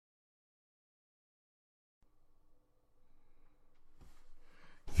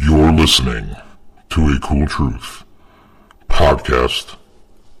listening to a Cool Truth podcast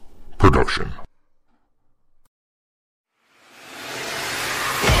production.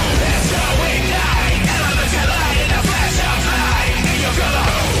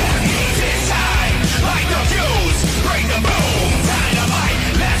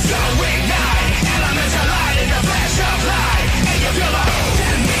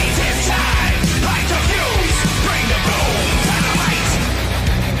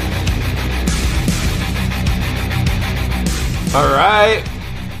 All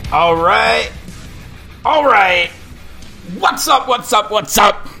right. What's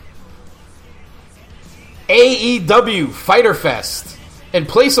up? AEW Fyter Fest in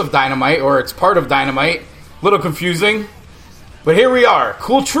place of Dynamite, or it's part of Dynamite. Little confusing, but here we are,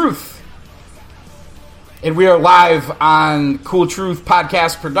 Cool Truth. And we are live on Cool Truth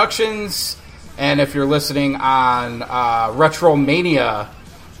Podcast Productions. And if you're listening on Retro Mania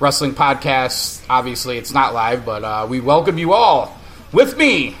Wrestling Podcast, obviously it's not live, but we welcome you all. With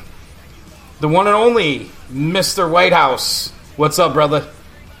me, the one and only Mr. Whitehouse. What's up, brother?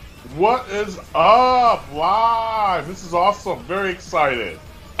 What is up? Live. This is awesome. Very excited.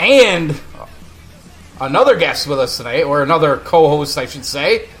 And another guest with us tonight, or another co-host, I should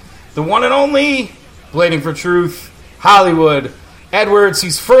say. The one and only Blading for Truth, Hollywood Edwards.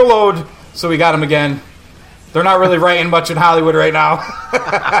 He's furloughed, so we got him again. They're not really writing much in Hollywood right now.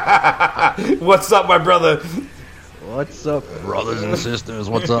 What's up, my brother? What's up, brothers and sisters?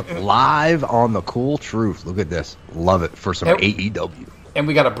 What's up? Live on the Cool Truth. Look at this. Love it for some AEW. And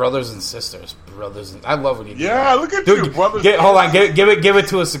we got a brothers and sisters. I love when you do that. Look at you, brothers. Hold on, give it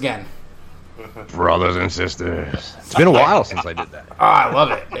to us again. Brothers and sisters. It's been a while since I did that. Oh, I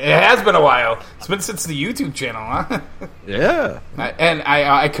love it. It has been a while. It's been since the YouTube channel, huh? Yeah. And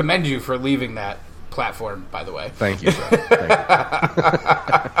I commend you for leaving that platform, by the way. Thank you, sir. Thank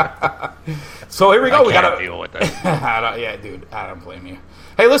you. So here we go. We gotta deal with that. Yeah, dude. I don't blame you.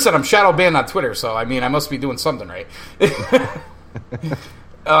 Hey, listen, I'm shadow banned on Twitter, so I mean, I must be doing something right.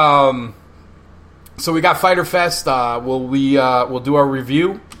 So we got Fyter Fest. We'll do our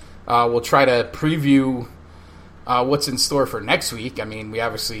review. We'll try to preview what's in store for next week. I mean,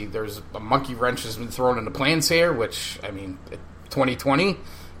 there's a monkey wrench has been thrown into plans here, which, I mean, 2020.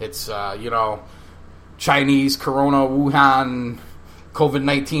 It's Chinese Corona Wuhan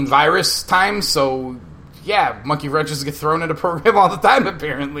COVID-19 virus time. So yeah, monkey wrenches get thrown into program all the time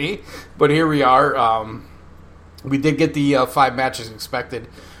apparently. But here we are. We did get the 5 matches expected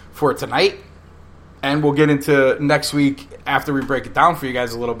for tonight. And we'll get into next week after we break it down for you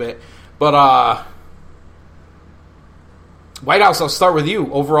guys a little bit. But, Whitehouse, I'll start with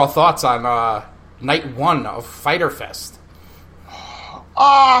you. Overall thoughts on night 1 of Fyter Fest.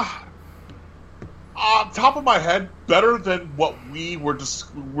 Top of my head, better than what we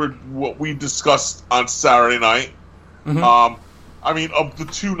discussed on Saturday night. Mm-hmm. I mean, of the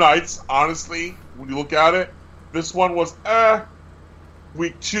 2 nights, honestly, when you look at it, this one was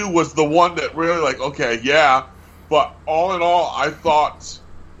Week 2 was the one that really okay, yeah. But all in all, I thought,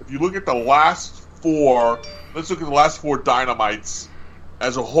 if you look at the last 4, let's look at the last 4 Dynamites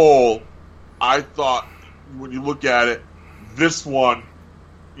as a whole, I thought, when you look at it, this one,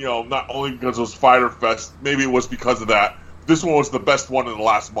 not only because it was Fyter Fest, maybe it was because of that, this one was the best one in the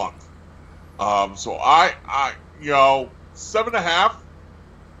last month. So I 7.5,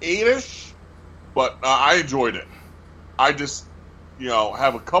 8-ish, but I enjoyed it. I just,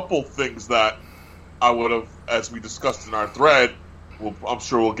 have a couple things that I would have, as we discussed in our thread, I'm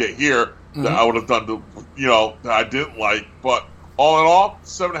sure we'll get here, mm-hmm. that I would have done, that I didn't like. But all in all,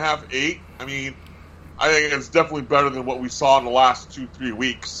 7.5, 8. I mean, I think it's definitely better than what we saw in the last 2-3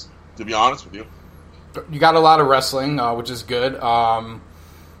 weeks, to be honest with you. You got a lot of wrestling, which is good.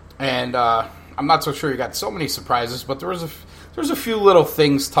 And I'm not so sure you got so many surprises, but there was a few little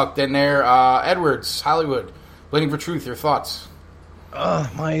things tucked in there. Edwards, Hollywood, Waiting for Truth, your thoughts?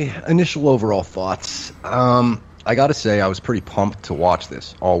 My initial overall thoughts. I got to say, I was pretty pumped to watch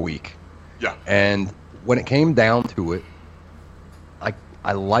this all week. Yeah. And when it came down to it,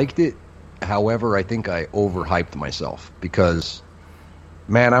 I liked it. However, I think I overhyped myself because,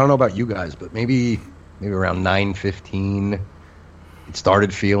 man, I don't know about you guys, but maybe around 9:15, it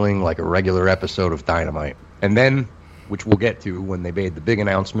started feeling like a regular episode of Dynamite. And then, which we'll get to when they made the big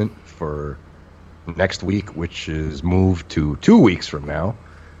announcement for next week, which is moved to 2 weeks from now,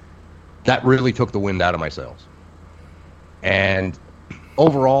 that really took the wind out of my sails. And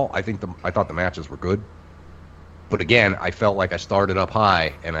overall, I thought the matches were good. But again, I felt like I started up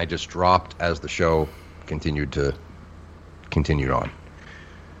high and I just dropped as the show continued on.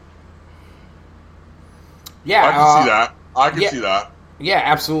 Yeah, I can see that. I can see that. Yeah,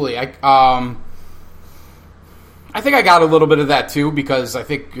 absolutely. I think I got a little bit of that too, because I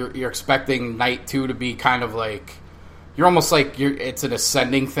think you're expecting night 2 to be kind of like, you're almost like it's an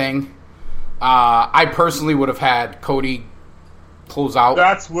ascending thing. I personally would have had Cody close out.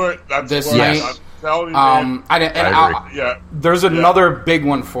 That's this what night. I'm telling you, man. I Yeah. There's another big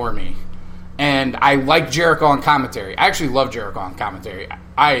one for me, and I like Jericho on commentary. I actually love Jericho on commentary.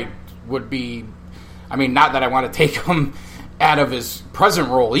 I would be, I mean, not that I want to take him out of his present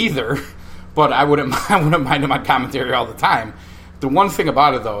role either, but I wouldn't mind him on commentary all the time. The one thing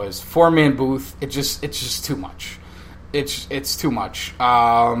about it though is 4-man booth. It's just too much. It's too much.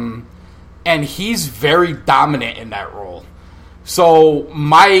 And he's very dominant in that role. So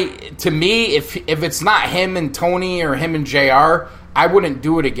to me, if it's not him and Tony or him and JR, I wouldn't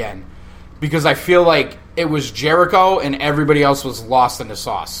do it again, because I feel like it was Jericho and everybody else was lost in the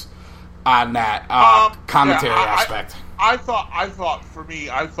sauce on that commentary aspect. I thought for me,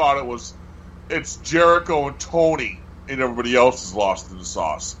 it's Jericho and Tony, and everybody else is lost in the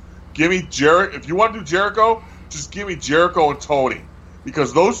sauce. Give me Jericho. If you want to do Jericho, just give me Jericho and Tony,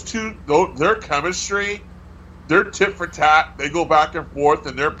 because those two, their chemistry, they're tit for tat. They go back and forth,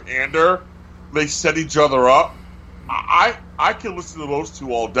 and they're pander. They set each other up. I can listen to those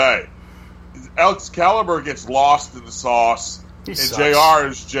two all day. Excalibur gets lost in the sauce, and sucks. JR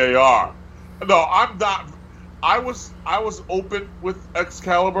is JR. No, I'm not. I was open with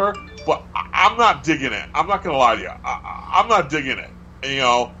Excalibur, but I'm not digging it. I'm not going to lie to you. I'm not digging it.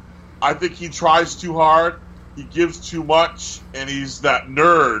 And, I think he tries too hard. He gives too much, and he's that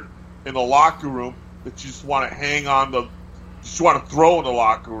nerd in the locker room that you just want to hang on just want to throw in the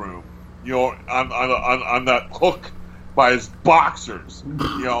locker room, on that hook by his boxers.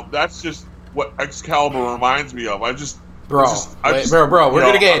 That's just what Excalibur reminds me of. We're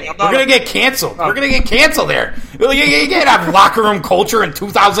gonna get canceled. We're gonna get canceled there. You can't have locker room culture in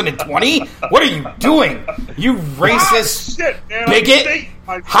 2020. What are you doing? You racist bigot!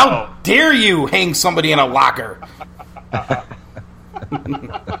 How dare you hang somebody in a locker?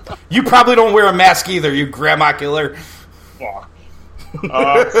 You probably don't wear a mask either, you grandma killer. Fuck.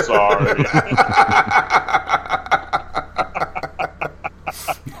 I'm sorry.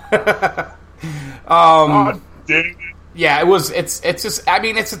 Dang it. Yeah, it's just, I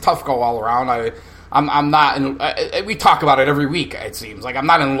mean, it's a tough go all around. I'm not in, we talk about it every week, it seems. Like, I'm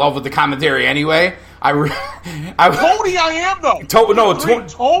not in love with the commentary anyway. Tony, I am, though. Tony,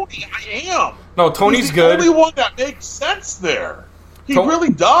 I am. No, Tony's He's good. the only one that makes sense there. He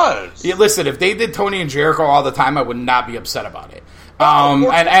really does. Yeah, listen, if they did Tony and Jericho all the time, I would not be upset about it.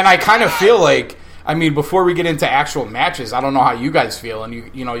 And I kind of feel like, I mean, before we get into actual matches, I don't know how you guys feel, and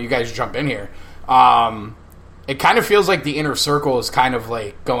you guys jump in here. It kind of feels like the Inner Circle is kind of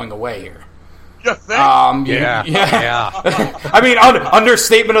like going away here. You think? Yeah. I mean,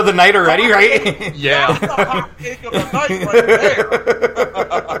 understatement of the night already, right? Yeah. That's the hot take of the night right there.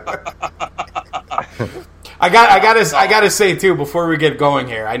 I gotta say too, before we get going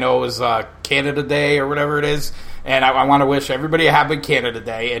here, I know it was Canada Day or whatever it is, and I want to wish everybody a happy Canada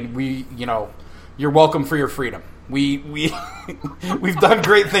Day, and you're welcome for your freedom. We've done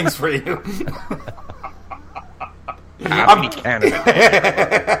great things for you. Happy Canada.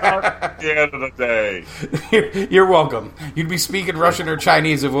 Canada Day. You're welcome. You'd be speaking Russian or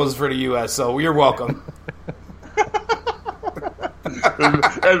Chinese if it was for the U.S., so you're welcome.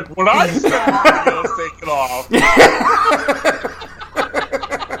 And when I said take it off.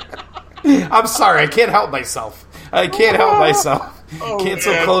 I'm sorry, I can't help myself.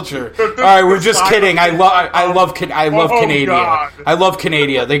 Cancel culture. All right, we're just kidding. I love Canada. God. I love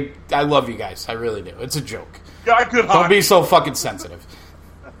Canada. I love you guys. I really do. It's a joke. Don't be so fucking sensitive.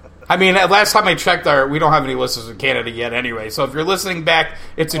 I mean, last time I checked, we don't have any listeners in Canada yet anyway, so if you're listening back,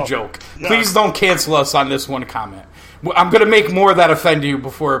 it's a joke. Yeah. Please don't cancel us on this one comment. I'm going to make more that offend you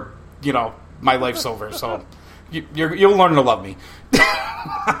before, my life's over, so you'll learn to love me.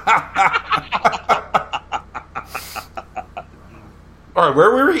 All right,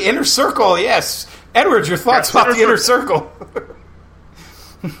 where were we? Inner Circle, yes. Edward, your thoughts about the Inner Circle?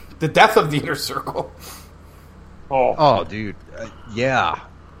 The death of the Inner Circle. Oh, dude. Yeah.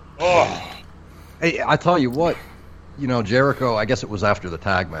 Oh. Hey, I tell you what, Jericho, I guess it was after the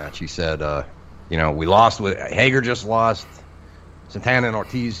tag match, he said, we lost with Hager just lost, Santana and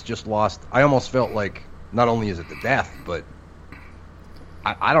Ortiz just lost. I almost felt like not only is it the death, but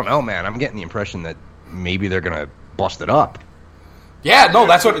I don't know, man. I'm getting the impression that maybe they're going to bust it up. Yeah, no,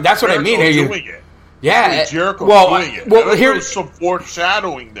 that's what I mean. Doing it. Yeah. Jericho's doing it. Well, here's some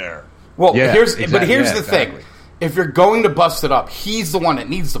foreshadowing there. Well, yeah, here's exactly, the thing. If you're going to bust it up, he's the one that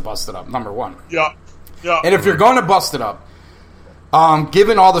needs to bust it up, number one. Yeah. And if you're going to bust it up,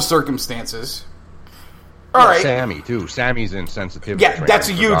 Given all the circumstances. All right. Sammy, too. Sammy's in sensitivity. Yeah, that's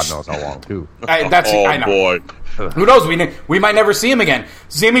a huge... God knows how long, too. I know. Boy. Who knows? We might never see him again.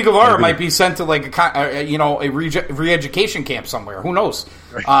 Sammy Guevara might be sent to like a re-education camp somewhere. Who knows?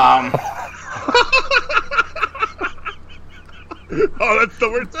 Oh, that's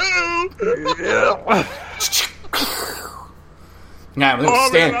number 2. Yeah. Yeah,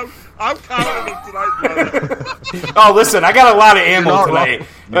 Man, I'm counting him tonight, brother. Oh, listen, I got a lot of ammo tonight.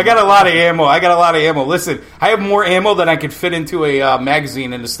 I got a lot of ammo. Listen, I have more ammo than I could fit into a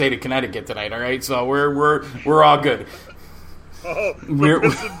magazine in the state of Connecticut tonight. All right, so we're all good. Oh, piss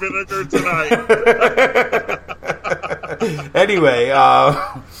and vinegar tonight. Anyway,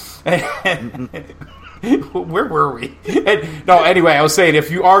 where were we? Anyway, I was saying,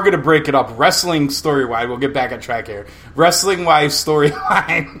 if you are going to break it up, wrestling story-wise, we'll get back on track here. Wrestling-wise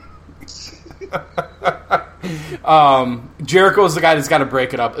storyline. Jericho's the guy that's got to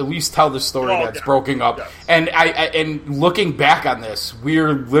break it up. At least tell the story that's broken up. Yes. And looking back on this,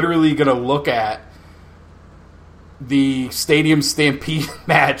 we're literally going to look at the Stadium Stampede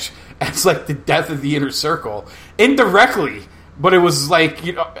match as like the death of the Inner Circle indirectly. But it was like,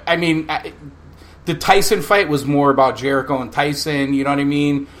 the Tyson fight was more about Jericho and Tyson. You know what I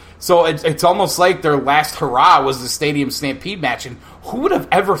mean? So it's almost like their last hurrah was the Stadium Stampede match. And who would have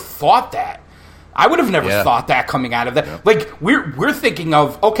ever thought that? I would have never thought that coming out of that. Yeah. Like, we're thinking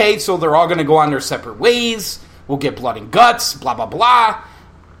of, okay, so they're all going to go on their separate ways. We'll get blood and guts, blah, blah, blah.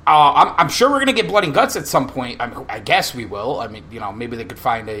 I'm sure we're going to get blood and guts at some point. I guess we will. Maybe they could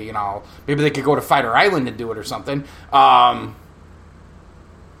find maybe they could go to Fighter Island and do it or something. But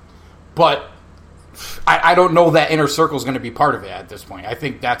I don't know that Inner Circle is going to be part of it at this point. I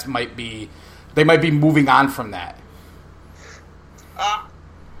think they might be moving on from that.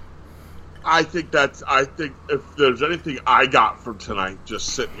 I think if there's anything I got from tonight, just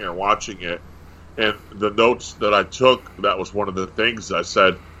sitting here watching it, and the notes that I took, that was one of the things I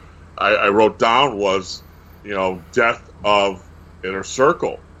said, I wrote down was, death of Inner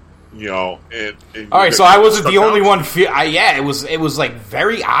Circle, and all right. So I wasn't the only one. It was like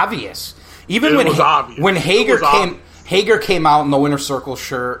very obvious. Even when Hager came out in the Inner Circle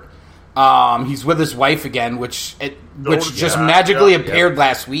shirt, he's with his wife again, which just magically appeared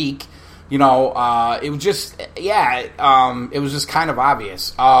last week. It was just it was just kind of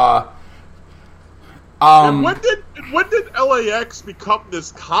obvious. And when did LAX become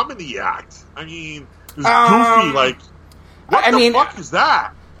this comedy act? I mean, this goofy what the fuck is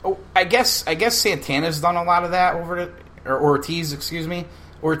that? Oh, I guess Santana's done a lot of that or Ortiz, excuse me.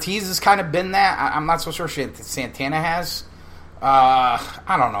 Ortiz has kind of been that. I'm not so sure Santana has.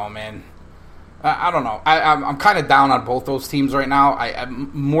 I don't know, man. I don't know. I'm kind of down on both those teams right now.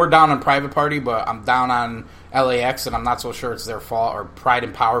 I'm more down on Private Party, but I'm down on LAX, and I'm not so sure it's their fault, or Pride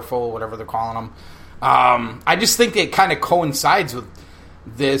and Powerful, whatever they're calling them. I just think it kind of coincides with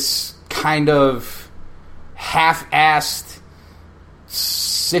this kind of half-assed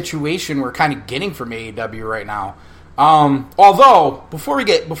situation we're kind of getting from AEW right now. Although before we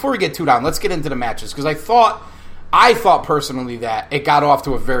get too down, let's get into the matches, because I thought personally that it got off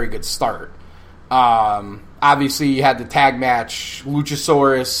to a very good start. Obviously, you had the tag match,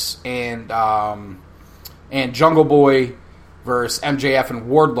 Luchasaurus and Jungle Boy versus MJF and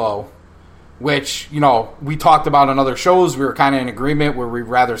Wardlow, which, we talked about on other shows. We were kind of in agreement where we'd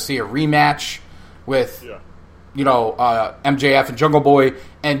rather see a rematch with, MJF and Jungle Boy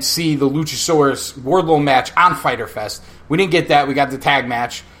and see the Luchasaurus Wardlow match on Fyter Fest. We didn't get that. We got the tag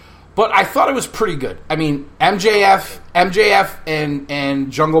match. But I thought it was pretty good. I mean, MJF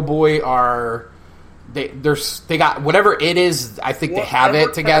and Jungle Boy are... They got whatever it is. I think they have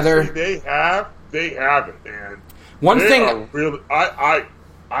it together. They have it, man. One thing, really, I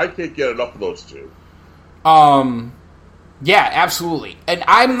can't get enough of those two. Yeah, absolutely. And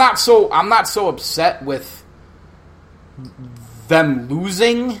I'm not so upset with them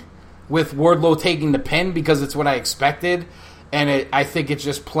losing, with Wardlow taking the pin, because it's what I expected, and I think it's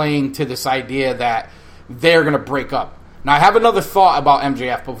just playing to this idea that they're going to break up. Now, I have another thought about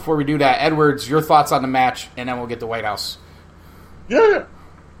MJF, but before we do that, Edwards, your thoughts on the match, and then we'll get to White House. Yeah.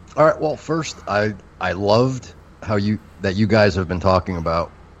 All right. Well, first, I loved how you guys have been talking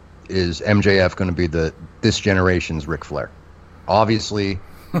about, is MJF going to be this generation's Ric Flair? Obviously,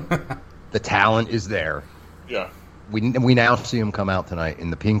 the talent is there. Yeah. We now see him come out tonight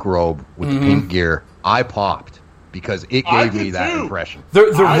in the pink robe with the pink gear. I popped because it gave me that impression.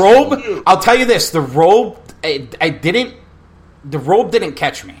 The robe, I'll tell you this, the robe, the robe didn't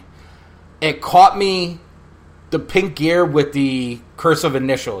catch me. It caught me, the pink gear with the cursive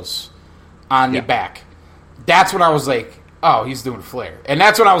initials on the back. That's when I was like, oh, he's doing Flair. And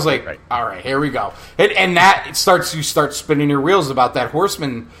that's when I was like, Right. all right, here we go. And that you start spinning your wheels about that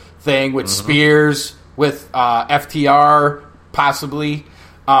Horseman thing with Spears, with FTR, possibly,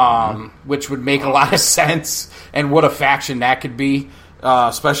 which would make a lot of sense. And what a faction that could be,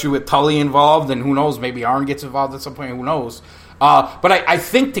 especially with Tully involved. And who knows, maybe Arn gets involved at some point, who knows. But I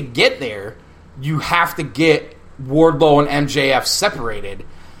think to get there, you have to get Wardlow and MJF separated.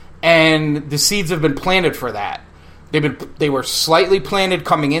 And the seeds have been planted for that. They were slightly planted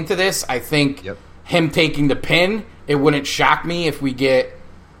coming into this. I think him taking the pin, it wouldn't shock me if we get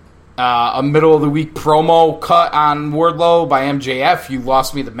a middle of the week promo cut on Wardlow by MJF. You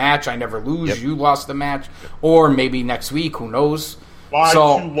lost me the match, I never lose. You lost the match, or maybe next week, who knows? My 2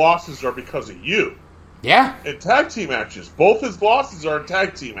 losses are because of you. Yeah, in tag team matches. Both his losses are in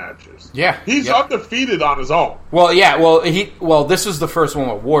tag team matches. Yeah, he's undefeated on his own. Well, yeah, this was the first one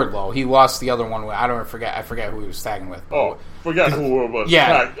with Wardlow. He lost the other one with I forget who he was tagging with. Oh, forget who it was.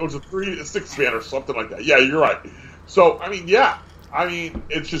 Yeah, it was a 6-man or something like that. Yeah, you're right. So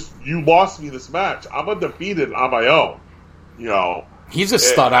it's just you lost me this match. I'm undefeated on my own. He's a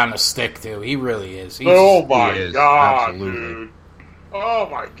stud on a stick too. He really is. Oh my god, absolutely. dude. Oh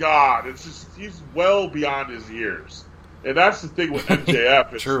my god, it's just he's well beyond his years, and that's the thing with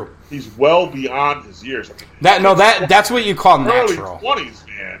MJF. True, he's well beyond his years. That's what you call natural. Early 20s,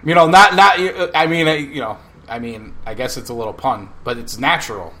 man. I mean, I guess it's a little pun, but it's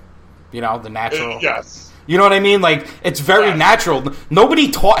natural. The natural. Yes. You know what I mean? Like it's very natural.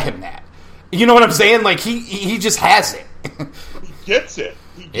 Nobody taught him that. You know what I'm saying? Like he just has it. He gets it.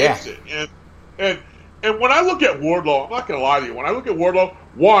 And when I look at Wardlow, I'm not going to lie to you. When I look at Wardlow,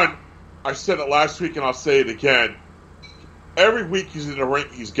 I said it last week and I'll say it again. Every week he's in the ring,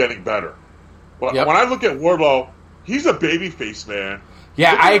 he's getting better. But when I look at Wardlow, he's a babyface, man.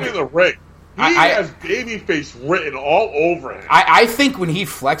 Yeah, I in the ring. He has babyface written all over him. I think when he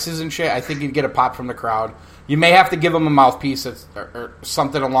flexes and shit, I think he'd get a pop from the crowd. You may have to give him a mouthpiece or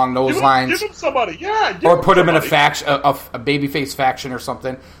something along those lines. Give him somebody, yeah. Or put him in a faction, a babyface faction or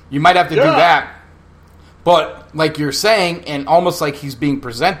something. You might have to do that. But like you're saying, and almost like he's being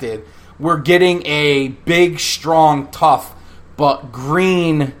presented, we're getting a big, strong, tough, but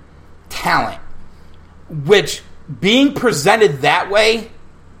green talent. Which, being presented that way,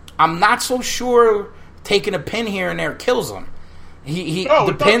 I'm not so sure taking a pin here and there kills him.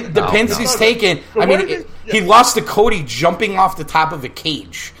 The pins he's taken. I mean, he lost to Cody jumping off the top of a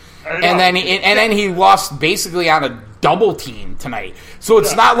cage, and then he lost basically on a double team tonight. So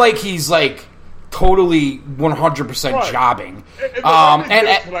it's not like he's like totally 100% jobbing.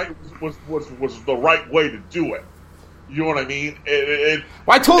 And tonight was the right way to do it. You know what I mean?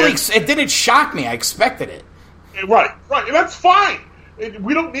 It didn't shock me. I expected it. Right, and that's fine.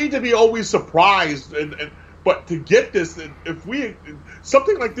 We don't need to be always surprised, but to get this, if we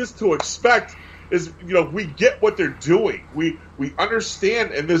something like this to expect is, we get what they're doing. We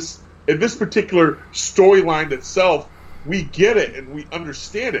understand in this particular storyline itself. We get it and we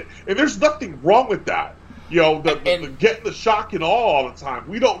understand it, and there's nothing wrong with that. The getting the shock and all the time.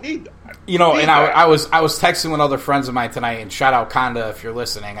 We don't need that. I was texting with other friends of mine tonight, and shout out Conda if you're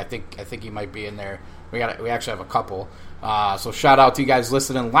listening. I think he might be in there. We actually have a couple. So shout out to you guys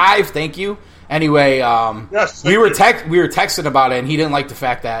listening live. Thank you. Anyway, yes, we were texting about it, and he didn't like the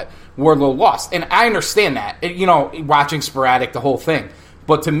fact that Wardlow lost, and I understand that. Watching sporadic, the whole thing.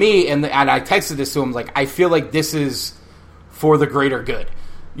 But to me, and I texted this to him, like, I feel like this is for the greater good.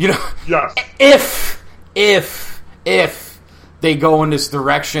 Yes. If they go in this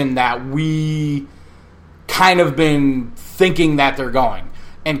direction that we kind of been thinking that they're going,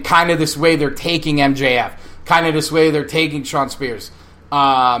 and kind of this way they're taking MJF, kind of this way they're taking Shawn Spears,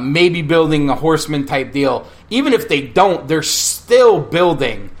 maybe building a Horseman type deal. Even if they don't, they're still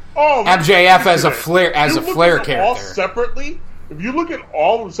building MJF as a Flair character. All separately, if you look at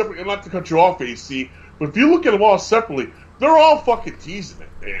all of them separately, and not to cut you off, AC, but if you look at them all separately, they're all fucking teasing it,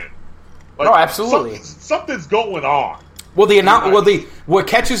 man. Like, absolutely. Something's going on. Well, what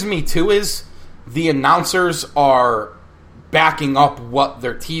catches me too is the announcers are backing up what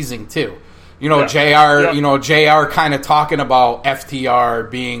they're teasing too. JR kind of talking about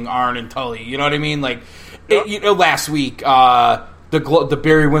FTR being Arn and Tully. You know what I mean? Like, last week, the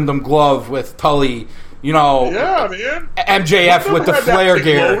Barry Windham glove with Tully. Yeah, man. MJF Windham with the Flair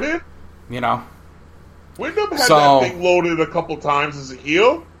gear. Loaded. Windham had that thing loaded a couple times as a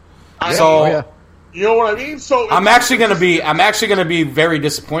heel. You know what I mean? So I'm actually gonna be very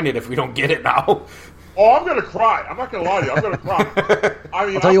disappointed if we don't get it now. Oh, I'm gonna cry. I'm not gonna lie to you. I'm gonna cry. I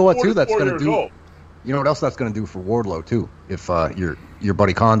mean, I'll tell you what too. That's gonna do. Old. You know what else that's gonna do for Wardlow too? If your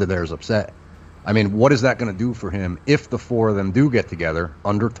buddy Conda there is upset, I mean, what is that going to do for him if the four of them do get together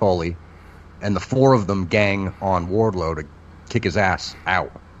under Tully and the four of them gang on Wardlow to kick his ass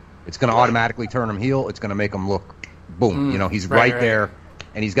out? It's going to automatically turn him heel. It's going to make him look, boom, he's right there,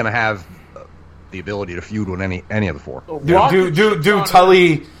 and he's going to have the ability to feud with any of the four.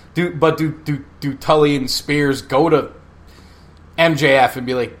 Do Tully and Spears go to MJF and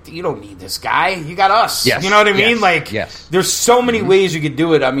be like, you don't need this guy, you got us. Yes. You know what I mean? There's so many ways you could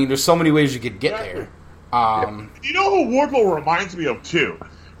do it. I mean, there's so many ways you could get there. You know who Wardlow reminds me of too?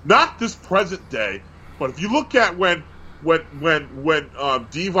 Not this present day, but if you look at when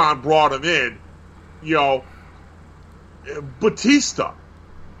Devon brought him in, Batista.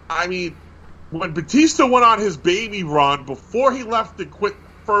 I mean, when Batista went on his baby run before he left and quit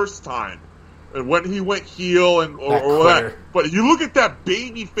the first time, and when he went heel or that, but you look at that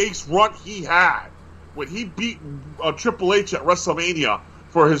baby face run he had when he beat Triple H at WrestleMania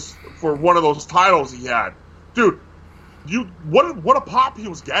for one of those titles he had, dude. What a pop he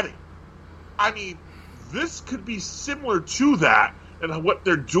was getting. I mean, this could be similar to that and what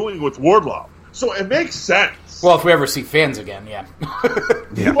they're doing with Wardlow. So it makes sense. Well, if we ever see fans again, yeah.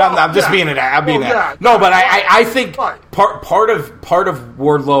 I'm just being an. No, but I think part of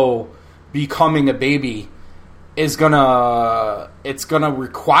Wardlow becoming a baby is gonna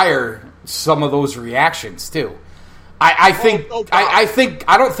require some of those reactions too. I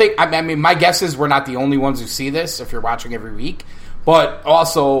mean, my guess is we're not the only ones who see this if you're watching every week, but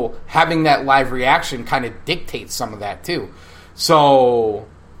also having that live reaction kind of dictates some of that too. So,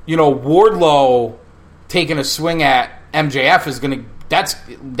 Wardlow taking a swing at MJF is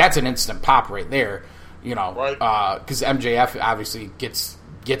that's an instant pop right there, right? Because MJF obviously gets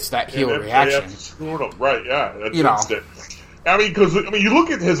that heel reaction. Screwed him, right? Yeah, that's instant. I mean, you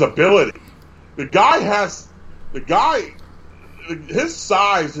look at his ability. His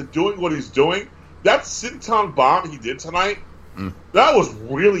size and doing what he's doing. That Sinton bomb he did tonight, that was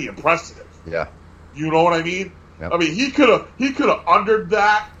really impressive. Yeah, you know what I mean. Yep. I mean, he could have undered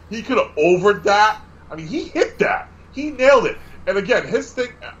that. He could have overed that. I mean, he hit that. He nailed it. And again, his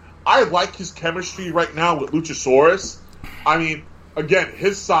thing. I like his chemistry right now with Luchasaurus. I mean, again,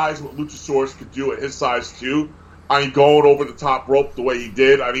 his size, what Luchasaurus could do at his size too. I mean, going over the top rope the way he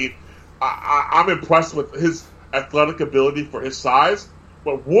did. I mean, I'm impressed with his athletic ability for his size.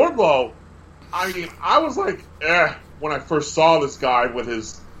 But Wardlow, I mean, I was like, when I first saw this guy with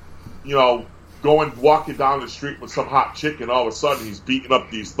his, walking down the street with some hot chick, and all of a sudden he's beating up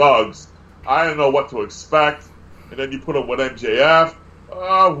these thugs. I didn't know what to expect. And then you put him with MJF.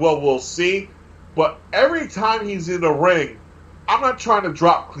 We'll see. But every time he's in the ring, I'm not trying to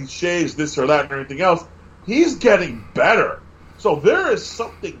drop cliches, this or that, or anything else. He's getting better. So there is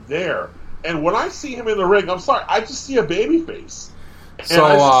something there. And when I see him in the ring, I'm sorry, I just see a baby face. And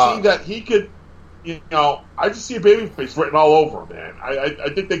I just see that he could, I just see a baby face written all over him, man. I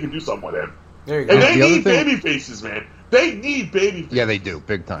think they can do something with him. There you go. And they need baby faces, man. They need baby faces. Yeah, they do,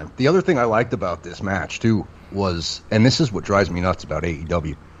 big time. The other thing I liked about this match, too, was, and this is what drives me nuts about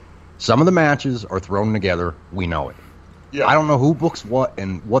AEW, some of the matches are thrown together, we know it. Yeah. I don't know who books what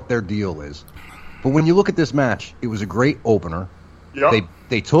and what their deal is. But when you look at this match, it was a great opener. Yep.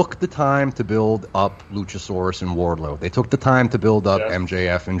 They took the time to build up Luchasaurus and Wardlow. They took the time to build up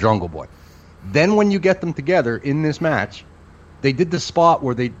MJF and Jungle Boy. Then when you get them together in this match, they did the spot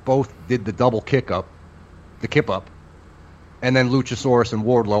where they both did the double kip up, and then Luchasaurus and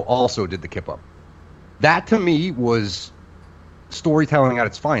Wardlow also did the kip up. That, to me, was storytelling at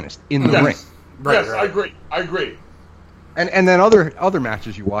its finest in the ring. Right. I agree. And then other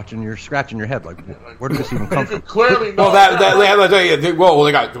matches you watch and you're scratching your head like, where did this even come from? Clearly, well,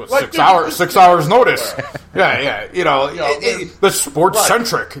 they got 6 hours notice. Yeah. The sports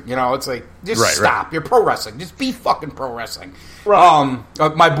centric. It's like stop. You're pro wrestling. Just be fucking pro wrestling. Right.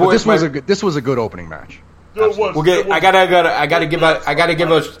 My boy. This was a good opening match. I gotta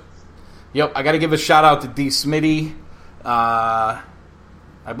give a shout out to D Smitty. I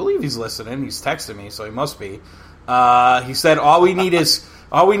believe he's listening. He's texting me, so he must be. He said all we need is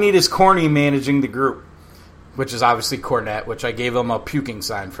Corny managing the group, which is obviously Cornette, which I gave him a puking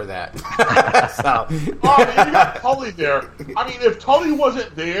sign for that. You got Tully there. I mean, if Tully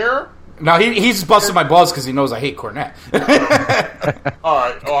wasn't there, no, he's busting my balls because he knows I hate Cornette. All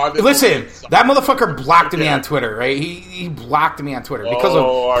right. Listen, that motherfucker blocked me on Twitter. Right? He blocked me on Twitter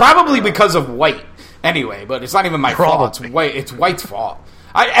because of White. Anyway, but it's not even my fault. It's White's fault.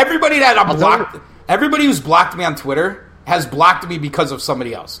 Everybody who's blocked me on Twitter has blocked me because of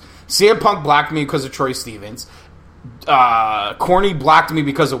somebody else. CM Punk blocked me because of Troy Stevens. Corny blocked me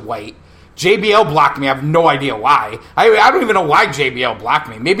because of White. JBL blocked me. I have no idea why. I don't even know why JBL blocked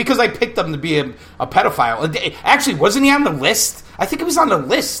me. Maybe because I picked him to be a pedophile. Actually, wasn't he on the list? I think he was on the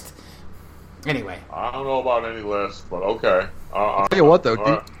list. Anyway. I don't know about any list, but okay. I'll tell you what,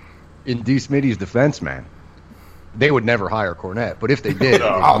 though, in D. Smitty's defense, man, they would never hire Cornette. But if they did,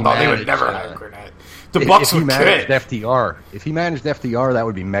 they would never hire Cornette. The Bucks would managed FTR. If he managed FTR, that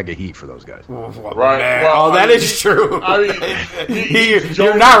would be mega heat for those guys. Right. Well, that is true. I mean,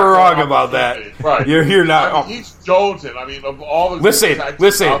 you're not wrong about that. Right. You're not. I mean, he's chosen. I mean, of all the listen.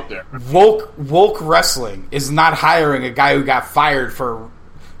 out there. Woke Wrestling is not hiring a guy who got fired for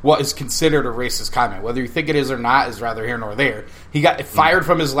what is considered a racist comment. Whether you think it is or not is rather here nor there. He got fired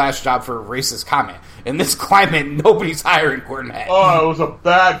from his last job for a racist comment. In this climate, nobody's hiring Cornette. Oh, it was a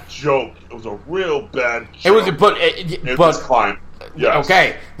bad joke. It was a real bad joke. It was, but this climate. Yes.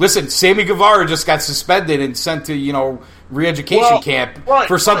 Okay, listen, Sammy Guevara just got suspended and sent to, re-education camp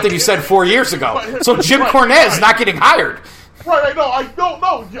for something he said 4 years ago. So Jim Cornette is not getting hired. Right, I don't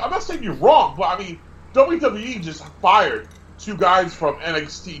know. I'm not saying you're wrong, but I mean, WWE just fired 2 guys from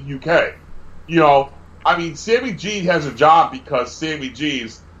NXT UK. I mean, Sammy G has a job because Sammy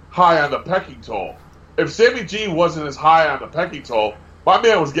G's high on the pecking toll. If Sammy G wasn't as high on the pecking toll, my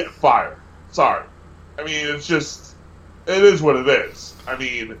man was getting fired. Sorry. I mean, it is what it is. I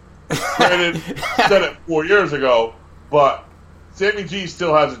mean, granted, said it 4 years ago, but Sammy G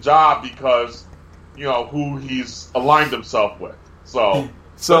still has a job because, who he's aligned himself with. So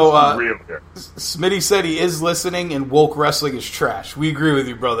real here. Smitty said he is listening, and woke wrestling is trash. We agree with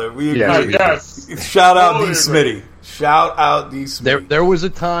you, brother. We agree. Yes. Shout out D. Smitty. Shout out D. Smitty. There was a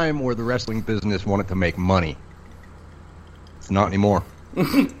time where the wrestling business wanted to make money. It's not anymore.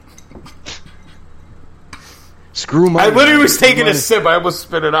 Screw money. I literally was taking a sip. I almost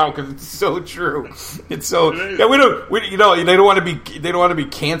spit it out because it's so true. It's so they don't want to be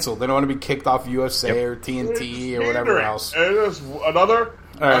canceled. They don't want to be kicked off USA or TNT or whatever else. And there's another.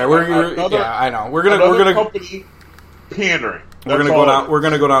 All right, I know. We're gonna company pandering. We're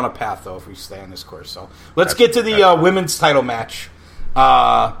gonna go down a path though if we stay on this course. So let's get to the women's title match.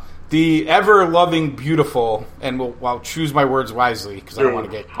 The ever loving, beautiful, and I'll choose my words wisely because I don't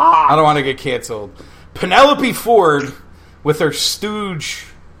want to get canceled. Penelope Ford with her stooge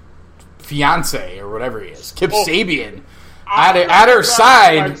fiance or whatever he is, Kip Sabian, at her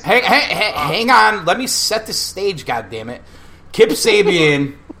side. Hang on, let me set the stage. Goddammit, Kip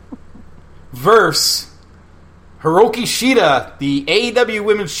Sabian versus Hiroki Shida, the AEW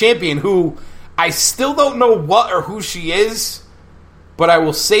Women's Champion, who I still don't know what or who she is, but I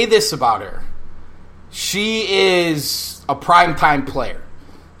will say this about her: she is a primetime player.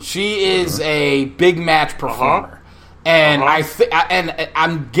 She is a big match performer, and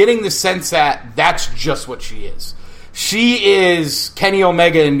I'm getting the sense that that's just what she is. She is Kenny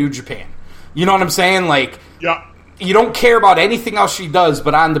Omega in New Japan. You know what I'm saying? Like, you don't care about anything else she does,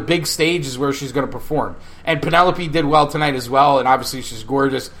 but on the big stage is where she's going to perform. And Penelope did well tonight as well, and obviously she's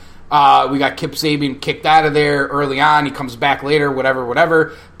gorgeous. We got Kip Sabian kicked out of there early on. He comes back later,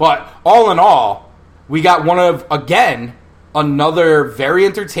 whatever. But all in all, we got another very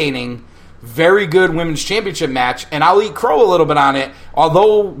entertaining, very good women's championship match, and I'll eat crow a little bit on it.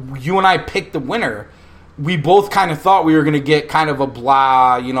 Although you and I picked the winner, we both kind of thought we were going to get kind of a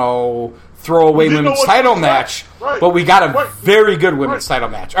blah, throwaway women's title match, but we got a very good women's title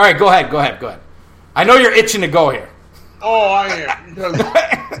match. All right, go ahead. I know you're itching to go here. Oh, I am,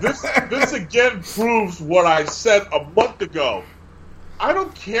 because this again proves what I said a month ago. I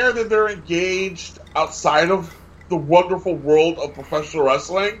don't care that they're engaged outside of the wonderful world of professional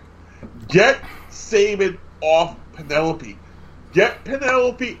wrestling. Get Sabian off Penelope. Get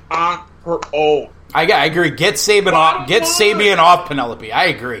Penelope on her own. I agree. Get Sabian off. Get Sabian off Penelope. I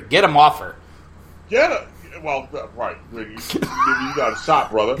agree. Get him off her. Get her. Well, right. You got a shot,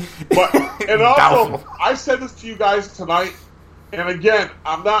 brother. But and also, I said this to you guys tonight, and again,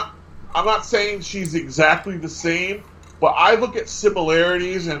 I'm not saying she's exactly the same, but I look at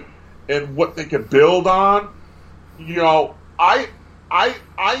similarities and what they can build on. I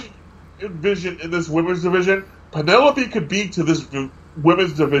envision in this women's division, Penelope could be to this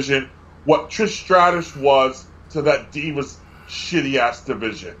women's division what Trish Stratus was to that Divas shitty-ass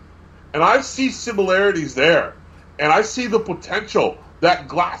division. And I see similarities there. And I see the potential, that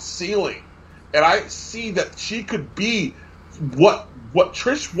glass ceiling. And I see that she could be what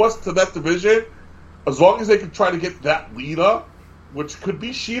Trish was to that division, as long as they can try to get that Lita, which could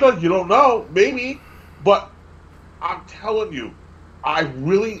be Shida, you don't know, maybe. But I'm telling you, I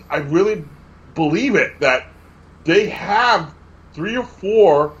really believe it, that they have 3 or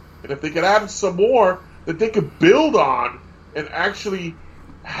 4, and if they could add some more, that they could build on and actually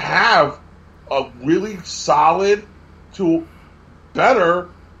have a really solid to better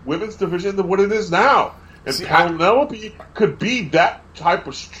women's division than what it is now. And Penelope could be that type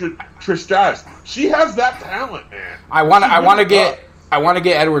of Trish Stratus. She has that talent, man. I want to get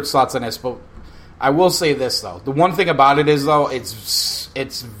Edward's thoughts on this, but I will say this though. The one thing about it is though,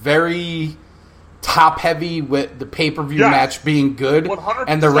 it's very top heavy with the pay-per-view match being good, 100%,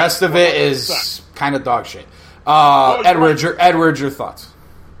 and the rest of it is kind of dog shit. Edward, your thoughts?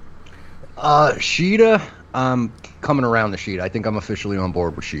 Shida, I'm coming around to Shida. I think I'm officially on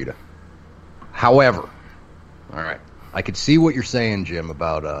board with Shida. However, all right, I could see what you're saying, Jim,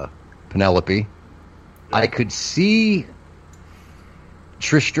 about Penelope. Yeah. I could see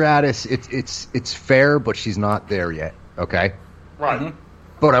Trish Stratus. It's fair, but she's not there yet. Okay, right. Mm-hmm.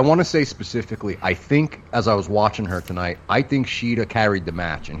 But I want to say specifically, I think, as I was watching her tonight, I think Shida carried the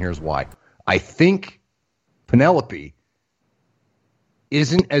match, and here's why. I think Penelope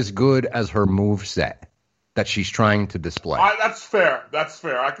isn't as good as her moveset that she's trying to display. That's fair.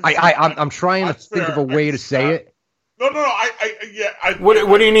 I'm trying to think of a way to say it. No.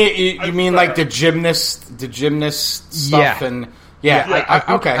 What do you need? You mean fair. Like the gymnast stuff? Yeah.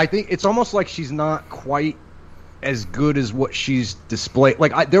 Okay. I think it's almost like she's not quite as good as what she's displayed.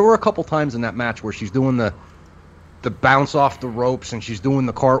 Like there were a couple times in that match where she's doing the bounce off the ropes and she's doing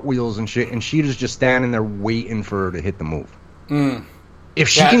the cartwheels and shit, and Shida's just standing there waiting for her to hit the move. If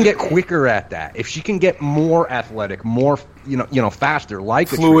she can get quicker at that, if she can get more athletic, more faster, like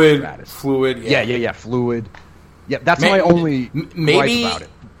fluid, a fluid, fluid. Yeah, that's my only gripe about it.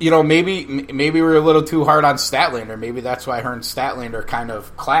 Maybe we're a little too hard on Statlander. Maybe that's why her and Statlander kind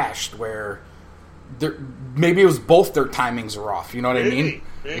of clashed, where maybe it was both their timings are off. You know what I mean? Maybe.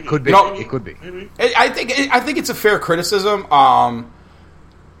 It could be. It could be. I think it's a fair criticism. I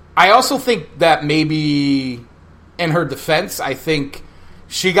also think that maybe, in her defense, I think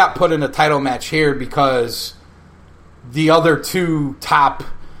she got put in a title match here because the other two top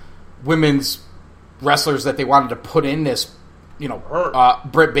women's wrestlers that they wanted to put in this,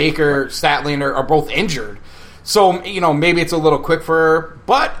 Britt Baker, Statlander, are both injured. So, maybe it's a little quick for her.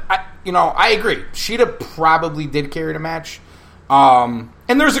 But, I agree. Shida probably did carry the match. And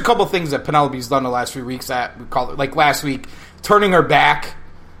there's a couple things that Penelope's done the last few weeks that we call it, like last week, turning her back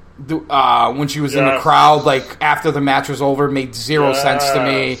when she was in the crowd, like after the match was over, made zero sense to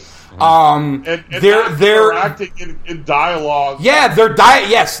me. And they're acting in dialogue. Yeah, they're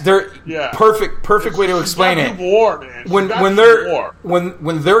perfect way to explain it. War, man.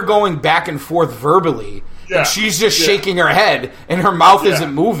 When they're going back and forth verbally, and she's just shaking her head and her mouth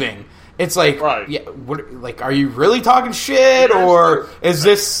isn't moving. It's like, are you really talking shit, or is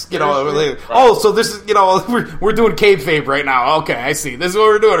this, so this is, we're doing kayfabe right now. Okay, I see. This is what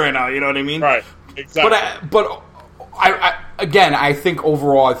we're doing right now. You know what I mean? Right. Exactly. But I think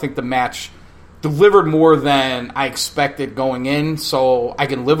overall, the match delivered more than I expected going in, so I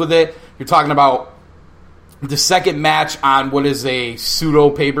can live with it. You're talking about the second match on what is a pseudo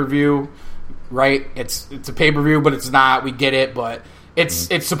pay-per-view, right? It's a pay-per-view, but it's not. We get it, but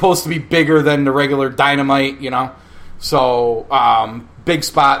it's supposed to be bigger than the regular Dynamite, So, big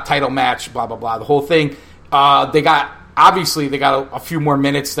spot, title match, blah, blah, blah. The whole thing. They got a few more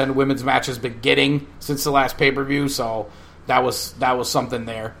minutes than the women's match has been getting since the last pay-per-view, so that was something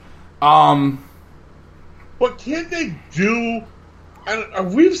there. What can they do?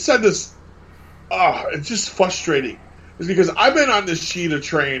 And we've said this. It's just frustrating. It's because I've been on this Shida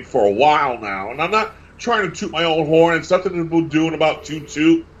train for a while now, and I'm not trying to toot my own horn. It's nothing to be doing about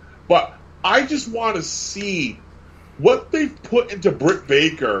toot, but I just want to see what they've put into Britt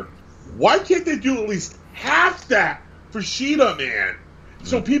Baker. Why can't they do at least half that for Shida, man?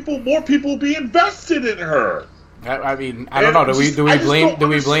 So more people be invested in her. I mean, I don't know. Do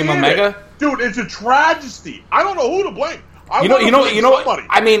we blame Omega? It. Dude, it's a tragedy. I don't know who to blame. Somebody.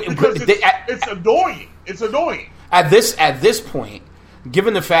 I mean, it's annoying. It's annoying. At this point,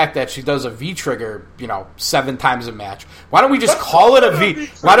 given the fact that she does a V-trigger, 7 times a match, why don't we just call it a V?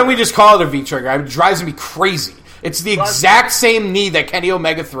 Why don't we just call it a V-trigger? It drives me crazy. It's the exact same knee that Kenny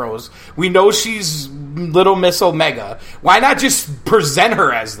Omega throws. We know she's Little Miss Omega. Why not just present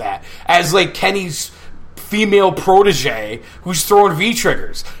her as that? As like Kenny's female protege who's throwing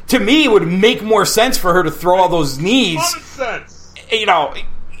V-triggers. To me, it would make more sense for her to throw all those knees. Sense.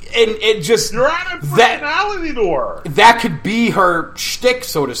 And it just... You're adding personality to her. That could be her shtick,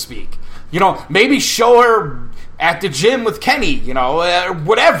 so to speak. Maybe show her at the gym with Kenny,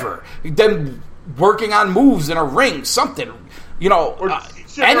 whatever. Then working on moves in a ring, something.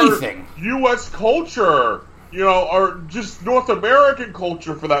 Anything. U.S. culture, or just North American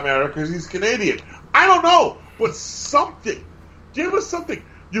culture for that matter, because he's Canadian. I don't know, but something. Give us something.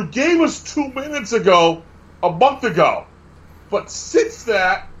 You gave us 2 minutes ago, a month ago. But since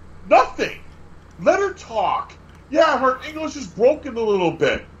that, nothing. Let her talk. Yeah, her English is broken a little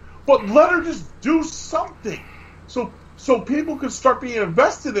bit. But let her just do something. So people can start being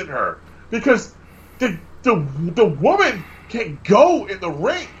invested in her. Because the woman can go in the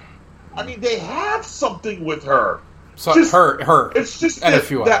ring. I mean, they have something with her. So her. It's just and that, a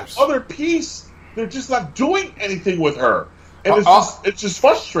few that others. other piece. They're just not doing anything with her, and it's just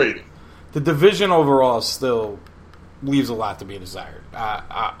frustrating. The division overall still leaves a lot to be desired.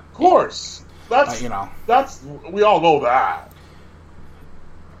 Of course, that's we all know that.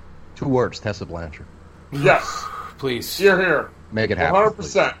 2 words: Tessa Blanchard. Yes, Please, here, Make it happen.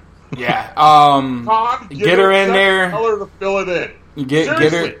 100%. yeah. Todd, Get her in check, there. Tell her to fill it in. Get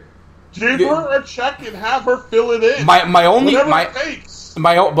her. Give her a check and have her fill it in. My only Whatever it takes.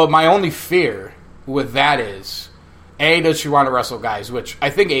 my only fear with that is, does she want to wrestle guys? Which I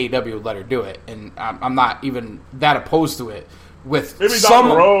think AEW would let her do it, and I'm not even that opposed to it. With Maybe down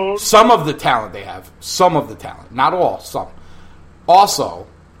the road. some of the talent they have, some of the talent, not all, some. Also,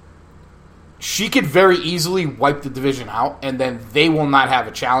 she could very easily wipe the division out, and then they will not have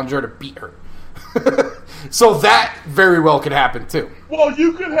a challenger to beat her. So that very well could happen too. Well,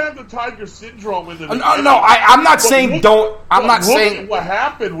 you could have the Tiger Syndrome in the No, I'm not saying don't. I'm not saying at what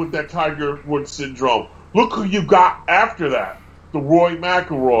happened with that Tiger Woods syndrome. Look who you got after that. The Roy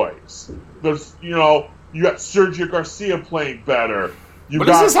McIlroys. There's, you got Sergio Garcia playing better. What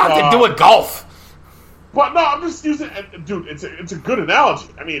does this have to do with golf? But no, I'm just using it. Dude, it's a good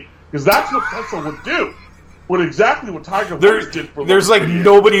analogy. I mean, because that's what Tessa would do. Exactly what Tiger Woods did for there's like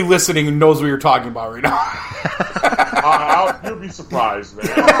nobody listening who knows what you're talking about right now. You'll be surprised, man.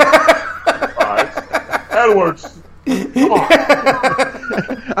 Edwards, come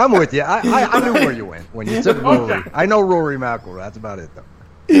on. I'm with you. I knew where you went when you took Rory. Okay. I know Rory McIlroy. That's about it, though.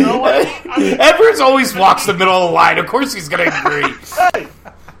 You know what? I mean, Edwards always walks the middle of the line. Of course he's going to agree. hey,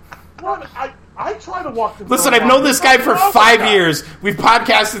 Ron, I try to walk the Listen, middle I've known line. this guy for I love 5 that guy. years. We've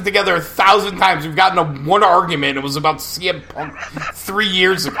podcasted together 1,000 times. We've gotten a one argument. It was about CM Punk 3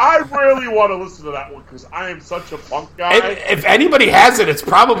 years ago. I really want to listen to that one because I am such a Punk guy. If anybody has it, it's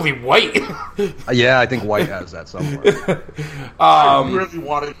probably White. Yeah, I think White has that somewhere. I really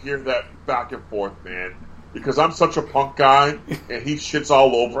want to hear that back and forth, man. Because I'm such a Punk guy, and he shits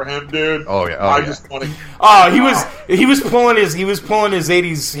all over him, dude. Oh, yeah. I just want to. Oh, he was pulling his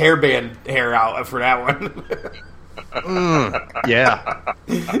 80s hairband hair out for that one. Yeah.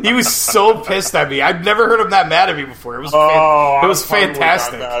 He was so pissed at me. I've never heard him that mad at me before. It was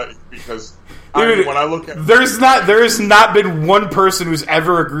fantastic. Because Dude, when I look at there's not been one person who's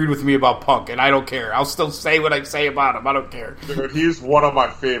ever agreed with me about Punk, and I don't care. I'll still say what I say about him. I don't care. dude, he's one of my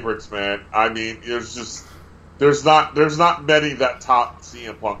favorites, man. I mean, there's not many that top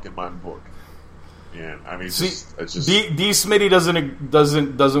CM Punk in my book. Yeah, I mean, it's just D Smitty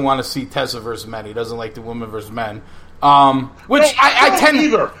doesn't want to see Tessa versus men. He doesn't like the women versus men. Which I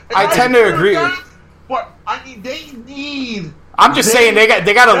tend to agree with. But I mean, they need. I'm just saying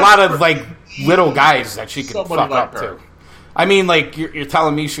they got a lot of like little guys that she can fuck up too. I mean, like you're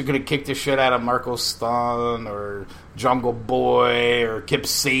telling me she could have kicked the shit out of Marco Stunt or Jungle Boy or Kip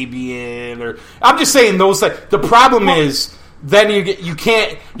Sabian or I'm just saying those. Like, the problem is then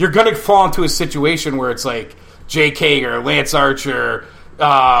you're gonna fall into a situation where it's like J.K. or Lance Archer.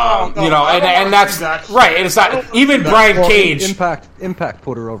 And that's right. And it's not even Brian Cage. Impact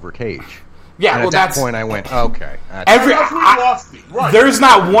put her over Cage. Yeah, and well, at that point I went, okay. That's where he lost me. Right. There's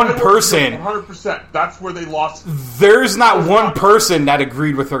not one person. 100%. That's where they lost me. There's not one person that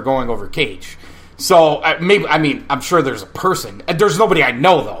agreed with her going over Cage. So I'm sure there's a person. There's nobody I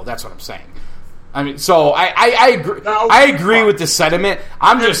know though. That's what I'm saying. I mean, so I agree. I agree with the sentiment.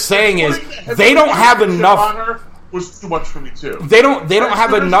 I'm just saying is they don't have enough. Was too much for me too. They don't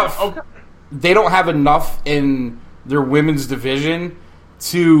have enough. Okay. They don't have enough in their women's division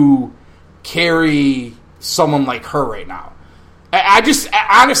to carry someone like her right now. I just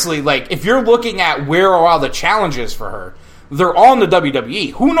honestly, like, if you're looking at where are all the challenges for her, they're all in the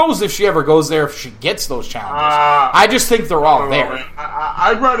WWE. Who knows if she ever goes there, if she gets those challenges? I just think they're all there.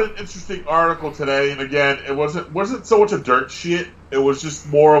 I read an interesting article today, and again, it wasn't so much a dirt sheet. It was just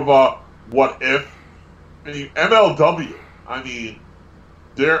more of a what if. I mean, MLW. I mean,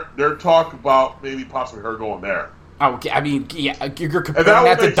 they're talk about maybe possibly her going there. Okay, I mean, yeah, you're comparing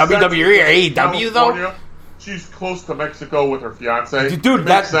that to WWE or AEW, though? She's close to Mexico with her fiance. Dude,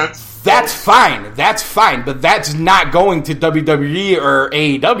 that's fine. That's fine, but that's not going to WWE or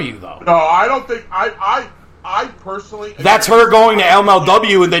AEW, though. No, I don't think... I personally... That's her going to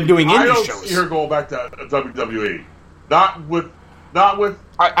MLW and then doing indie shows. I don't see her going back to WWE. Not with Not with.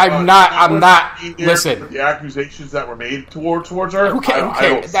 I'm not. Listen, the accusations that were made towards her. Who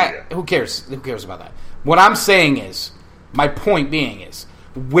cares? Who cares? Who cares about that? What I'm saying is, my point being is,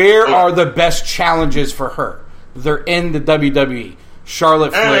 where are the best challenges for her? They're in the WWE.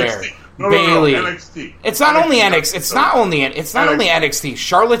 Charlotte Flair, Bayley. No, NXT. It's not only NXT. It's not only NXT.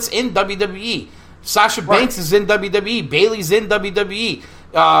 Charlotte's in WWE. Sasha Banks is in WWE. Bayley's in WWE.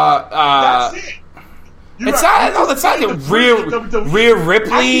 That's it. That's not it. Rhea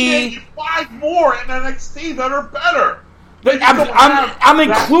Ripley. I can get you 5 more in NXT that are better. I'm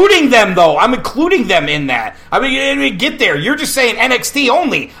including them, though. I'm including them in that. I mean, get there. You're just saying NXT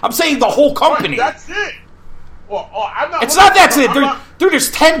only. I'm saying the whole company. Right, that's it. Well, it's not that's it. Dude, there's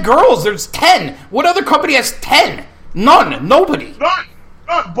 10 girls. There's 10. What other company has 10? None. Nobody. None.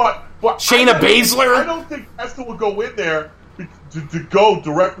 But Shayna Baszler. I don't think Tessa would go in there to go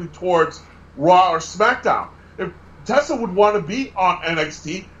directly towards Raw or SmackDown. If Tessa would want to be on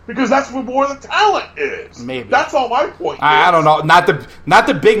NXT because that's where more of the talent is. Maybe that's all my point. I don't know. Not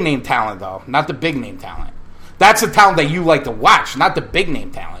the big name talent though. Not the big name talent. That's the talent that you like to watch. Not the big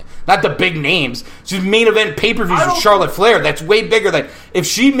name talent. Not the big names. She's main event pay-per-views with Charlotte Flair. That's way bigger than... If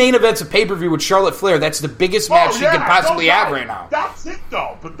she main events a pay-per-view with Charlotte Flair, that's the biggest match she could possibly have right now. That's it,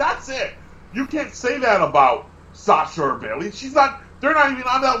 though. But that's it. You can't say that about Sasha or Bayley. She's not... They're not even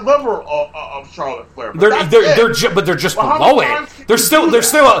on that level of Charlotte Flair. But they're just below it. They're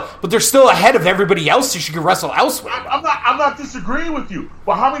still ahead of everybody else. So she can wrestle elsewhere. I'm not disagreeing with you.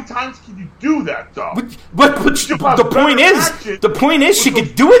 But how many times can you do that, though? But the point is, she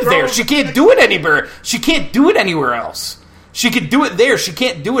can do it there. She can't do it anywhere. She can't do it anywhere else. She can do it there. She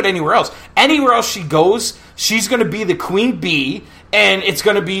can't do it anywhere else. Anywhere else she goes, she's going to be the queen bee, and it's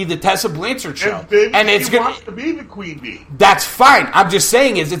going to be the Tessa Blanchard show. And it's going wants to be the queen bee. That's fine. I'm just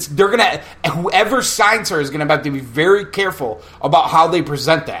saying they're going to whoever signs her is going to have to be very careful about how they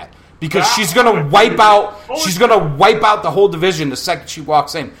present that because she's going to wipe out. She's going to wipe out the whole division the second she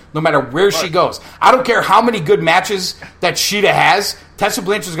walks in, no matter where she goes. I don't care how many good matches that Sheeta has. Tessa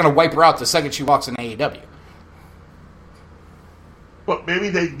Blanchard is going to wipe her out the second she walks in AEW. But maybe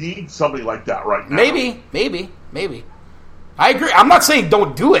they need somebody like that right now. Maybe. I agree. I'm not saying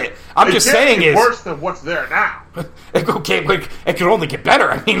don't do it. I'm just saying it's worse than what's there now. Okay, but it can only get better.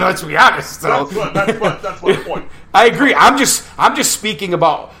 I mean, let's be honest. So. That's my point. I agree. I'm just speaking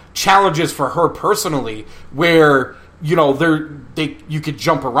about challenges for her personally, where you could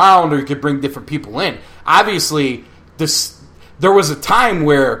jump around or you could bring different people in. Obviously, there was a time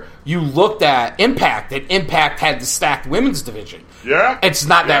where you looked at Impact, and Impact had the stacked women's division. Yeah, it's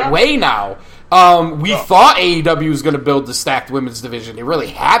not that way now. We thought AEW was going to build the stacked women's division. They really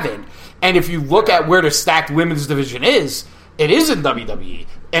haven't. And if you look at where the stacked women's division is, it is in WWE.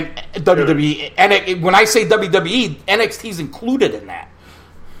 And WWE, and when I say WWE, NXT is included in that.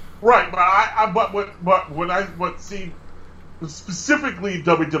 Right, but when I see specifically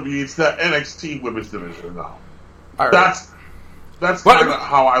WWE, it's the NXT women's division now. Right. That's kind of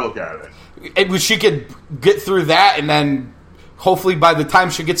how I look at it. She could get through that, and then hopefully by the time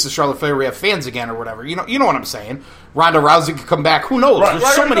she gets to Charlotte Flair, we have fans again or whatever. You know what I'm saying? Ronda Rousey could come back. Who knows?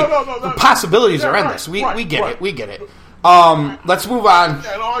 There's so many the possibilities are endless. We get it. We get it. Let's move on.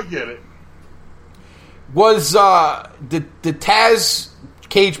 Yeah, no, I get it. Was the Taz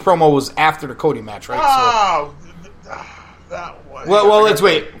Cage promo was after the Cody match, right? Oh, that was. Well, let's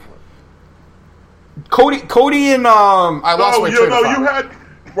wait. Cody and I lost my train of thought. You had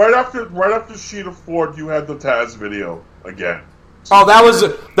right after Sheeta Ford, you had the Taz video again. Oh, that was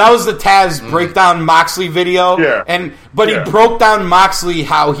the Taz breakdown Moxley video. Yeah, he broke down Moxley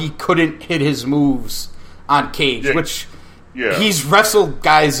how he couldn't hit his moves on Cage, which he's wrestled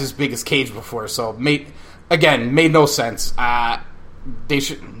guys as big as Cage before, so made no sense. They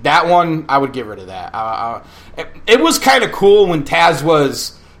should that one. I would get rid of that. It was kind of cool when Taz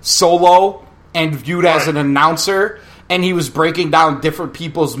was solo and viewed as an announcer, and he was breaking down different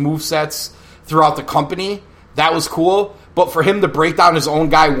people's movesets throughout the company. That was cool. But for him to break down his own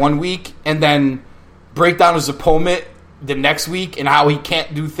guy one week and then break down his opponent the next week and how he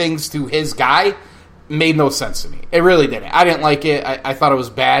can't do things to his guy made no sense to me. It really didn't. I didn't like it. I thought it was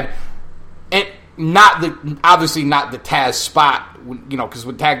bad. And obviously not the Taz spot, because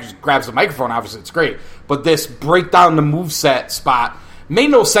when Taz grabs the microphone, obviously it's great. But this break down the moveset spot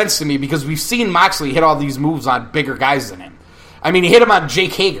made no sense to me because we've seen Moxley hit all these moves on bigger guys than him. I mean, he hit him on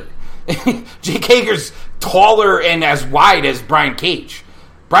Jake Hager. Jake Hager's taller and as wide as Brian Cage.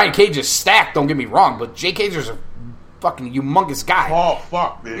 Brian Cage is stacked, don't get me wrong, but Jake Hager's a fucking humongous guy. Oh,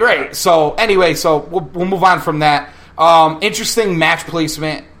 fuck, man. Right, so anyway, we'll move on from that. Interesting match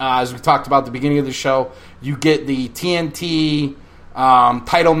placement, as we talked about at the beginning of the show. You get the TNT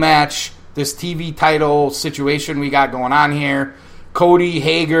title match, this TV title situation we got going on here. Cody,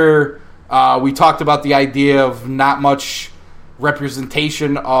 Hager, we talked about the idea of not much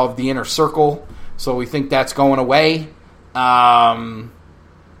representation of the inner circle, so we think that's going away. Edwards,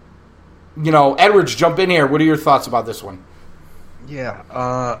 jump in here. What are your thoughts about this one?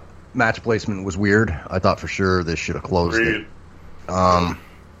 Yeah, match placement was weird. I thought for sure this should have closed it.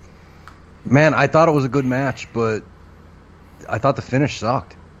 Man, I thought it was a good match, but I thought the finish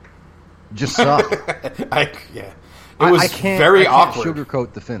sucked. Just sucked. It was very awkward. I can't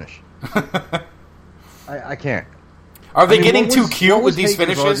sugarcoat the finish. I can't. Are they getting too cute with these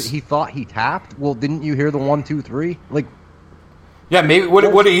Hager's finishes? He thought he tapped. Well, didn't you hear the 1, 2, 3? Like, yeah, maybe.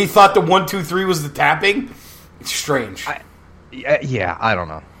 What he thought the 1, 2, 3 was the tapping? It's strange. Yeah, I don't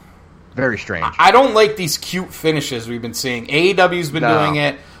know. Very strange. I don't like these cute finishes we've been seeing. AEW's been doing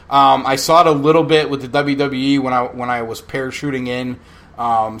it. I saw it a little bit with the WWE when I was parachuting in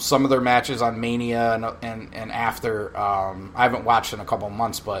some of their matches on Mania and after. I haven't watched in a couple of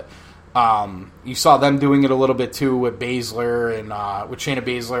months, but you saw them doing it a little bit too with Baszler and with Shayna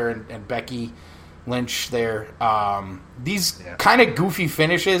Baszler and Becky Lynch there. These kind of goofy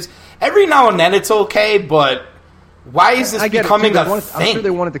finishes. Every now and then it's okay, but why is this becoming a thing? I'm sure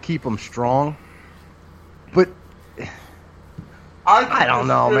they wanted to keep them strong, but I don't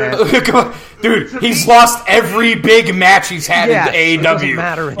know, man. Dude, he's lost every big match he's had in the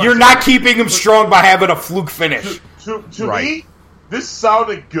AEW. You're not keeping him strong by having a fluke finish. To me, this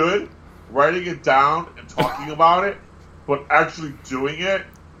sounded good, writing it down and talking about it, but actually doing it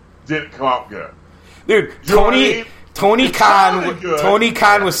didn't come out good. Dude, Tony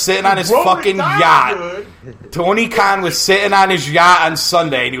Khan was sitting on his fucking yacht. Tony Khan was sitting on his yacht on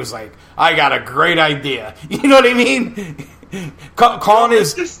Sunday, and he was like, "I got a great idea." You know what I mean? Calling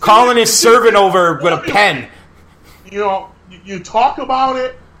his servant over with a pen. You talk about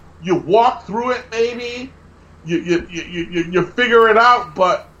it, you walk through it, maybe you figure it out,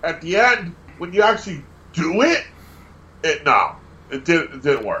 but at the end, when you actually do it, it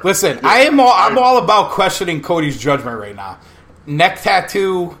didn't work. Listen, I'm all about questioning Cody's judgment right now. Neck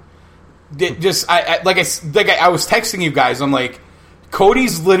tattoo, I was texting you guys. I'm like,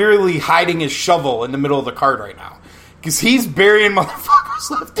 Cody's literally hiding his shovel in the middle of the card right now because he's burying motherfuckers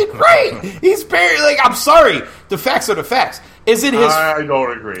left and right. He's burying. I'm sorry, the facts are the facts. Is it his? I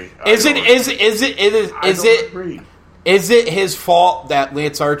don't agree. Is it his fault that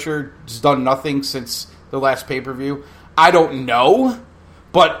Lance Archer has done nothing since the last pay-per-view? I don't know,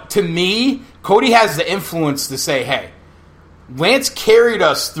 but to me, Cody has the influence to say, hey, Lance carried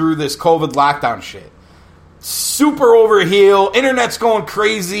us through this COVID lockdown shit. Super over heel, internet's going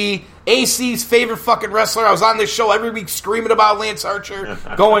crazy, AC's favorite fucking wrestler. I was on this show every week screaming about Lance Archer,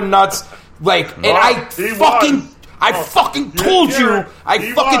 going nuts. I fucking told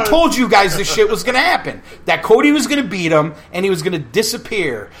you guys this shit was gonna happen. That Cody was gonna beat him and he was gonna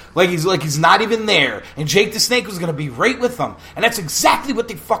disappear. Like he's not even there. And Jake the Snake was gonna be right with him. And that's exactly what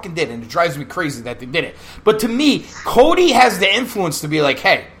they fucking did. And it drives me crazy that they did it. But to me, Cody has the influence to be like,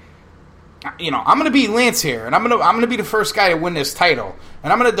 hey, I'm gonna beat Lance here, and I'm gonna be the first guy to win this title,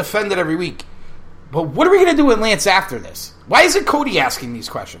 and I'm gonna defend it every week. But what are we gonna do with Lance after this? Why isn't Cody asking these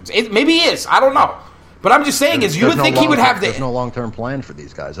questions? Maybe he is. I don't know. But I'm just saying, he would have the... There's no long-term plan for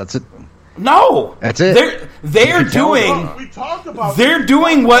these guys. That's it. No. That's it. They're doing what we can't... The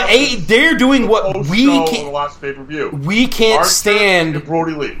last pay-per-view. We can't stand... And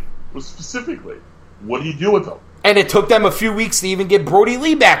Brody Lee. Specifically, what do you do with them? And it took them a few weeks to even get Brody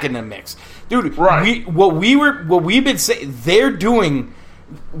Lee back in the mix. Dude, right. What we've been saying, they're doing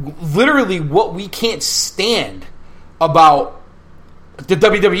literally what we can't stand about the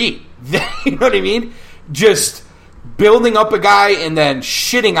WWE. You know what I mean? Just building up a guy and then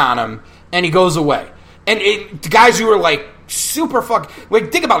shitting on him, and he goes away. And the guys who were like super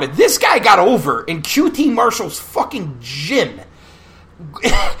think about it. This guy got over in QT Marshall's fucking gym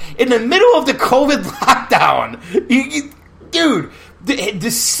in the middle of the COVID lockdown. Dude,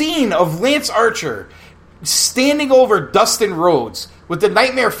 the scene of Lance Archer standing over Dustin Rhodes with the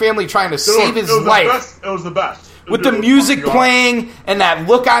Nightmare Family trying to save his life. It was the best. With the music playing and that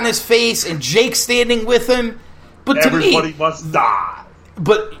look on his face and Jake standing with him. But everybody must die.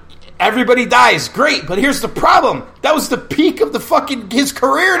 But everybody dies. Great. But here's the problem. That was the peak of his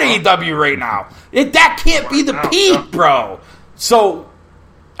career in AEW right now. That can't be the peak, bro. So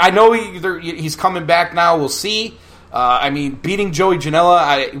I know he's coming back now. We'll see. Beating Joey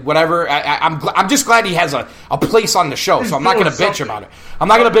Janela, whatever. I'm just glad he has a place on the show, so I'm not going to bitch about it. I'm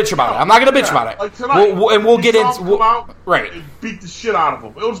not going to bitch about it. Like tonight, we'll get into right. And beat the shit out of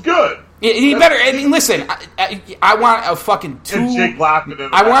him. It was good. He better. I mean, listen. I want a fucking Jake laughing in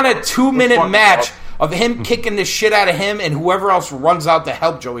I want a 2-minute match of him kicking the shit out of him and whoever else runs out to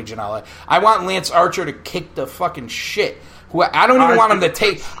help Joey Janela. I want Lance Archer to kick the fucking shit. I don't even want him to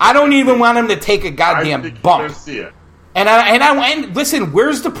take. I don't even want him to take a goddamn bump. And listen.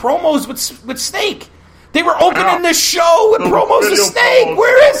 Where's the promos with Snake? They were opening the show with promos with Snake.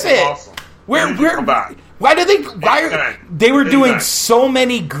 Where is it? Awesome. Why did they? They were doing so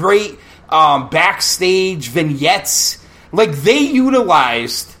many great backstage vignettes. Like they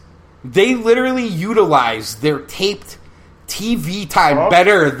literally utilized their taped TV time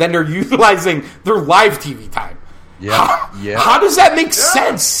better than they're utilizing their live TV time. How does that make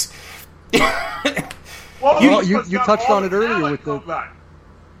sense? Well, you touched on it earlier with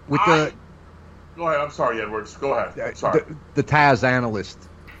the Go ahead. I'm sorry, Edwards. Go ahead. Sorry. The Taz analyst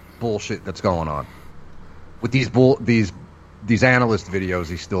bullshit that's going on with these analyst videos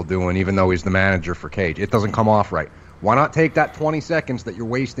he's still doing, even though he's the manager for Cage. It doesn't come off right. Why not take that 20 seconds that you're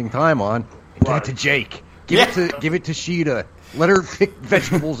wasting time on and give it to Jake? Give it to Sheeta. Let her pick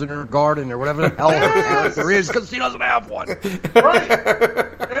vegetables in her garden or whatever the hell her character is, because she doesn't have one. Right.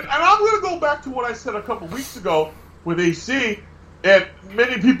 And I'm going to go back to what I said a couple weeks ago with AC, and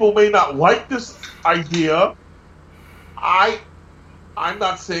many people may not like this idea. I'm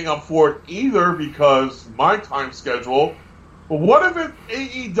not saying I'm for it either because my time schedule. But what if it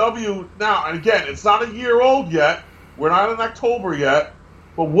AEW now, and again, it's not a year old yet. We're not in October yet.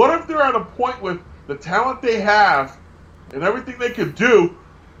 But what if they're at a point with the talent they have and everything they could do?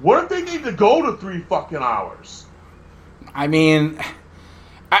 What if they need to go to 3 fucking hours? I mean,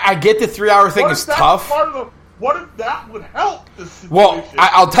 I get the 3-hour thing is tough. What if that would help the situation? Well,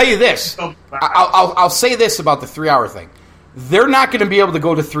 I'll tell you this. I'll say this about the 3-hour thing. They're not going to be able to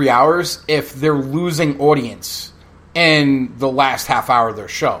go to 3 hours if they're losing audience in the last half hour of their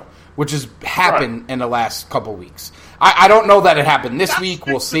show, which has happened in the last couple weeks. I don't know that it happened this week.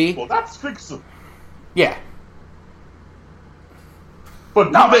 We'll see. That's fixable. Yeah.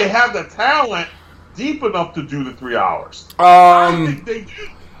 But do they have the talent deep enough to do the 3 hours? I think they do.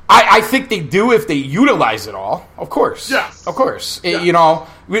 I think they do if they utilize it all. Of course. Yes. Of course. Yes.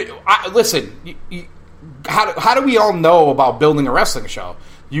 Listen, how do we all know about building a wrestling show?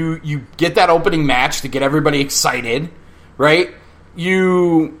 You get that opening match to get everybody excited, right?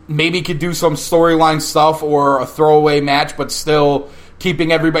 You maybe could do some storyline stuff or a throwaway match, but still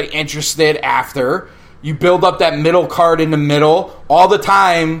keeping everybody interested after. You build up that middle card in the middle. All the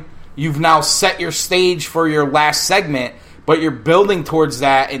time, you've now set your stage for your last segment, but you're building towards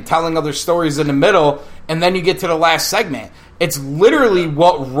that and telling other stories in the middle, and then you get to the last segment. It's literally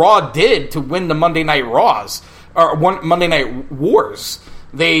what Raw did to win the Monday Night Raws, or Monday Night Wars.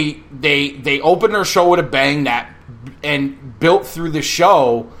 They opened their show with a bang and built through the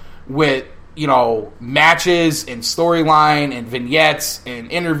show with, matches and storyline and vignettes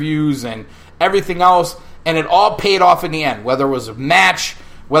and interviews and everything else, and it all paid off in the end, whether it was a match,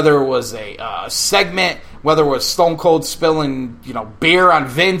 whether it was a segment, whether it was Stone Cold spilling beer on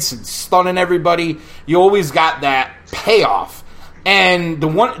Vince and stunning everybody. You always got that payoff. And the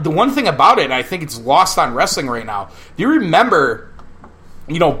one thing about it, and I think it's lost on wrestling right now, do you remember,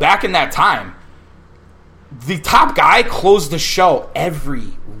 back in that time, the top guy closed the show every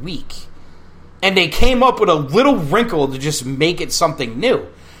week. And they came up with a little wrinkle to just make it something new.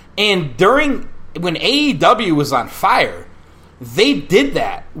 And when AEW was on fire, they did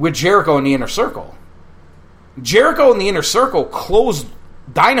that with Jericho and the Inner Circle. Jericho and the Inner Circle closed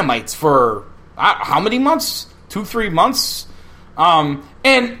Dynamites for how many months? 2-3 months?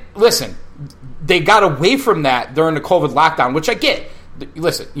 And listen, they got away from that during the COVID lockdown, which I get.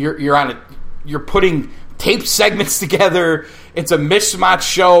 Listen, you're putting tape segments together. It's a mismatch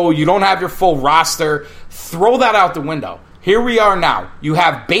show. You don't have your full roster. Throw that out the window. Here we are now. You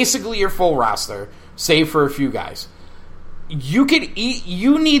have basically your full roster, save for a few guys. You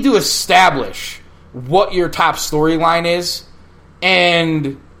need to establish what your top storyline is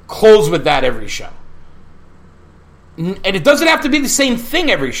and close with that every show. And it doesn't have to be the same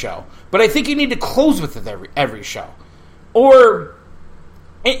thing every show, but I think you need to close with it every show. Or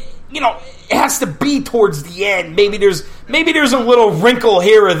it has to be towards the end. Maybe there's a little wrinkle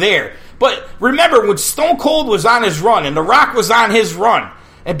here or there. But remember, when Stone Cold was on his run and The Rock was on his run,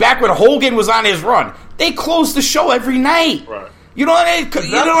 and back when Hogan was on his run, they closed the show every night. Right.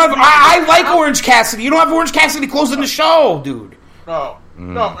 I like Orange Cassidy. You don't have Orange Cassidy closing the show, dude. No.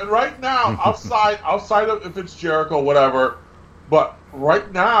 And right now, outside of if it's Jericho, whatever, but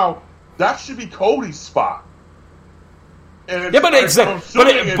right now, that should be Cody's spot. And but it's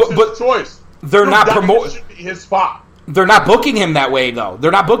his choice. They're not promoting. Should be his spot. They're not booking him that way, though.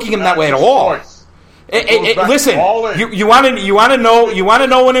 They're not booking him that way at all. Listen, you want to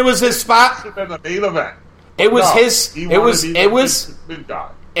know when it was his spot? In the main event. It was No, his. he It was. wanted to be It the was. big guy.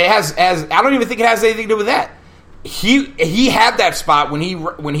 It has. I don't even think it has anything to do with that. He had that spot when he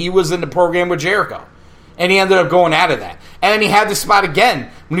was in the program with Jericho, and he ended up going out of that. And then he had the spot again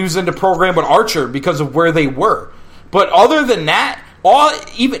when he was in the program with Archer because of where they were. But other than that,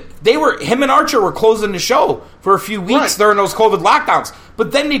 him and Archer were closing the show for a few weeks during those COVID lockdowns.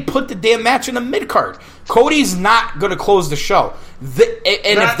 But then they put the damn match in the mid card. Cody's not going to close the show, that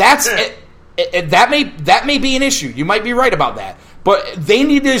may be an issue. You might be right about that, but they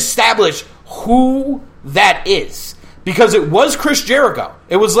need to establish who that is, because it was Chris Jericho.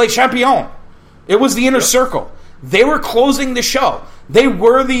 It was Le Champion. It was the Inner Circle. They were closing the show. They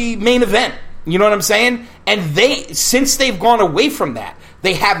were the main event. You know what I'm saying? And since they've gone away from that,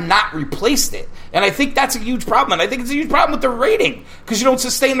 they have not replaced it. And I think that's a huge problem. And I think it's a huge problem with the rating, because you don't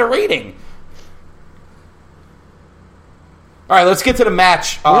sustain the rating. All right, let's get to the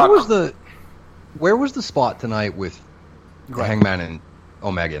match. Where was the spot tonight with Hangman and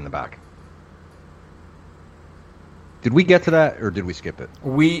Omega in the back? Did we get to that, or did we skip it?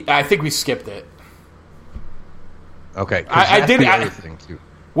 I think we skipped it. Okay, I did. The other thing too.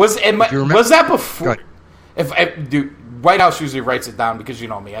 Was that before? Dude, White House usually writes it down, because you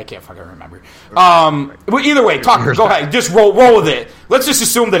know me, I can't fucking remember. Well, either way, go ahead, just roll with it. Let's just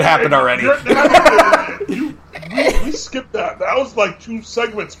assume that happened already. We skipped that. That was like 2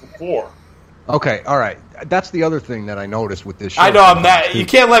 segments before. Okay, all right. That's the other thing that I noticed with this show. I know I'm that. You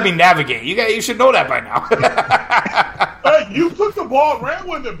can't let me navigate. You should know that by now. Hey, you took the ball and ran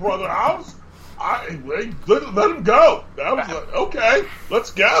with it, brother. Let him go. That was okay.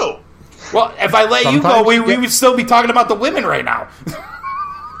 Let's go. Well, if I let you go, we would still be talking about the women right now.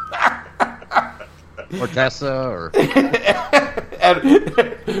 Or Tessa, or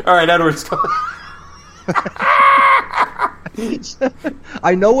all right, Edwards.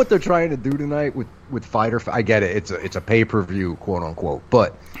 I know what they're trying to do tonight with Fighter. I get it. It's a pay-per-view, quote unquote.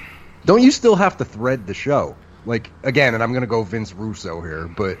 But don't you still have to thread the show? Like, again, and I'm going to go Vince Russo here,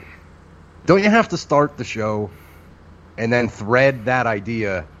 but don't you have to start the show and then thread that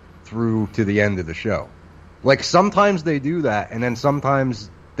idea through to the end of the show? Like, sometimes they do that, and then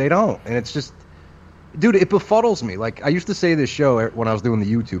sometimes they don't. And it's just, dude, it befuddles me. Like, I used to say this show when I was doing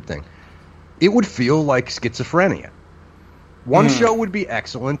the YouTube thing. It would feel like schizophrenia. One show would be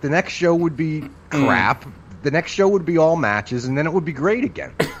excellent, the next show would be crap, the next show would be all matches, and then it would be great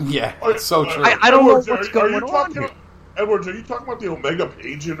again. Yeah, it's so true. I don't know what's going on here. Edwards, are you talking about the Omega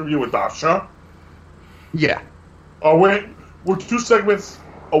Page interview with Dasha? Yeah. Oh, wait. We're 2 segments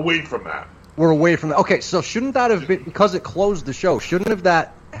away from that. We're away from that. Okay, so shouldn't that have been, because it closed the show, shouldn't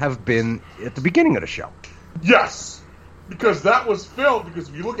that have been at the beginning of the show? Yes. Because that was filmed, because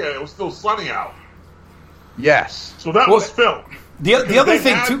if you look at it, it was still sunny out. Yes. So that was filmed. The other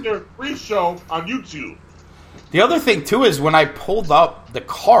thing, too, their pre-show on YouTube. The other thing, too, is when I pulled up the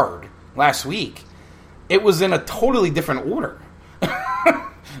card last week, it was in a totally different order.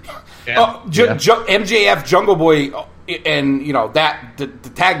 MJF, Jungle Boy, and, you know, the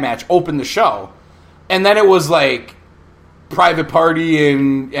tag match opened the show. And then it was like Private Party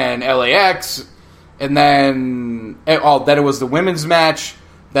and LAX, and then it was the women's match,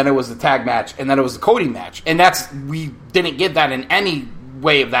 then it was the tag match, and then it was the Cody match. And we didn't get that in any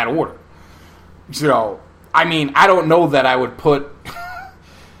way of that order. So, I mean, I don't know that I would put...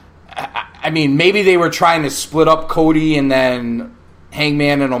 I mean, maybe they were trying to split up Cody and then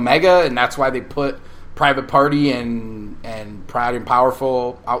Hangman and Omega, and that's why they put Private Party and Proud and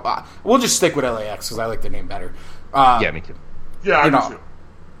Powerful. We'll just stick with LAX because I like the name better. Yeah, me too. Yeah, I do too.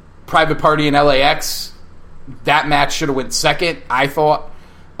 Private Party and LAX, that match should have went second, I thought.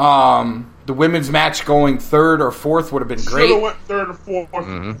 The women's match going third or fourth would have been great. Should have went third or fourth.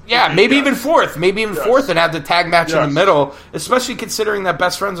 Mm-hmm. Yeah, maybe even fourth. Maybe even fourth, and have the tag match in the middle, especially considering that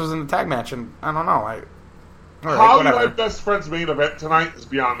Best Friends was in the tag match. And I don't know. How you had Best Friends main event tonight is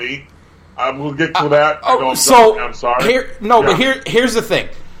beyond me. We'll get to that. I'm sorry. But here's the thing.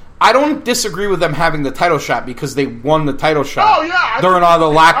 I don't disagree with them having the title shot because they won the title shot during all the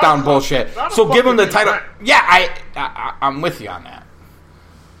lockdown bullshit. So give them the title. Yeah, I'm with you on that.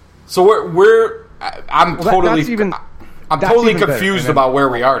 So I'm totally confused about where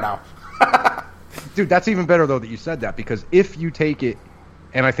we are now. Dude, that's even better though that you said that, because if you take it,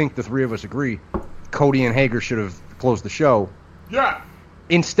 and I think the three of us agree, Cody and Hager should have closed the show. Yeah.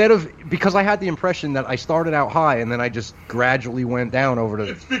 Instead of, because I had the impression that I started out high and then I just gradually went down over to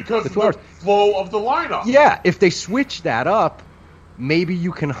it's because of the flow of the lineup. Yeah, if they switch that up, maybe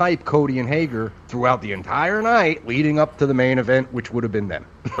you can hype Cody and Hager throughout the entire night leading up to the main event, which would have been them.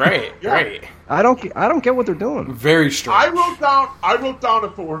 Right, Yeah. right. I don't get what they're doing. Very strange. I wrote down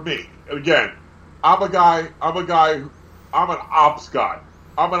if it were me. And again, I'm an ops guy.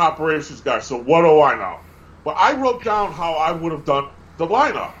 I'm an operations guy, so what do I know? But I wrote down how I would have done the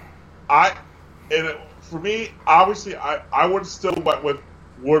lineup. For me, obviously, I would have still went with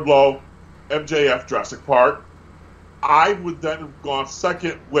Wardlow, MJF, Jurassic Park. I would then have gone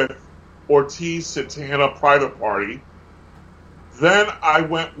second with Ortiz, Santana, Private Party. Then I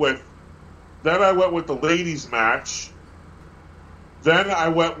went with the ladies match. Then I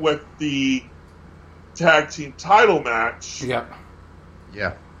went with the tag team title match. Yep.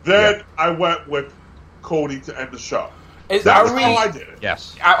 Yeah. Then I went with Cody to end the show. Is, That's are we, how I did it.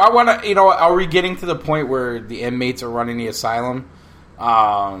 Yes. I want to, are we getting to the point where the inmates are running the asylum?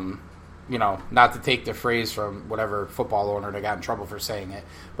 Not to take the phrase from whatever football owner that got in trouble for saying it.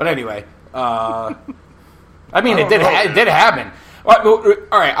 But anyway, it did happen. All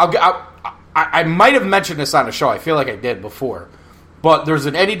right, I might have mentioned this on the show. I feel like I did before. But there's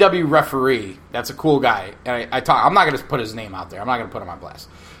an NEW referee that's a cool guy. And I'm not going to put his name out there. I'm not going to put him on blast.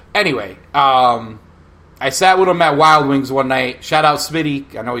 Anyway, I sat with him at Wild Wings one night. Shout out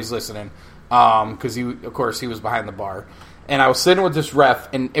Smitty. I know he's listening. Because he was behind the bar. And I was sitting with this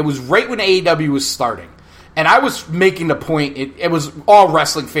ref, and it was right when AEW was starting. And I was making the point, it was all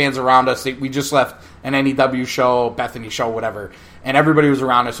wrestling fans around us. We just left an NEW show, Bethany show, whatever. And everybody was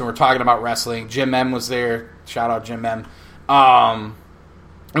around us, and we're talking about wrestling. Jim M was there. Shout out Jim M. And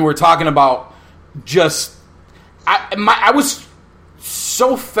we're talking about just... I was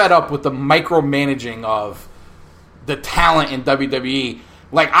so fed up with the micromanaging of the talent in WWE.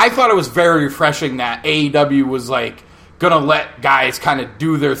 Like, I thought it was very refreshing that AEW was, like, going to let guys kind of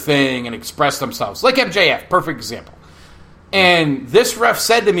do their thing and express themselves. Like MJF, perfect example. And this ref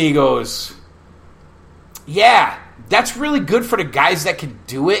said to me, he goes, yeah, that's really good for the guys that can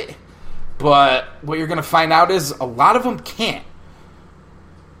do it, but what you're going to find out is a lot of them can't.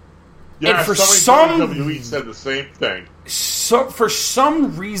 Yeah, and for WWE said the same thing. So for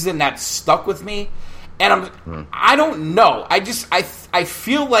some reason that stuck with me, and I don't know. I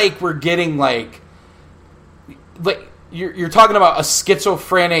feel like we're getting like you're talking about a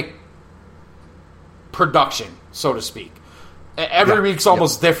schizophrenic production, so to speak. Every week's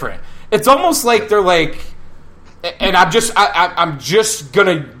almost different. It's almost like they're like, and I'm just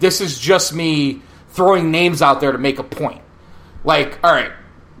gonna. This is just me throwing names out there to make a point. Like, all right,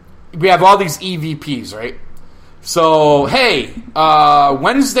 we have all these EVPs, right? So, hey,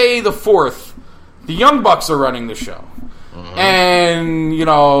 Wednesday the 4th, the Young Bucks are running the show. And,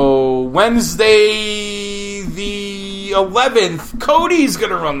 Wednesday the 11th, Cody's going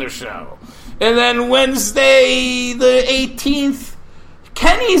to run the show. And then Wednesday the 18th,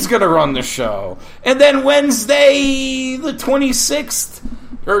 Kenny's going to run the show. And then Wednesday the 26th,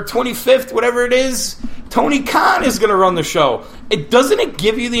 or 25th, whatever it is, Tony Khan is going to run the show. Doesn't it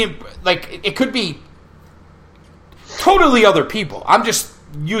give you the... Like, it could be totally other people. I'm just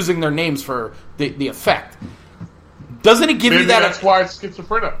using their names for the effect. Doesn't it give you that? That's why it's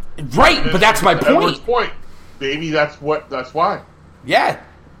schizophrenic. Right, but that's my point. Maybe that's why. Yeah.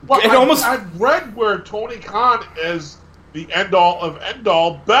 Well, I've read where Tony Khan is the end-all of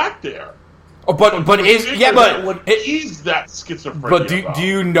end-all back there. Oh, but he's that schizophrenic. But do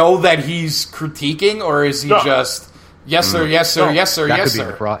you know that he's critiquing, or is he just yes sir, yes sir, yes sir, yes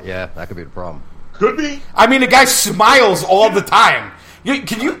sir? That could be the problem. Could be. I mean, the guy smiles all the time.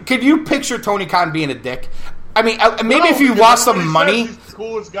 Can you picture Tony Khan being a dick? I mean, maybe if you lost some money, he's the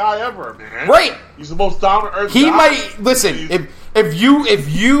coolest guy ever, man. Right? He's the most down to earth. He might listen. If you,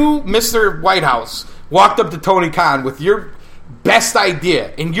 Mr. Whitehouse, walked up to Tony Khan with your best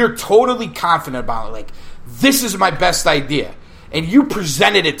idea and you're totally confident about it, like, this is my best idea, and you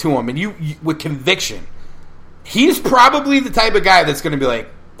presented it to him and you with conviction, he's probably the type of guy that's going to be like,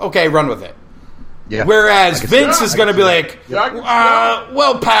 okay, run with it. Yeah. Whereas Vince is going to be like,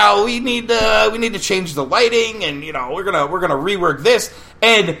 well, pal, we need to change the lighting, and we're gonna rework this.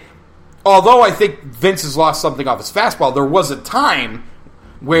 And although I think Vince has lost something off his fastball, there was a time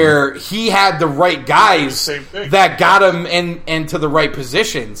where he had the right guys that got him into the right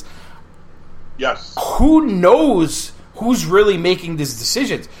positions. Yes. Who knows who's really making these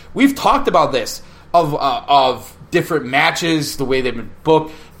decisions? We've talked about this of different matches, the way they've been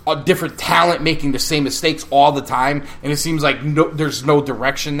booked. Different talent making the same mistakes all the time, and it seems like there's no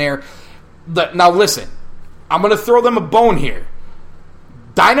direction there. Now listen, I'm going to throw them a bone here.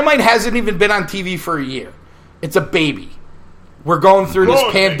 Dynamite hasn't even been on TV for a year. It's a baby. We're going through this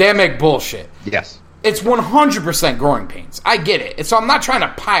pandemic bullshit. Yes. It's 100% growing pains. I get it. And so I'm not trying to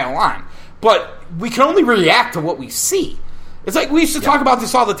pile on. But we can only react to what we see. It's like we used to talk about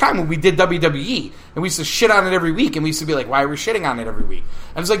this all the time when we did WWE. And we used to shit on it every week. And we used to be like, why are we shitting on it every week?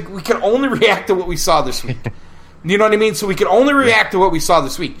 And it's like, we can only react to what we saw this week. You know what I mean? So we can only react to what we saw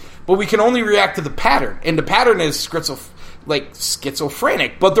this week. But we can only react to the pattern. And the pattern is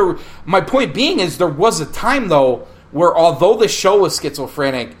schizophrenic. But my point being is there was a time, though, where although the show was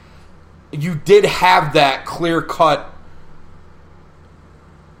schizophrenic, you did have that clear-cut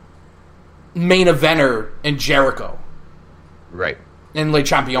main eventer in Jericho. Right. And Le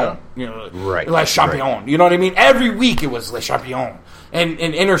Champion. Yeah. You know, right. Le Champion. Right. You know what I mean? Every week it was Le Champion. And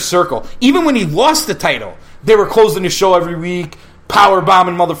Inner Circle. Even when he lost the title, they were closing the show every week, power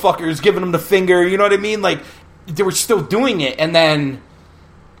bombing motherfuckers, giving them the finger. You know what I mean? Like, they were still doing it. And then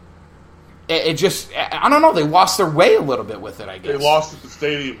it just, I don't know, they lost their way a little bit with it, I guess. They lost at the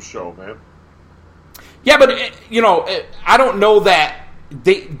stadium show, man. Yeah, but, I don't know that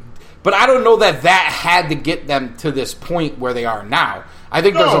that had to get them to this point where they are now. I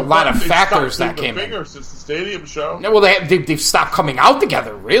think there's a lot of factors that came in. Since the stadium show. No, well, they've stopped coming out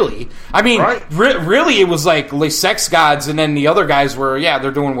together, really. I mean, right. Really, it was like Les Sex Gods, and then the other guys were,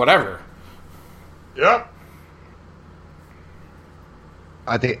 they're doing whatever. Yeah.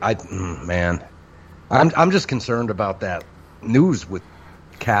 I'm just concerned about that news with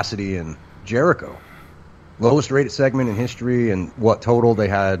Cassidy and Jericho. Lowest rated segment in history, and what total they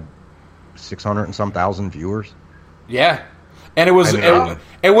had 600 and some thousand viewers. Yeah. And it was so you had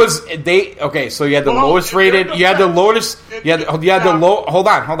the lowest rated, hold on. You had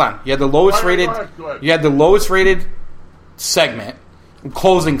the lowest rated, go ahead. you had the lowest rated segment,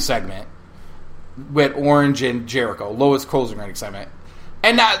 closing segment with Orange and Jericho, lowest closing rating segment.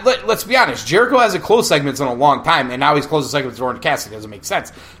 And now, let's be honest, Jericho hasn't closed segments in a long time, and now he's closing segments with Orange Cassidy. It doesn't make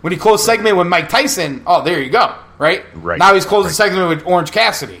sense. When he closed segment with Mike Tyson, oh, there you go, right? Right. Now he's closing segment with Orange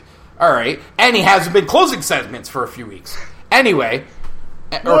Cassidy. All right. And he hasn't been closing segments for a few weeks. Anyway,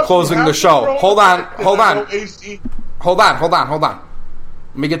 or closing the show. Hold on. Let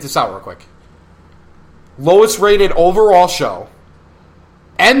me get this out real quick. Lowest rated overall show,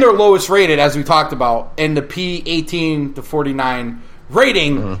 and their lowest rated, as we talked about, in the P18 to 49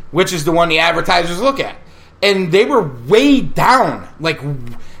 rating, which is the one the advertisers look at. And they were way down. Like,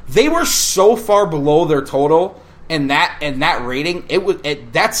 they were so far below their total in that rating.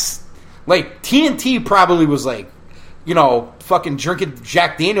 That's like TNT probably was like, fucking drinking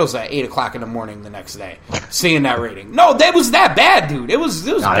Jack Daniels at 8 o'clock in the morning the next day, seeing that rating. No, that was that bad, dude. It was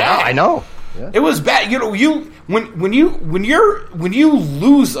bad. I know. Yeah. It was bad. When you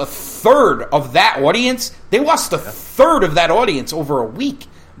lose a third of that audience, they lost a third of that audience over a week.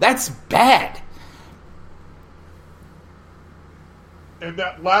 That's bad. And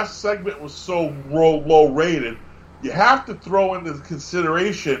that last segment was so low rated. You have to throw into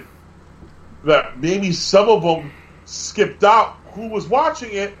consideration that maybe some of them skipped out. Who was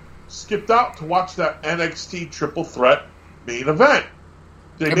watching it skipped out to watch that NXT Triple Threat main event.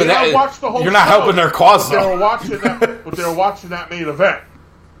 They may not watch the whole. You're not helping their cause, though. They were watching that main event.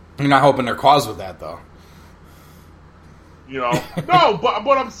 You're not helping their cause with that, though. No. But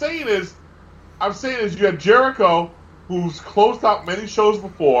what I'm saying is you had Jericho, who's closed out many shows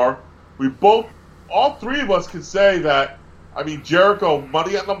before. All three of us can say that. I mean, Jericho,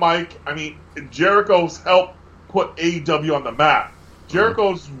 money on the mic. I mean, Jericho's helped put AEW on the map.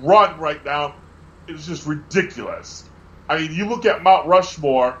 Jericho's run right now is just ridiculous. I mean, you look at Mount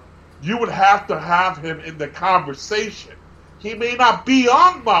Rushmore, you would have to have him in the conversation. He may not be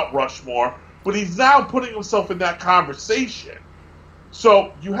on Mount Rushmore, but he's now putting himself in that conversation.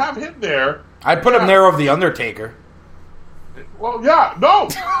 So you have him there. I'd put him there over The Undertaker. Well, yeah, no.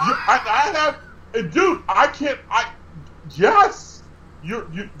 Yes. You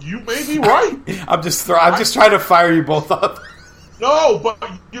may be right. I'm just trying to fire you both up. No, but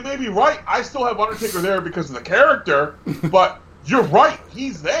you may be right. I still have Undertaker there because of the character, but you're right.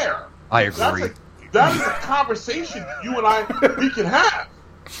 He's there. I agree. That is a conversation you and we can have.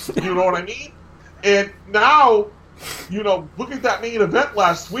 You know what I mean? And now, look at that main event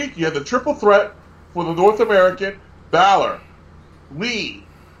last week. You had the triple threat for the North American, Balor, Lee,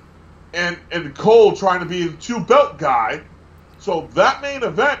 and Cole trying to be the two-belt guy. So that main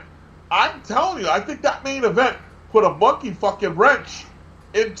event, I'm telling you, I think that main event put a monkey fucking wrench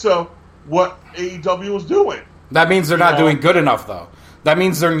into what AEW was doing. That means they're not doing good enough, though. That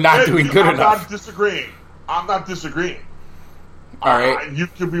means they're not doing good enough. I'm not disagreeing. All right. You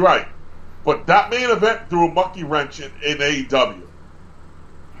could be right. But that main event threw a monkey wrench in AEW.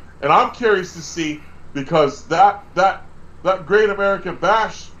 And I'm curious to see, because that Great American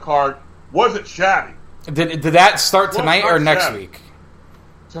Bash card wasn't shabby. Did that start tonight or next shabby. week?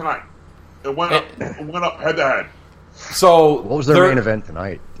 Tonight. It went up head to head. So What was their main event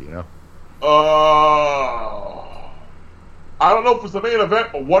tonight? Do you know? I don't know if it's the main event,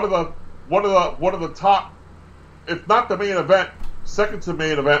 but one of the top, if not the main event, second to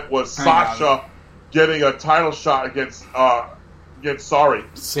main event was Sasha getting a title shot against Sorry.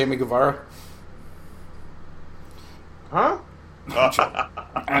 Sammy Guevara. Huh?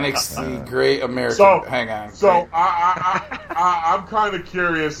 NXT Great American. So hang on. So I'm kind of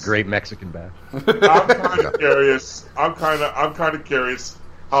curious. Great Mexican bash. I'm kind of curious. I'm kind of curious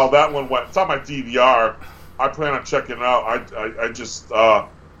how that one went. It's on my DVR. I plan on checking it out. I just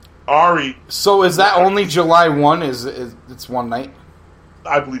Ari. So is that only July 1? Is it's one night?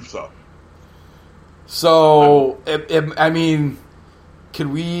 I believe so. So I mean, could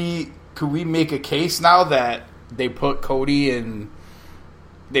we make a case now that they put Cody and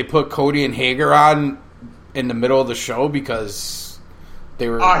Hager on in the middle of the show because they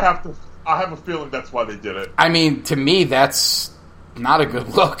were? I have a feeling that's why they did it. I mean, to me, that's not a good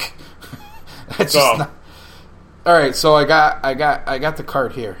look. That's just not. All right, so I got the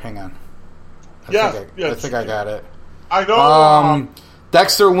card here. Hang on. I think I got it. I know.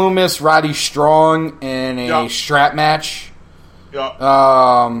 Dexter Lumis, Roddy Strong in a strap match.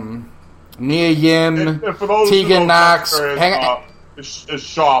 Yeah. Nia Yim, and for those Tegan Knox. Is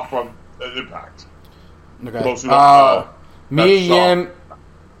Shaw from Impact. Okay. Mia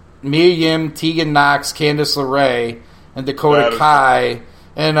Yim, Tegan Knox, Candice LeRae, and Dakota Kai,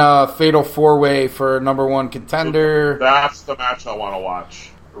 and a fatal 4-way for number 1 contender. That's the match I want to watch.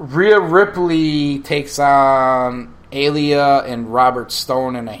 Rhea Ripley takes on Alia and Robert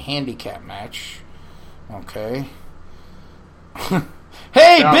Stone in a handicap match. Okay.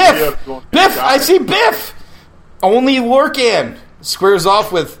 Hey, Biff! Biff! I see Biff! Only Lorcan squares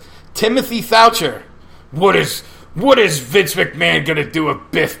off with Timothy Thatcher. What is Vince McMahon gonna do with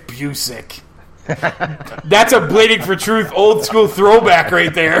Biff Busick? That's a Bleeding for Truth old school throwback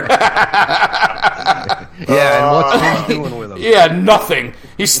right there. Yeah, and what's he doing with him? Yeah, nothing.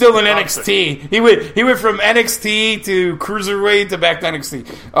 He's still in NXT. He went from NXT to Cruiserweight to back to NXT.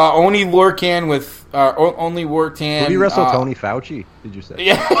 Only Lorcan with only Lorcan. Did he wrestle Tony Fauci? Did you say?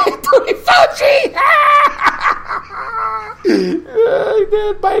 Yeah, Tony Fauci. He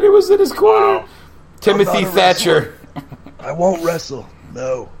did. Biden was in his corner. Timothy Thatcher. I won't wrestle.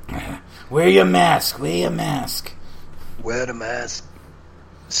 No. Wear your mask. Wear your mask. Wear the mask.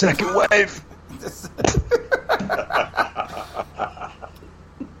 Second wave.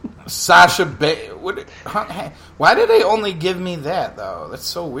 Sasha why did they only give me that, though? That's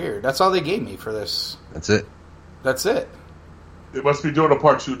so weird. That's all they gave me for this. That's it. That's it. They must be doing a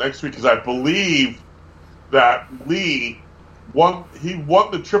part 2 next week because I believe that Lee won. He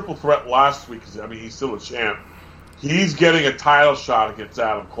won the triple threat last week because he's still a champ. He's getting a title shot against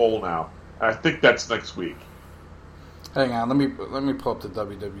Adam Cole now. And I think that's next week. Hang on, let me pull up the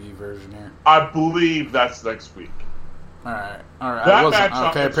WWE version here. I believe that's next week. All right.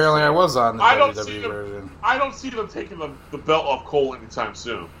 Okay, apparently I was on the WWE version. I don't see them taking the belt off Cole anytime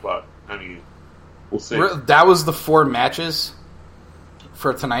soon, but we'll see. That was the 4 matches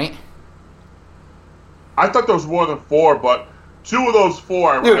for tonight. I thought there was more than 4, but 2 of those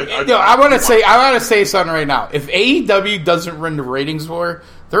 4. Dude, I want to say something right now. If AEW doesn't run the ratings war,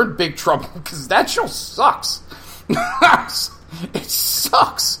 they're in big trouble because that show sucks. It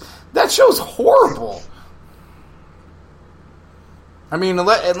sucks. That show's horrible. I mean,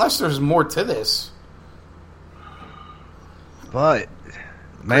 unless there's more to this. But,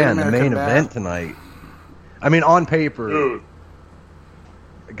 man, the main event tonight. I mean, on paper. Dude.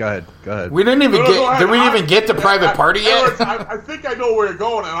 Go ahead. We didn't even Did we even get to Private Party yet? I think I know where you're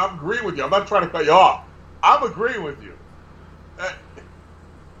going, and I'm agreeing with you. I'm not trying to cut you off. I'm agreeing with you.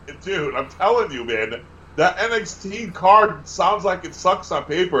 Dude, I'm telling you, man. That NXT card sounds like it sucks on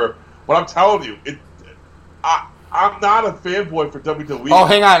paper, but I'm telling you, I'm not a fanboy for WWE. Oh,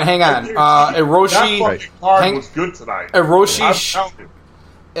 hang on. Hiroshi. That fucking card was good tonight. Hiroshi.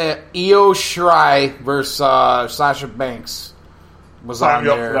 Io Shirai versus Sasha Banks was on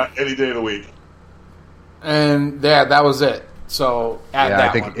there. For that any day of the week. And that was it. So I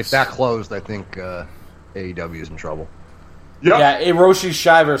think if that closed, I think AEW is in trouble. Yep. Yeah, Hiroshi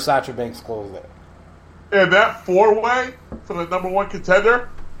Shirai versus Sasha Banks closed it. And that 4-way for the number 1 contender,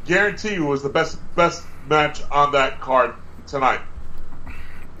 guarantee you was the best match on that card tonight.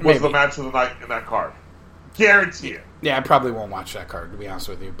 Was the match of the night in that card. Guarantee it. Yeah, I probably won't watch that card, to be honest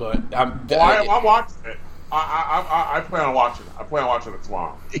with you. But I'm watching it. I plan on watching it. I plan on watching it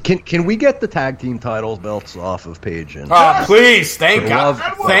tomorrow. Can we get the tag team titles belts off of Paige? And Please, thank God.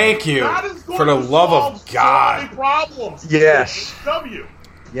 love- Thank you. For the love of God. So many problems. Yes. W.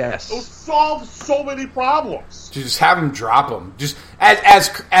 Yes. It'll solve so many problems. Just have him drop them. Just as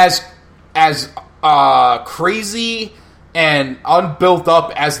crazy and unbuilt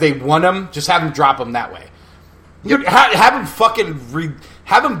up as they want him, just have him drop them that way. Dude, have him fucking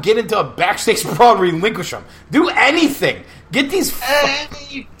have him get into a backstage brawl and relinquish him. Do anything. Get these.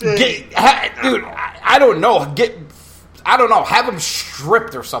 Anything. Dude, I don't know. I don't know. Have him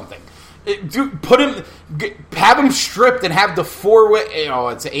stripped or something. Have him stripped and have the 4-way.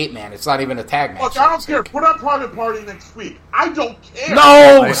 It's an 8-man. It's not even a tag match. Look, I don't care. Put on Private Party next week. I don't care.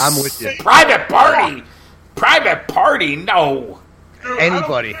 No, I'm with you. Private Party. No. Dude,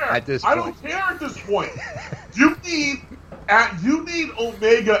 Anybody I at this I point. don't care at this point. You need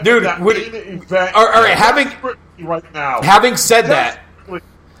Omega. Dude, in that main event. all right, right now. Having said that,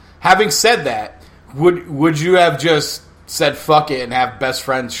 would you have just said fuck it and have Best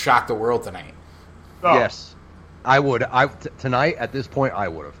Friends shock the world tonight? No. Yes, I would. Tonight at this point, I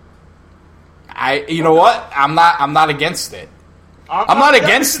would have. You know what? I'm not against it. I'm not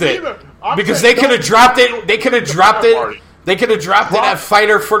against it because they could have dropped it. They could have dropped it. They could have dropped it at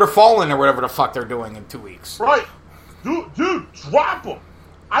Fighter for the Fallen or whatever the fuck they're doing in 2 weeks. Right. Dude, drop them.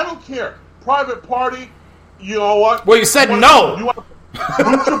 I don't care. Private Party, you know what? Well, you said no. You want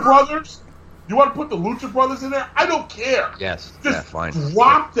Lucha Brothers? You want to put the Lucha Brothers in there? I don't care. Yes. Just fine.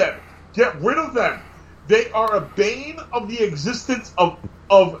 drop them. Get rid of them. They are a bane of the existence of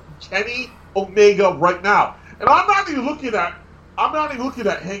Kenny Omega right now. And I'm not even looking at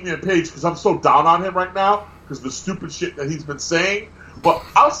Hangman Page because I'm so down on him right now because of the stupid shit that he's been saying. But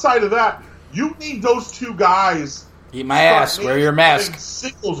outside of that, you need those two guys. Eat my ass. Wear your mask.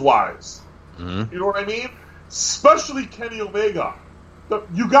 Singles wise, You know what I mean? Especially Kenny Omega.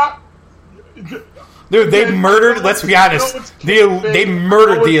 You got. Dude, they murdered. Let's be honest. They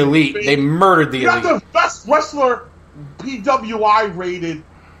murdered the Elite. They murdered the You got Elite. the best wrestler PWI rated,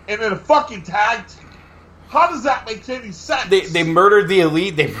 and then a fucking tag team. How does that make any sense? They murdered the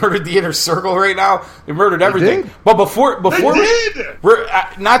Elite. They murdered the Inner Circle right now. They murdered everything. did? But before They did! we're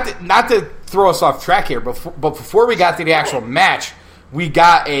not to throw us off track here, but before we got to the actual match, we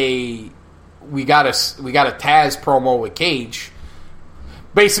got a Taz promo with Cage,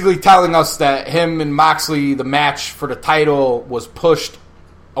 basically telling us that him and Moxley, the match for the title, was pushed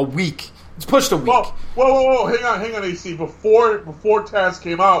a week. It's pushed a week. Whoa! Hang on, AC. Before Taz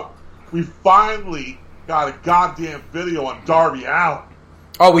came out, we finally got a goddamn video on Darby Allin.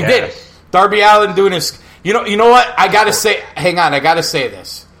 Oh, we did. Darby Allin doing his. You know what? I gotta say. Hang on. I gotta say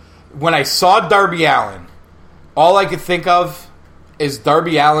this. When I saw Darby Allin, all I could think of is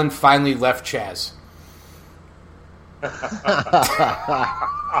Darby Allin finally left Chaz.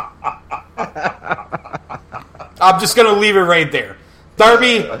 I'm just gonna leave it right there.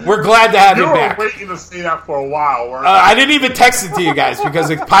 Darby, we're glad to have you back. You were waiting to say that for a while. I didn't even text it to you guys because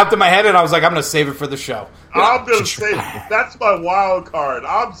it popped in my head and I was like, I'm going to save it for the show. I'm going to save it. That's my wild card.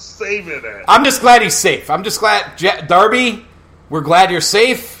 I'm saving it. I'm just glad he's safe. I'm just glad. Darby, we're glad you're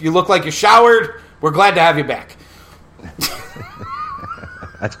safe. You look like you showered. We're glad to have you back.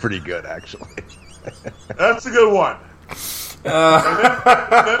 That's pretty good, actually. That's a good one.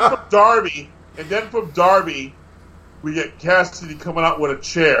 And then from Darby, we get Cassidy coming out with a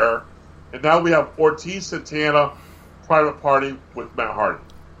chair, and now we have Ortiz Santana, Private Party with Matt Hardy.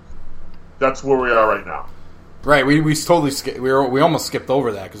 That's where we are right now. Right, we totally we almost skipped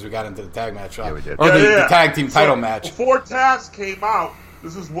over that because we got into the tag match. Yeah, we did. Or the tag team title match. Before Taz came out,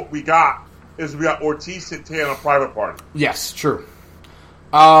 this is what we got. We got Ortiz Santana, Private Party. Yes, true.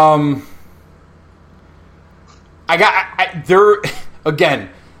 I again.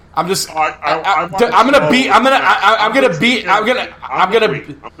 I'm gonna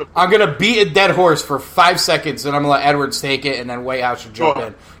beat a dead horse for 5 seconds, and I'm gonna let Edwards take it, and then Whitehouse should jump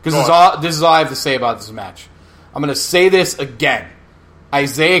in because this is all I have to say about this match. I'm gonna say this again,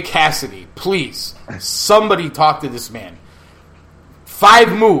 Isaiah Cassidy, please, somebody talk to this man.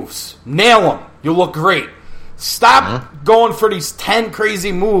 5 moves, nail him. You'll look great. Stop going for these 10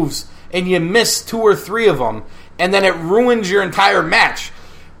 crazy moves, and you miss 2 or 3 of them, and then it ruins your entire match.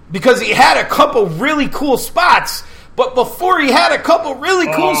 Because he had a couple really cool spots, but before he had a couple really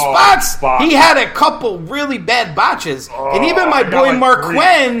cool spots, he had a couple really bad botches. And even my boy Mark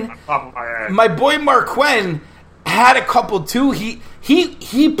Quinn had a couple too. He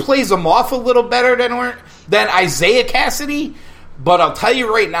plays them off a little better than Isaiah Cassidy. But I'll tell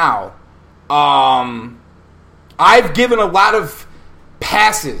you right now, I've given a lot of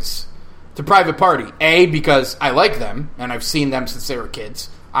passes to to Private Party. A, because I like them, and I've seen them since they were kids,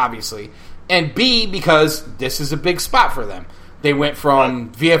 obviously. And B, because this is a big spot for them. They went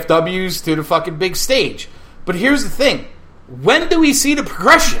from VFWs to the fucking big stage. But here's the thing. When do we see the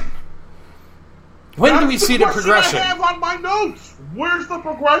progression? When do we see the progression? I have on my notes. Where's the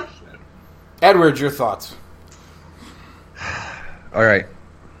progression? Edward, your thoughts. All right.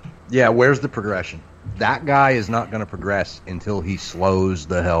 Yeah, where's the progression? That guy is not going to progress until he slows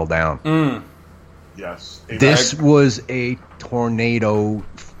the hell down. Yes. This was a tornado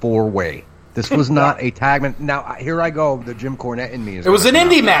four-way. This was not a tag match. Now, here I go. The Jim Cornette in me is. It was an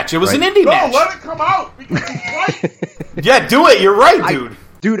indie match. It was an indie match. No, let it come out because he's right. Yeah, do it. You're right, dude.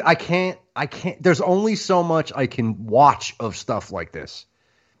 Dude, I can't. There's only so much I can watch of stuff like this.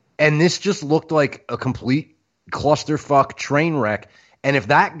 And this just looked like a complete clusterfuck train wreck. And if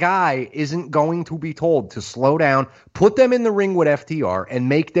that guy isn't going to be told to slow down, put them in the ring with FTR and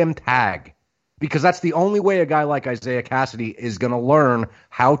make them tag. Because that's the only way a guy like Isaiah Cassidy is going to learn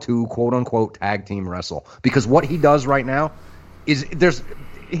how to, quote-unquote, tag team wrestle. Because what he does right now is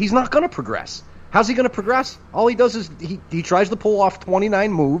he's not going to progress. How's he going to progress? All he does is he tries to pull off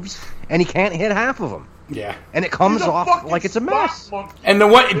 29 moves, and he can't hit half of them. Yeah. And it comes off like it's a mess. And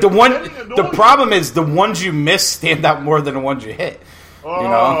the problem is the ones you miss stand out more than the ones you hit. Oh, you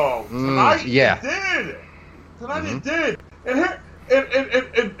know? Tonight it did. Tonight it did.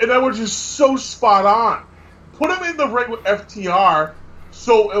 And that was just so spot on. Put him in the ring with FTR,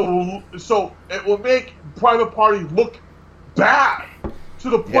 so it will make Private Party look bad to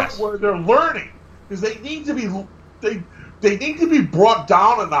the point where they're learning, because they need to be brought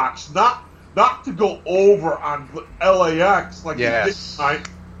down a notch, not to go over on LAX like they did tonight,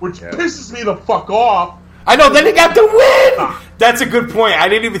 which pisses me the fuck off. I know. Then they got the win. That's a good point. I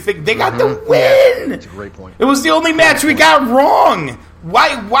didn't even think they got the win. That's a great point. It was the only match we got wrong.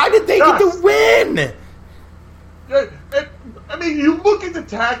 Why did they get the win? I mean, you look at the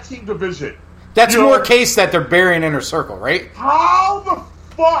tag team division. That's more case that they're burying Inner Circle, right? How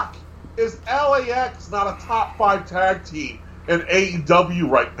the fuck is LAX not a top 5 tag team in AEW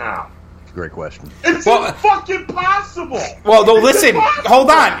right now? Great question. It's fucking possible. Well, though, listen, hold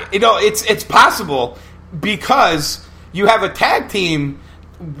on. You know, it's possible because you have a tag team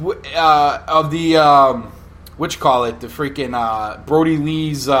of the what you call it, the freaking Brody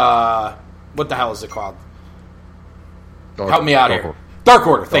Lee's what the hell is it called? Help me out here. Dark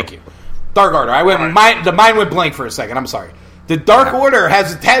Order. Thank you. Dark Order. The mind went blank for a second. I'm sorry. The Dark Order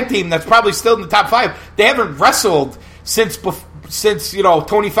has a tag team that's probably still in the top 5. They haven't wrestled since Tony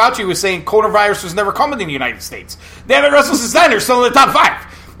Fauci was saying coronavirus was never coming in the United States. They haven't wrestled since then. They're still in the top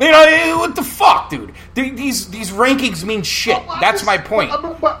 5. You know, what the fuck, dude? These rankings mean shit. That's my point.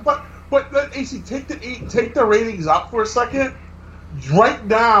 But AC, take the ratings out for a second. Right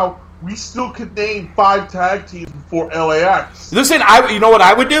now, we still could name 5 tag teams for LAX. Listen, you know what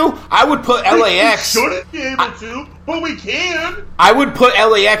I would do? I would put LAX. We shouldn't be able to, but we can. I would put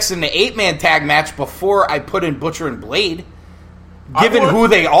LAX in the 8-man tag match before I put in Butcher and Blade. Given who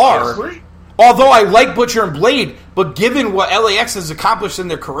they are. Although I like Butcher and Blade, but given what LAX has accomplished in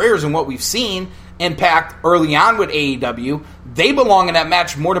their careers and what we've seen Impact early on with AEW, they belong in that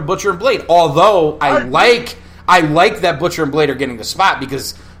match more than Butcher and Blade. Although I like that Butcher and Blade are getting the spot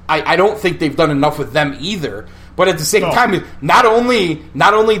because I don't think they've done enough with them either. But at the same time, not only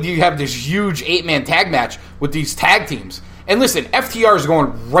do you have this huge 8-man tag match with these tag teams, and listen, FTR is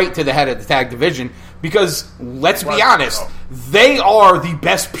going right to the head of the tag division because, let's be honest, they are the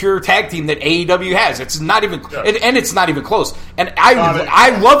best pure tag team that AEW has. It's not even, and it's not even close. And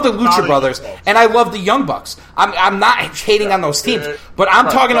I love the Lucha Brothers, and I love the Young Bucks. I'm not hating on those teams, but I'm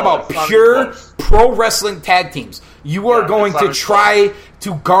talking about pure pro wrestling tag teams. You are going to try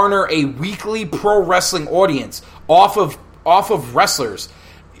to garner a weekly pro wrestling audience off of wrestlers.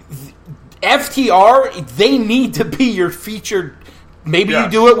 FTR, they need to be your featured. Maybe you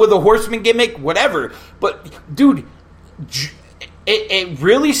do it with a Horseman gimmick, whatever. But, dude, it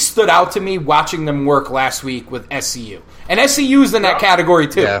really stood out to me watching them work last week with SCU. And SCU's in that category,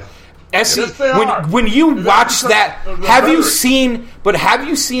 too. Yeah. When you watch that, have you seen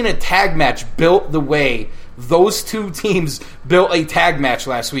a tag match built the way those two teams built a tag match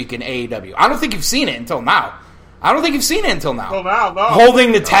last week in AEW? I don't think you've seen it until now. No.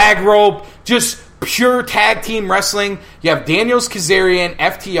 Holding the tag rope, just pure tag team wrestling. You have Daniels, Kazarian,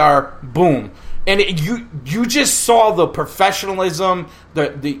 FTR, boom. And you just saw the professionalism,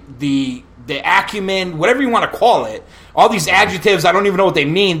 the acumen, whatever you want to call it. All these adjectives, I don't even know what they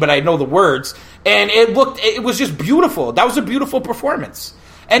mean, but I know the words. And it was just beautiful. That was a beautiful performance.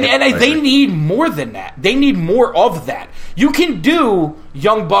 And they need more than that. They need more of that. You can do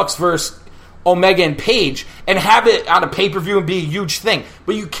Young Bucks versus Omega and Page and have it on a pay-per-view and be a huge thing.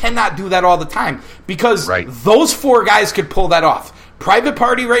 But you cannot do that all the time because those 4 guys could pull that off. Private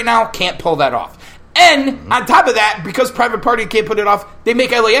Party right now can't pull that off. And on top of that, because Private Party can't put it off, they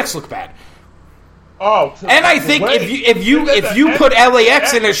make LAX look bad. Oh, and I think if you put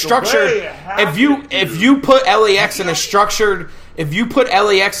LAX in a structured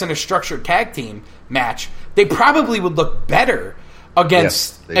tag team match, they probably would look better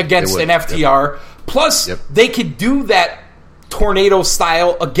against an FTR. Yep. Plus, they could do that tornado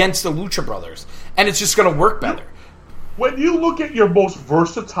style against the Lucha Brothers, and it's just going to work better. When you look at your most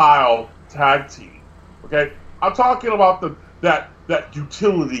versatile tag team, okay, I'm talking about that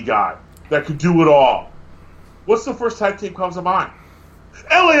utility guy that could do it all. What's the first tag team comes to mind?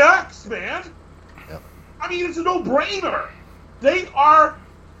 LAX, man. Yep. I mean, it's a no-brainer. They are.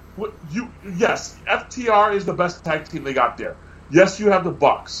 Yes, FTR is the best tag team they got there. Yes, you have the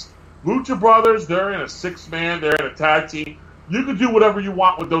Bucks. Lucha Brothers, they're in a 6-man, they're in a tag team. You can do whatever you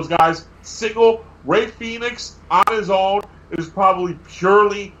want with those guys. Single, Rey Fenix on his own is probably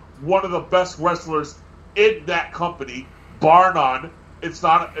purely one of the best wrestlers in that company, bar none. It's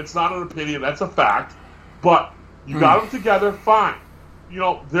not an opinion, that's a fact. But you got them together, fine.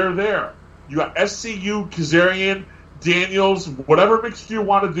 They're there. You got SCU, Kazarian, Daniels, whatever mixture you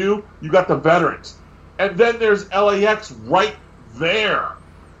want to do, you got the veterans. And then there's LAX right there.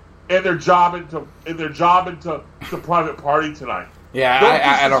 And they're jobbing to Private Party tonight.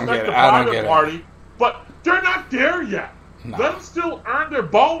 Yeah, I don't get it. I don't get it. But they're not there yet. No. Let them still earn their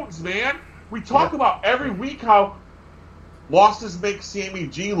bones, man. We talk about every week how losses make Sammy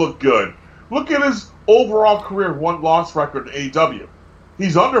G look good. Look at his overall career 1-loss record in AEW.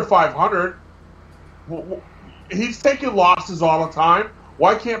 He's under 500. He's taking losses all the time.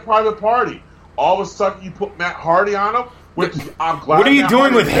 Why can't Private Party? All of a sudden you put Matt Hardy on him, which I'm glad. What are you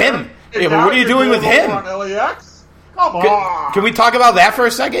doing with him? Yeah, but what are you doing with him? On LAX? Come on. Can we talk about that for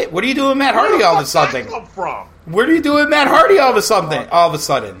a second? What are you doing with Matt Hardy all of a sudden? Where did that come from? Where are you doing with Matt Hardy all of a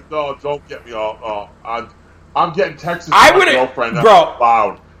sudden? No, don't get me all. I'm getting texts from my girlfriend. That's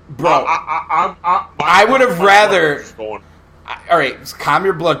loud. Bro, I would have rather. All right, calm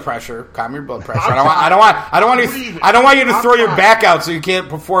your blood pressure. I don't want you to throw your back out so you can't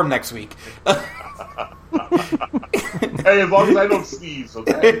perform next week. Hey, as long as I don't sneeze,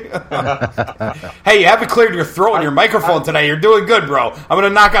 okay? Hey, you haven't cleared your throat and your microphone today. You're doing good, bro. I'm going to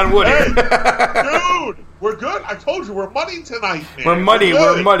knock on wood here. Dude, we're good. I told you, we're money tonight, man. We're money.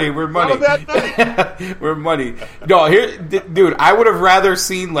 Not a bad night. We're money. No, dude, I would have rather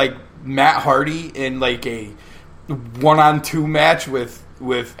seen, Matt Hardy in, a 1-on-2 match with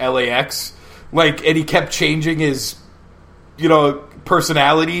LAX. And he kept changing his,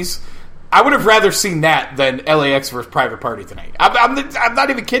 personalities. I would have rather seen that than LAX versus Private Party tonight. I'm not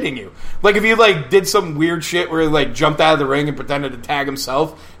even kidding you. If you did some weird shit where he jumped out of the ring and pretended to tag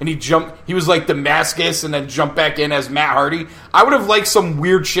himself, and he was like Damascus and then jumped back in as Matt Hardy. I would have liked some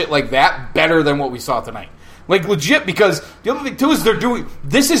weird shit like that better than what we saw tonight. Legit, because the other thing too is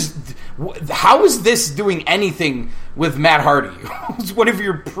how is this doing anything with Matt Hardy? Who's one of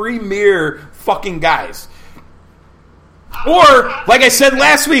your premier fucking guys? Or, like I said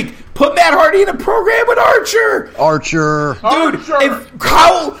last week, put Matt Hardy in a program with Archer. Dude,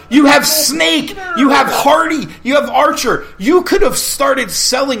 you have Snake, you have Hardy, you have Archer. You could have started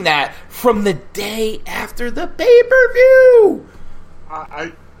selling that from the day after the pay-per-view.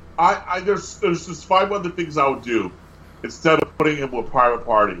 There's just 5 other things I would do instead of putting him with Private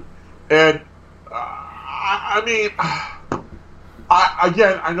Party. And, I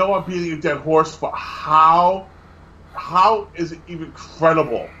know I'm beating a dead horse, but how is it even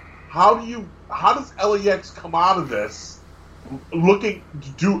credible? How does LAX come out of this looking to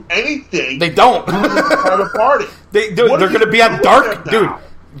do anything? They don't. Private Party. They're going to be on Dark, dude.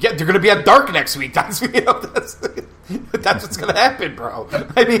 Yeah, they're going to be on Dark next week. That's what's going to happen, bro.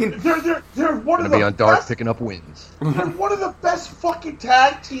 I mean, they're one of the be on Dark picking up wins. They're one of the best fucking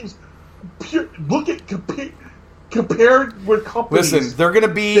tag teams. Compared with companies. Listen, they're going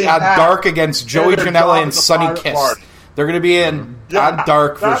to be on Dark against Joey Janela and Sonny Kiss. Party. They're going to be on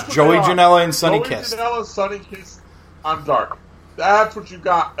Dark versus Joey Janela and Sonny Kiss. Joey Janela and Sonny Kiss on Dark. That's what you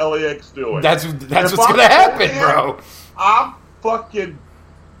got LAX doing. That's what's going to happen, bro. I'm fucking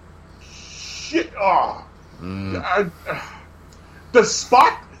shit. The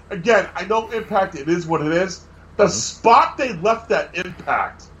spot, again, I know Impact, it is what it is. The spot they left that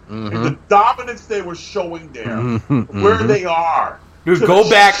Impact and the dominance they were showing there, where they are. Dude, go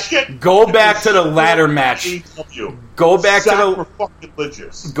back to the ladder match. Go back to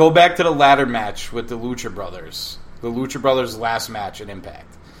the ladder match with the Lucha Brothers. The Lucha Brothers' last match at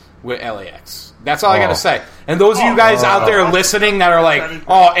Impact. with LAX. That's all I got to say. And those of you guys out there listening that are like,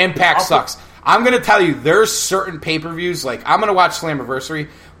 oh, Impact sucks. I'm going to tell you, there's certain pay-per-views, like I'm going to watch Slammiversary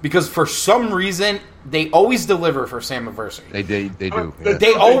because for some reason, they always deliver for Slammiversary. They do. Yeah.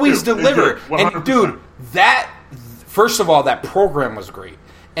 They always deliver. And dude, first of all, that program was great.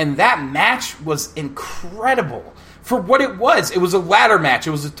 And that match was incredible for what it was. It was a ladder match.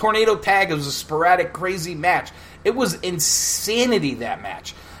 It was a tornado tag. It was a sporadic, crazy match. It was insanity, that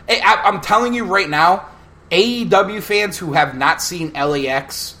match. I'm telling you right now, AEW fans who have not seen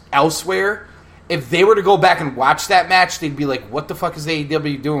LAX elsewhere, if they were to go back and watch that match, they'd be like, what the fuck is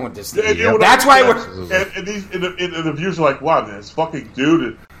AEW doing with this thing? That's why we're... And the views are like, wow, this fucking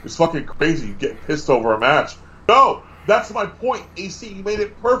dude is fucking crazy. You get pissed over a match. No, that's my point. AC, you made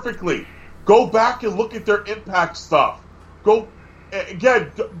it perfectly. Go back and look at their Impact stuff. Go,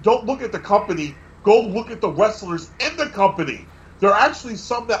 again, don't look at the company. Go look at the wrestlers in the company. There are actually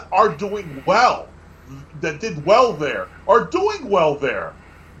some that are doing well, that did well there, are doing well there.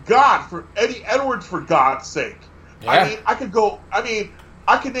 God, for Eddie Edwards, for God's sake. Yeah. I can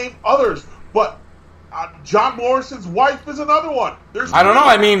name others, but John Morrison's wife is another one. I don't know.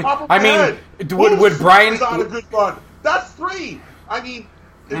 Would Brian... is on a good run. That's three.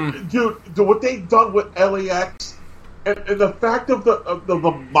 Dude, what they've done with LAX and the fact of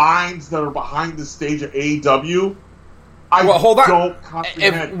the minds that are behind the stage at AEW, don't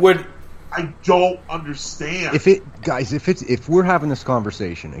comprehend. I don't understand. If we're having this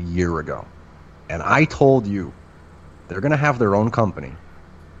conversation a year ago, and I told you they're going to have their own company,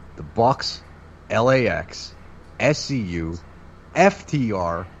 the Bucks, LAX, SCU,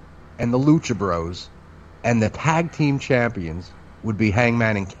 FTR, and the Lucha Bros, and the tag team champions would be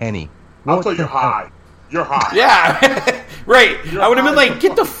Hangman and Kenny. I'll tell you high. You're high. Yeah, right. I would have been like,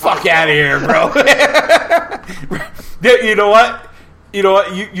 get the fuck out of here, bro. You know what?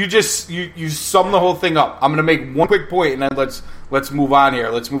 You sum the whole thing up. I'm gonna make one quick point, and then let's move on here.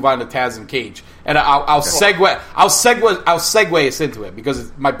 Let's move on to Taz and Cage, and I'll segue us into it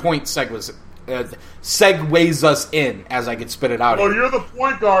because my point segues us in as I can spit it out. Oh, you're the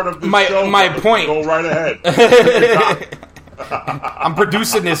point guard of this show. My point. Go right ahead. I'm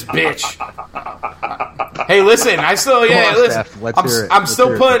producing this bitch. Hey, listen,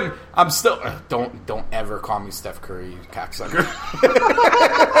 don't ever call me Steph Curry, you cocksucker.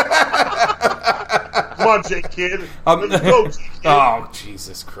 Come on, Jake Kid. Let's go, Jake Kid. Oh,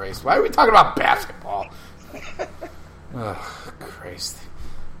 Jesus Christ. Why are we talking about basketball? Oh, Christ.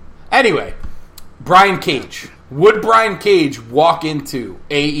 Anyway, Brian Cage. Would Brian Cage walk into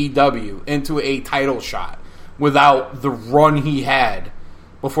AEW, into a title shot, without the run he had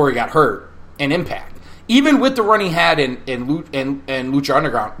before he got hurt in Impact? Even with the run he had in Lucha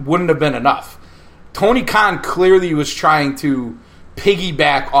Underground, wouldn't have been enough. Tony Khan clearly was trying to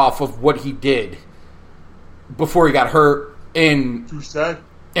piggyback off of what he did before he got hurt in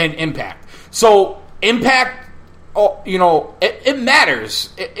Impact. So Impact, it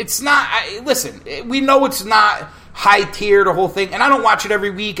matters. It's not. Listen, we know it's not high tier, the whole thing, and I don't watch it every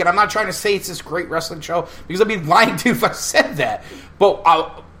week, and I'm not trying to say it's this great wrestling show because I'd be lying to you if I said that.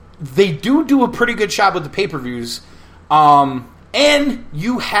 But they do a pretty good job with the pay-per-views, and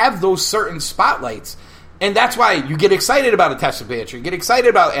you have those certain spotlights, and that's why you get excited about a Tessa Blanchard, you get excited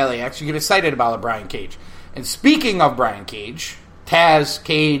about LAX, you get excited about a Brian Cage. And speaking of Brian Cage, Taz,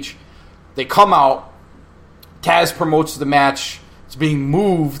 Cage, they come out, Taz promotes the match, it's being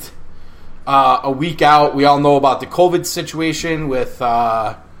moved a week out. We all know about the COVID situation with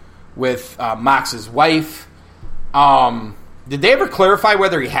Mox's wife. Did they ever clarify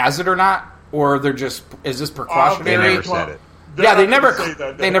whether he has it or not, or is this precautionary? They never said it. Yeah, they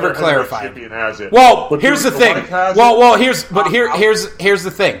never clarified. Well, but here's the thing. Here's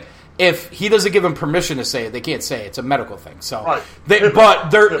the thing. If he doesn't give them permission to say it, they can't say it. It's a medical thing. So, right.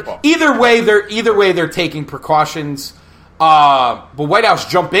 Either way they're taking precautions. But White House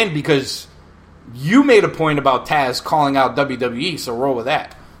jump in because you made a point about Taz calling out WWE, so roll with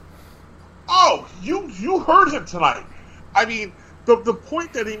that. Oh, you heard him tonight. I mean, the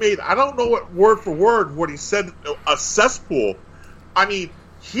point that he made, I don't know what word for word what he said, a cesspool. I mean,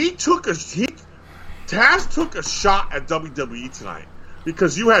 Taz took a shot at WWE tonight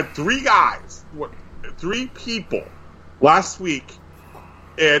because you had three people last week,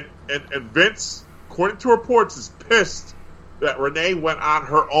 and Vince, according to reports, is pissed that Renee went on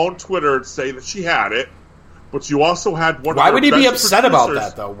her own Twitter and say that she had it, but you also had one. Why would he be upset about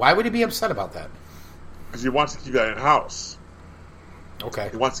that, though? Why would he be upset about that? Because he wants to keep that in-house. Okay.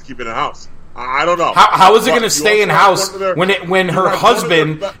 He wants to keep it in-house. I don't know. How is it going to stay in-house when her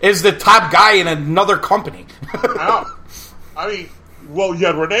husband is the top guy in another company? I mean, Well, you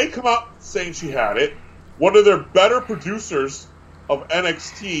had Renee come out saying she had it. One of their better producers of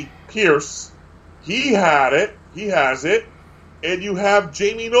NXT, Pierce, he had it. He has it. And you have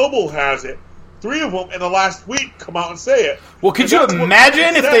Jamie Noble has it. 3 of them in the last week come out and say it. Well, could you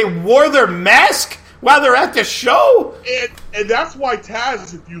imagine if they wore their mask while they're at the show? And that's why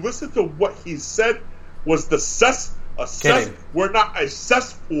Taz, if you listen to what he said, was we're not a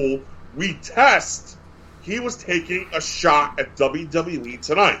cesspool, we test. He was taking a shot at WWE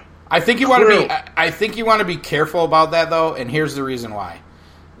tonight. I think you want to be careful about that, though, and here's the reason why.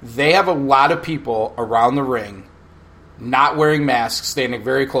 They have a lot of people around the ring not wearing masks, standing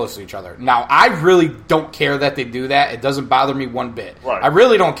very close to each other. Now, I really don't care that they do that. It doesn't bother me one bit. Right. I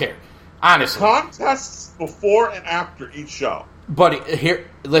really don't care, honestly. Contests before and after each show. But here,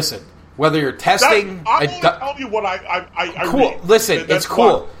 listen, whether you're testing... I'm only telling you what I cool. read. Listen, it's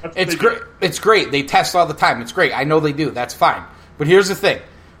cool. It's great. It's great. They test all the time. It's great. I know they do. That's fine. But here's the thing.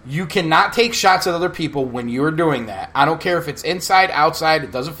 You cannot take shots at other people when you are doing that. I don't care if it's inside, outside.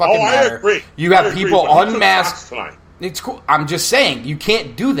 It doesn't fucking matter. I agree. You have people unmasked. Tonight. It's cool. I'm just saying, you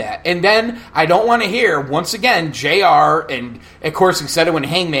can't do that. And then, I don't want to hear, once again, JR, and of course, he said it when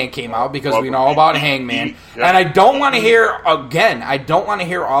Hangman came out, because we know all about Hangman. Yeah. And I don't want to hear, again,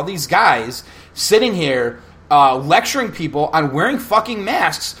 all these guys sitting here lecturing people on wearing fucking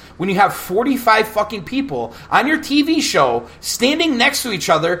masks when you have 45 fucking people on your TV show standing next to each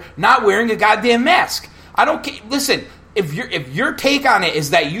other not wearing a goddamn mask. I don't care. Listen, if your take on it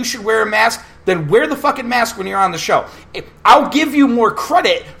is that you should wear a mask, then wear the fucking mask when you're on the show. I'll give you more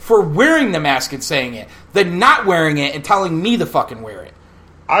credit for wearing the mask and saying it than not wearing it and telling me to fucking wear it.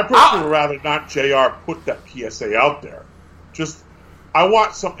 I personally would rather not JR put that PSA out there. Just, I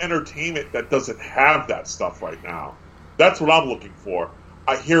want some entertainment that doesn't have that stuff right now. That's what I'm looking for.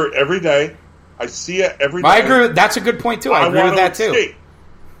 I hear it every day. I see it every day. I agree. That's a good point, too. I agree with that, too.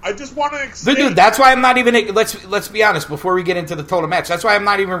 I just want to escape. Dude, that's why I'm not even... Let's be honest, before we get into the total match, that's why I'm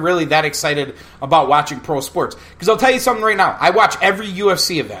not even really that excited about watching pro sports. Because I'll tell you something right now. I watch every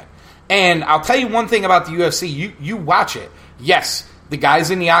UFC event. And I'll tell you one thing about the UFC. You watch it. Yes, the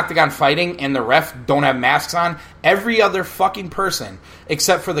guys in the octagon fighting and the ref don't have masks on. Every other fucking person,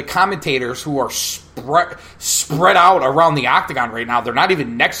 except for the commentators who are spread out around the octagon right now, they're not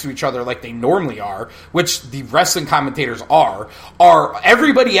even next to each other like they normally are, which the wrestling commentators are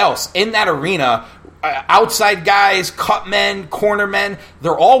everybody else in that arena, outside guys, cut men, corner men,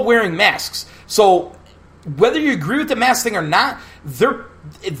 they're all wearing masks. So whether you agree with the mask thing or not, they're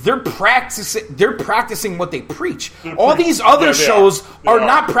practicing what they preach. All these other shows are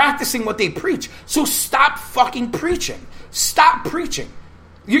not practicing what they preach. So stop fucking preaching. Stop preaching.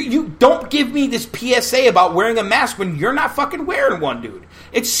 You don't give me this PSA about wearing a mask when you're not fucking wearing one, dude.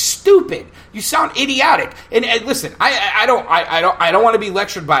 It's stupid. You sound idiotic. And listen, I don't want to be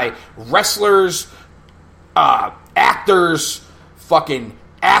lectured by wrestlers, actors, fucking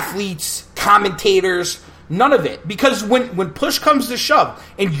athletes, commentators. None of it. Because when push comes to shove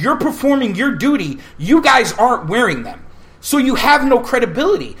and you're performing your duty, you guys aren't wearing them. So you have no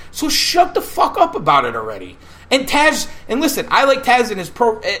credibility. So shut the fuck up about it already. And Taz, and listen, I like Taz in his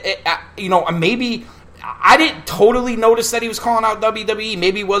maybe I didn't totally notice that he was calling out WWE.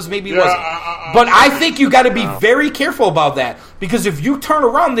 Maybe he was, maybe he wasn't. But I think you got to be very careful about that. Because if you turn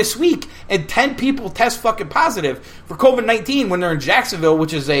around this week and 10 people test fucking positive for COVID-19 when they're in Jacksonville,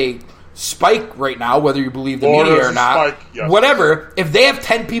 which is a spike right now, whether you believe the media or not, whatever, if they have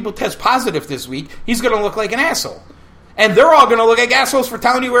 10 people test positive this week, he's going to look like an asshole. And they're all going to look like assholes for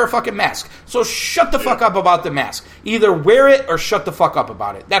telling you to wear a fucking mask. So shut the fuck up about the mask. Either wear it or shut the fuck up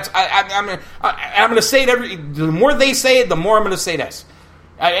about it. That's I'm going to say it the more they say it, the more I'm going to say this.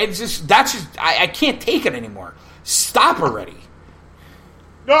 I can't take it anymore. Stop already.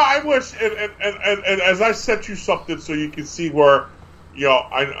 No, I wish, and as I sent you something so you can see where,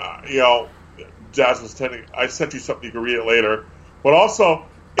 Jazz was telling. I sent you something, you can read it later. But also,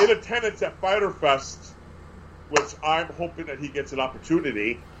 in attendance at Fyter Fest, which I'm hoping that he gets an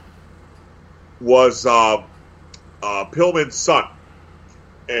opportunity, was Pillman's son.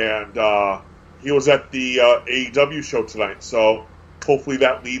 And he was at the AEW show tonight, so hopefully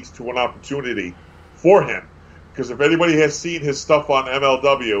that leads to an opportunity for him. Because if anybody has seen his stuff on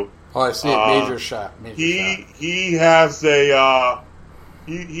MLW... Oh, I see it. Major shot. He has a...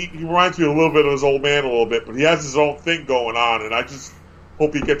 He reminds me a little bit of his old man a little bit, but he has his own thing going on, and I just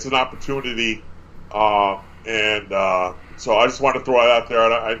hope he gets an opportunity. So I just want to throw it out there.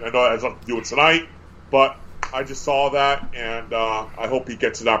 I know it has nothing to do with tonight, but I just saw that, and I hope he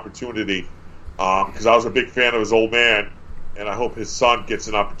gets an opportunity because I was a big fan of his old man, and I hope his son gets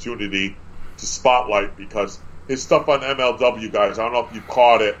an opportunity to spotlight because his stuff on MLW, guys. I don't know if you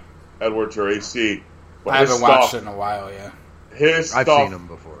caught it, Edwards or AC. But I haven't watched it in a while, yeah. I've seen him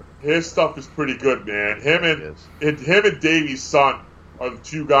before. His stuff is pretty good, man. Him and Davey's son are the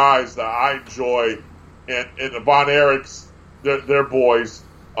two guys that I enjoy, and the Von Erichs, they're boys.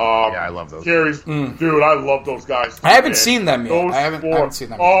 I love those. Dude, I love those guys. I haven't seen them yet. I haven't seen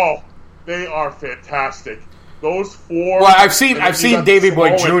them yet. Oh, they are fantastic. Those four. Well, I've seen Davey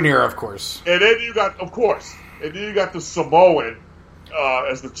Boy Jr., of course. And then you got the Samoan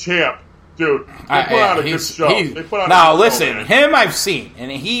as the champ. Dude, they put out a good show. Listen, him I've seen,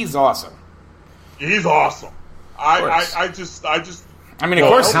 and he's awesome. He's awesome. I mean, of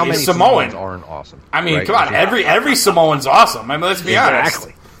course, how many Samoan aren't awesome? I mean, right? come on, every Samoan's awesome. I mean, let's be honest.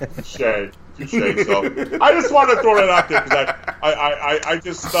 Touche. So I just wanted to throw that out there because I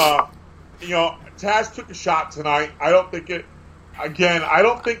just Taz took a shot tonight. I don't think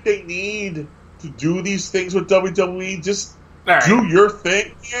they need to do these things with WWE. Just do your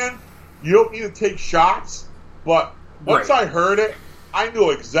thing, man. You don't need to take shots. But once I heard it, I knew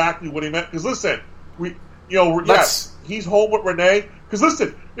exactly what he meant. Because listen, he's home with Renee. Because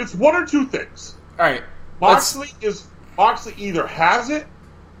listen, it's one or two things. All right, Moxley either has it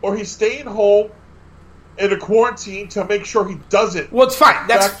or he's staying home in a quarantine to make sure he doesn't. Well, it's fine.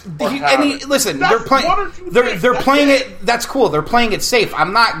 Listen, they're playing it. That's cool. They're playing it safe.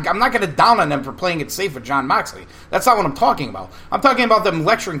 I'm not going to down on them for playing it safe with Jon Moxley. That's not what I'm talking about. I'm talking about them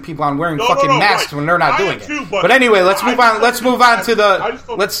lecturing people on wearing masks when they're not doing it. But anyway, let's move on. Let's move on to the.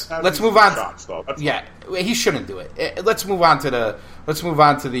 Yeah, he shouldn't do it. Let's move on to the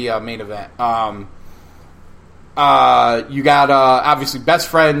main event. You got obviously best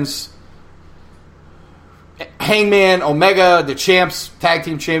friends. Hangman, Omega, the champs, tag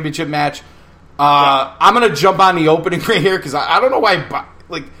team championship match. I'm going to jump on the opening right here because I don't know why.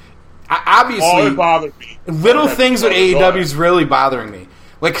 Obviously, it bothered me. Little things with AEW is really bothering me.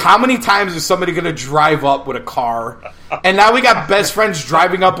 Like, how many times is somebody going to drive up with a car? And now we got best friends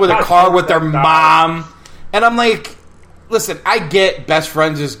driving up with a car with their mom. And I'm like, listen, I get best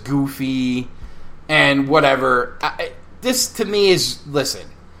friends is goofy and whatever. This to me is, listen.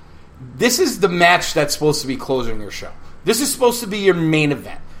 This is the match that's supposed to be closing your show. This is supposed to be your main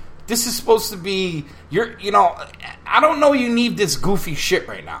event. This is supposed to be I don't know you need this goofy shit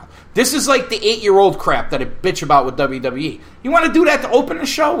right now. This is like the 8-year-old crap that I bitch about with WWE. You want to do that to open the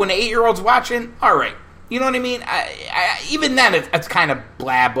show when the 8-year-old's watching? All right. You know what I mean? Even then, it's kind of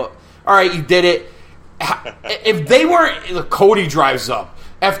blah, but all right, you did it. If they weren't, Cody drives up,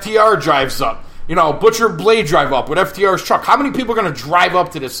 FTR drives up, Butcher Blade drive up with FTR's truck. How many people are going to drive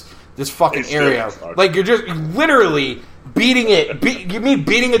up to this fucking area? Like, you're just literally beating it. You mean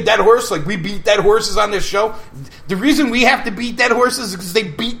beating a dead horse? Like, we beat dead horses on this show? The reason we have to beat dead horses is because they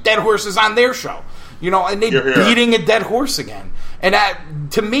beat dead horses on their show. And they're beating a dead horse again. And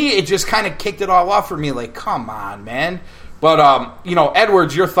to me, it just kind of kicked it all off for me. Like, come on, man. But,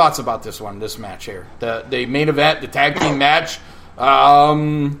 Edwards, your thoughts about this match here. The main event, the tag team match.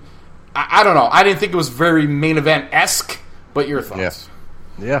 I don't know. I didn't think it was very main event-esque, but your thoughts.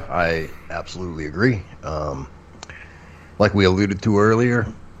 Yeah, I absolutely agree. Like we alluded to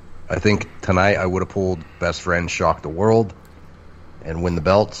earlier, I think tonight I would have pulled Best Friend Shock the World and win the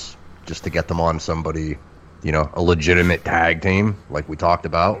belts just to get them on somebody, a legitimate tag team like we talked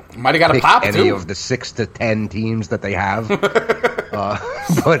about. Might have got a pop, any of the 6 to 10 teams that they have.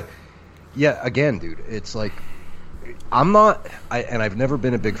 But, yeah, again, dude, it's like I've never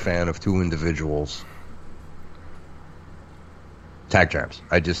been a big fan of two individuals tag champs.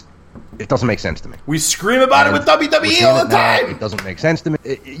 It doesn't make sense to me. We scream about it with WWE all the time. It doesn't make sense to me.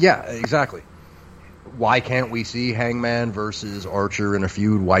 Yeah, exactly. Why can't we see Hangman versus Archer in a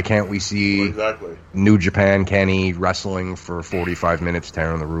feud? Why can't we see New Japan Kenny wrestling for 45 minutes,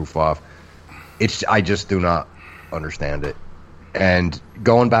 tearing the roof off? I just do not understand it. And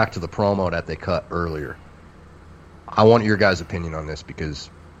going back to the promo that they cut earlier, I want your guys' opinion on this because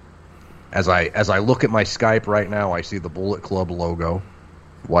as I look at my Skype right now, I see the Bullet Club logo,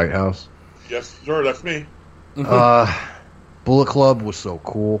 White House. Yes, sir, that's me. Bullet Club was so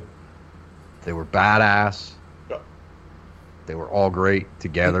cool. They were badass. Yeah. They were all great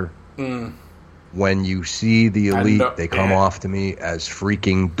together. When you see the Elite, they come off to me as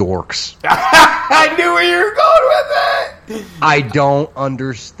freaking dorks. I knew where you were going with that. I don't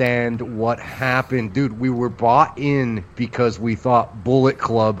understand what happened. Dude, we were bought in because we thought Bullet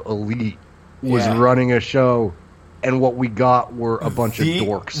Club Elite was running a show, and what we got were a bunch of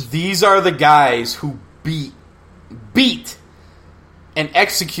dorks. These are the guys who beat and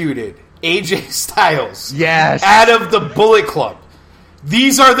executed AJ Styles yes. out of the Bullet Club.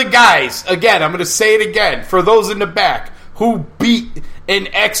 These are the guys, again, I'm going to say it again, for those in the back, who beat and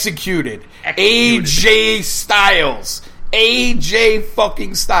executed. AJ Styles. AJ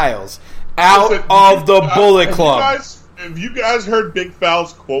fucking Styles. Out of the Bullet Club. Have you guys heard Big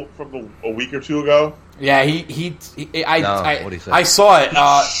Val's quote from a week or two ago? Yeah, what'd he say? I saw it.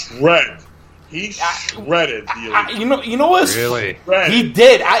 He shredded the Elite. You know what? Really? He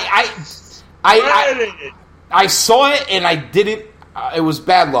did. I saw it and I didn't. It was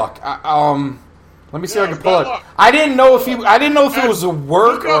bad luck. Let me see if I can pull it. I didn't know if it was a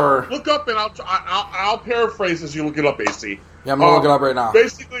work or. Look up and I'll paraphrase as you look it up, AC. Yeah, I'm gonna look it up right now.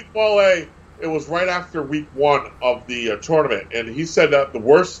 Basically, Fale, it was right after week 1 of the tournament, and he said that the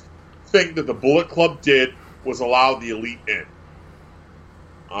worst thing that the Bullet Club did was allow the Elite in.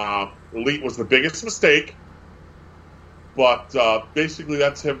 Elite was the biggest mistake, but basically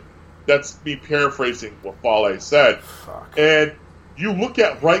that's him. That's me paraphrasing what Fale said. Fuck. And you look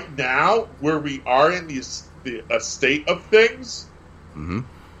at right now where we are in the state of things. Mm-hmm.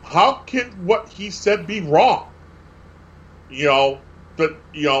 How can what he said be wrong? The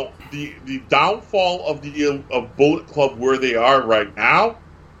downfall of Bullet Club where they are right now.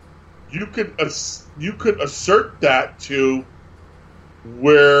 You could assert that to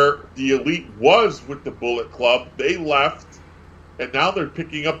where the Elite was with the Bullet Club. They left, and now they're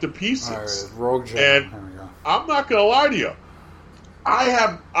picking up the pieces. All right, Rogue J. And there we go. I'm not going to lie to you.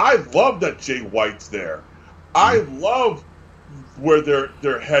 I love that Jay White's there. I love where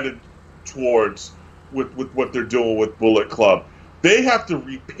they're headed towards with what they're doing with Bullet Club. They have to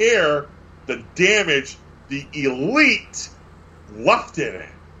repair the damage the Elite left in it.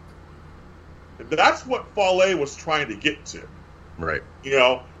 And that's what Fale was trying to get to. Right.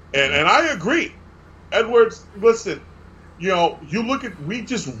 And I agree. Edwards, listen, you look at we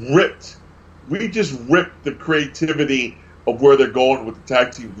just ripped the creativity of where they're going with the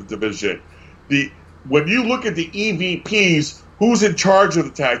tag team division. When you look at the EVPs, who's in charge of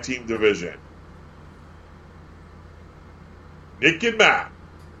the tag team division? Nick and Matt.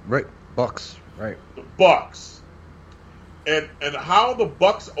 Right. Bucks. Right. The Bucks. And how the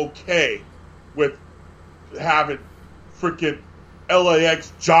Bucks okay with having freaking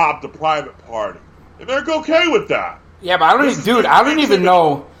LAX job the private party. And they're okay with that. Yeah, but I don't even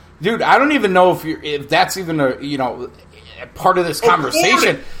know if that's even a part of this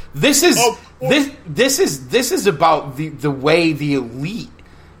conversation. This is about the way the Elite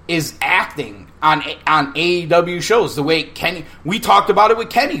is acting on AEW shows. The way we talked about it with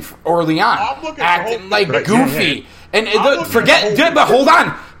Kenny early on, acting like goofy. And but hold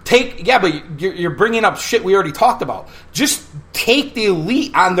on. But you're bringing up shit we already talked about. Just take the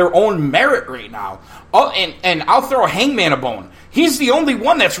Elite on their own merit right now. Oh, and I'll throw Hangman a bone. He's the only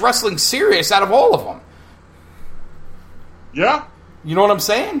one that's wrestling serious out of all of them. Yeah, you know what I'm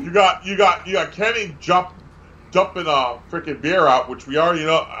saying. You got Kenny jumping a freaking beer out, which we already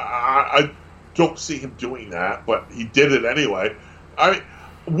know. I don't see him doing that, but he did it anyway. I mean,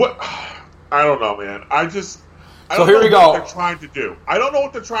 what? I don't know, man. I don't know what they're trying to do. I don't know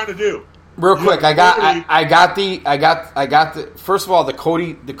what they're trying to do. Real quick, I got the first of all, the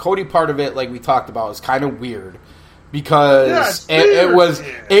Cody part of it, like we talked about, is kind of weird because it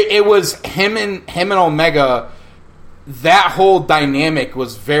was him and Omega. That whole dynamic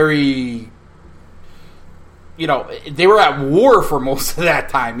was very, they were at war for most of that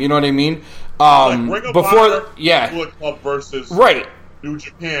time. You know what I mean? Ring of Honor, Bullet Club versus New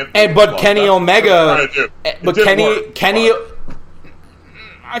Japan. But Kenny Omega,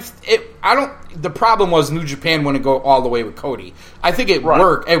 the problem was New Japan wouldn't go all the way with Cody. I think it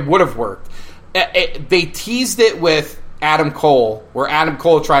worked. It would have worked. They teased it with Adam Cole, where Adam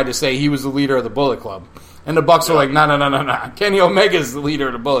Cole tried to say he was the leader of the Bullet Club. And the Bucks are like, no. Kenny Omega is the leader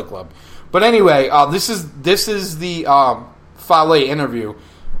of the Bullet Club. But anyway, this is the Fale interview.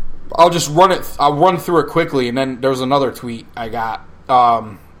 I'll just run it. I'll run through it quickly, and then there was another tweet I got.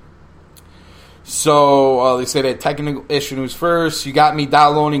 So they said technical issues first. You got me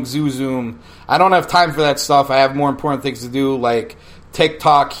downloading Zoom. I don't have time for that stuff. I have more important things to do, like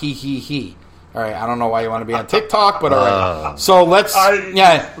TikTok. He. All right, I don't know why you want to be on TikTok, but all right. So let's.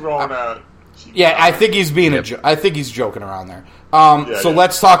 Yeah, I think he's being I think he's joking around there.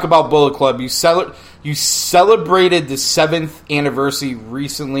 Let's talk about Bullet Club. You celebrated the 7th anniversary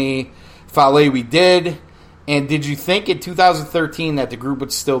recently. Fale, we did. And did you think in 2013 that the group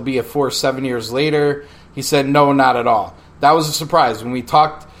would still be a force 7 years later? He said, no, not at all. That was a surprise. When we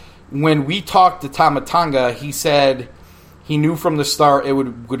talked to Tama Tonga, he said he knew from the start it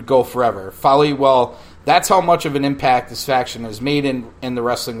would go forever. Fale, well, That's how much of an impact this faction has made in the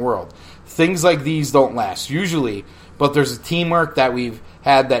wrestling world. Things like these don't last, usually, but there's a teamwork that we've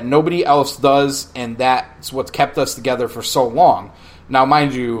had that nobody else does, and that's what's kept us together for so long. Now,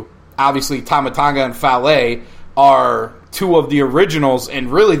 mind you, obviously, Tama Tonga and Fale are two of the originals,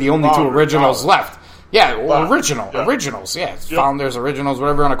 and really the only two originals left. Yeah, originals. Yeah, founders, originals,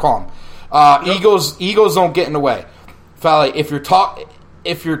 whatever you want to call them. Egos don't get in the way. Fale, if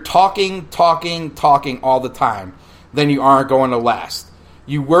you're talking all the time, then you aren't going to last.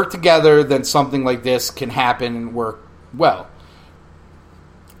 You work together, then something like this can happen and work well.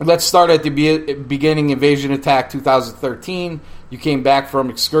 Let's start at the beginning. Invasion Attack 2013. You came back from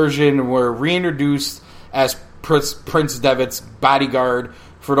excursion and were reintroduced as Prince Devitt's bodyguard.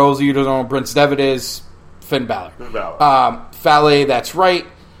 For those of you who don't know who Prince Devitt is, Finn Balor. Fale, that's right.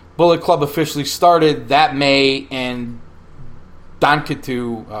 Bullet Club officially started that May, and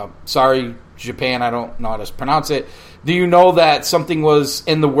Dankatu, sorry, Japan, I don't know how to pronounce it. Do you know that something was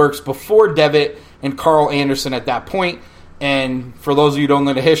in the works before Devitt and Carl Anderson at that point? And for those of you who don't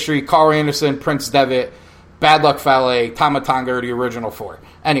know the history, Carl Anderson, Prince Devitt, Bad Luck Fale, Tama Tonga are the original four.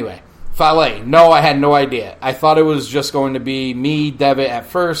 Anyway, Fale, no, I had no idea. I thought it was just going to be me, Devitt at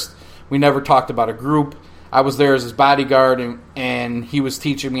first. We never talked about a group. I was there as his bodyguard, and he was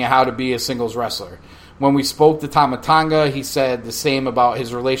teaching me how to be a singles wrestler. When we spoke to Tama Tonga, he said the same about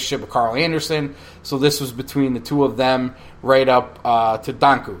his relationship with Carl Anderson. So this was between the two of them right up to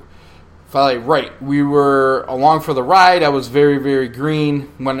Danku. Fale, right. We were along for the ride. I was very, very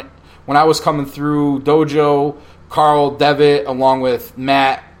green. When I was coming through Dojo, Carl Devitt, along with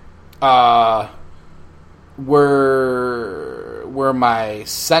Matt, were my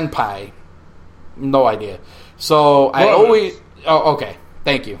senpai. No idea. So I always... Oh, okay.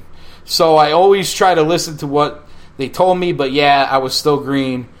 Thank you. So I always try to listen to what they told me, but yeah, I was still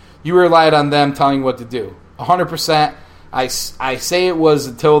green. You relied on them telling you what to do. 100%. I say it was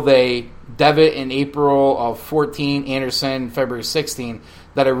until Devitt in April of 14, Anderson February 16,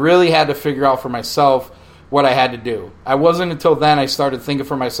 that I really had to figure out for myself what I had to do. I wasn't until then I started thinking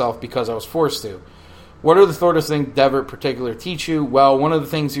for myself because I was forced to. What are the sort of things Devitt particularly teach you? Well, one of the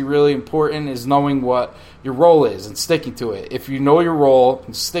things really important is knowing what your role is and sticking to it. If you know your role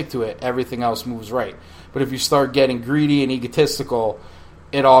and stick to it, everything else moves right. But if you start getting greedy and egotistical,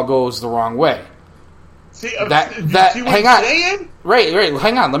 it all goes the wrong way. See, see what hang on. Saying? Right,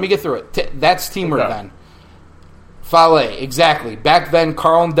 hang on. Let me get through it. That's teamwork then. Fale, exactly. Back then,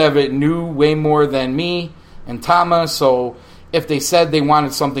 Carl and Devitt knew way more than me and Tama, so if they said they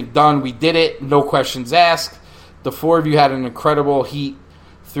wanted something done, we did it. No questions asked. The four of you had an incredible heat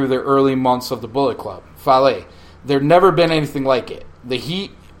through the early months of the Bullet Club. Fale, there'd never been anything like it. The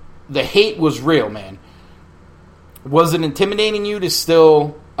hate was real, man. Was it intimidating you to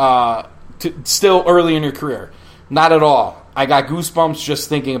still early in your career? Not at all. I got goosebumps just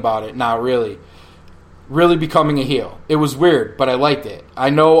thinking about it. Now, really becoming a heel. It was weird, but I liked it. I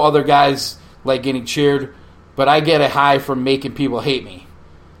know other guys like getting cheered, but I get a high from making people hate me.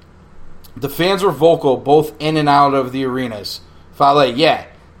 The fans were vocal both in and out of the arenas. Fale, yeah.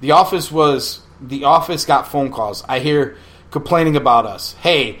 The office got phone calls. I hear complaining about us.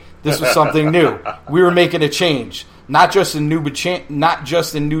 Hey, this was something new. We were making a change. Not just in New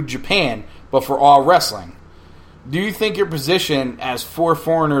Japan, but for all wrestling. Do you think your position as four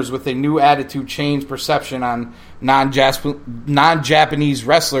foreigners with a new attitude changed perception on non-Japanese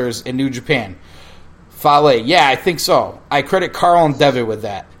wrestlers in New Japan? Fale, yeah, I think so. I credit Carl and Devitt with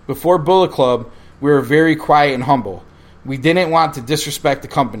that. Before Bullet Club, we were very quiet and humble. We didn't want to disrespect the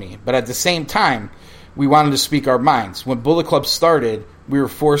company, but at the same time, we wanted to speak our minds. When Bullet Club started, we were a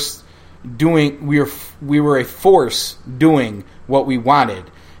force doing what we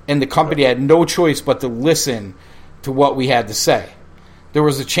wanted, and the company had no choice but to listen to what we had to say. There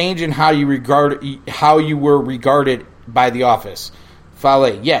was a change in how you were regarded by the office.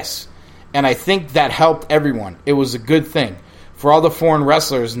 Fale, yes. And I think that helped everyone. It was a good thing. For all the foreign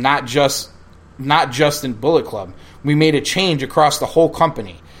wrestlers, not just in Bullet Club. We made a change across the whole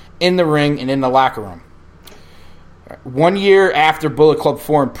company, in the ring and in the locker room. 1 year after Bullet Club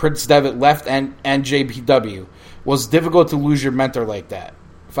formed, Prince Devitt left NJPW. Was difficult to lose your mentor like that.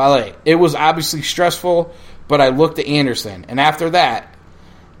 Fale, it was obviously stressful, but I looked at Anderson. And after that,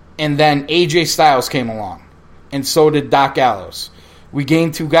 and then AJ Styles came along. And so did Doc Gallows. We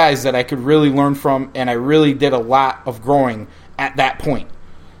gained two guys that I could really learn from, and I really did a lot of growing at that point.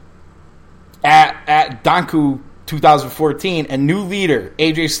 At Danku 2014, a new leader,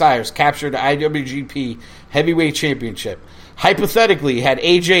 AJ Styles, captured the IWGP Heavyweight Championship. Hypothetically, had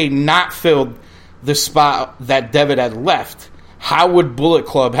AJ not filled the spot that Devitt had left, how would Bullet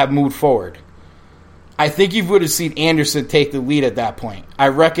Club have moved forward? I think you would have seen Anderson take the lead at that point. I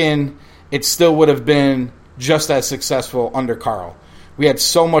reckon it still would have been just as successful under Carl. We had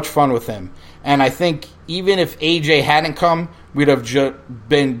so much fun with him. And I think even if AJ hadn't come, we'd have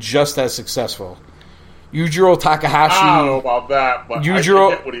been just as successful. Yujiro Takahashi. I don't know about that, but I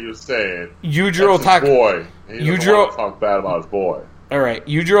get what he was saying. Yujiro Takahashi. Boy. He doesn't want to talk bad about his boy. All right.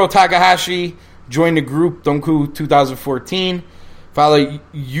 Yujiro Takahashi joined the group Donku 2014. Finally,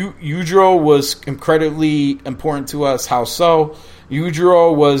 Yujiro was incredibly important to us. How so?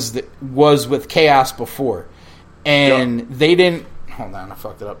 Yujiro was with Chaos before. And they didn't... Hold on, I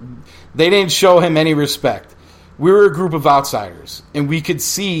fucked it up. They didn't show him any respect. We were a group of outsiders, and we could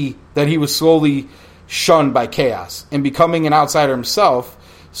see that he was slowly shunned by Chaos and becoming an outsider himself.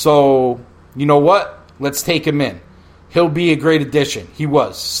 So, you know what? Let's take him in. He'll be a great addition. He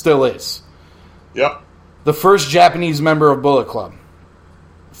was. Still is. Yep. The first Japanese member of Bullet Club.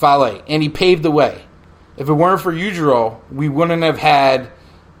 Fale. And he paved the way. If it weren't for Yujiro, we wouldn't have had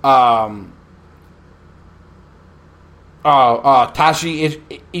Tashi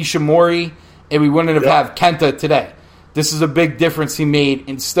Ishimori, and we wouldn't have had Kenta today. This is a big difference he made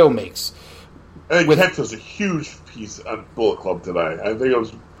and still makes. I think Kenta's a huge piece on Bullet Club today. I think it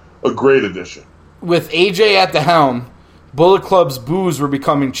was a great addition. With AJ at the helm, Bullet Club's boos were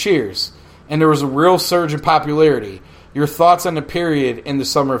becoming cheers, and there was a real surge in popularity. Your thoughts on the period in the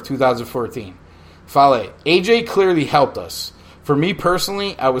summer of 2014? Fale. AJ clearly helped us. For me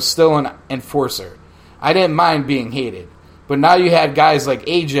personally, I was still an enforcer. I didn't mind being hated. But now you had guys like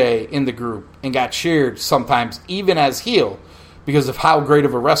AJ in the group and got cheered sometimes even as heel because of how great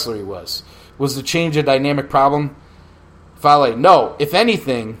of a wrestler he was. Was the change a dynamic problem? Fale. No. If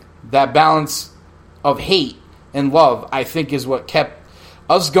anything, that balance of hate and love, I think, is what kept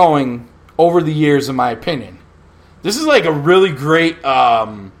us going over the years, in my opinion. This is like a really great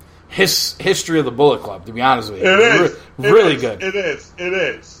history of the Bullet Club, to be honest with you. It is. Really good. It is.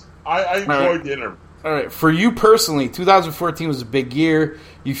 I enjoyed the interview. All right. For you personally, 2014 was a big year.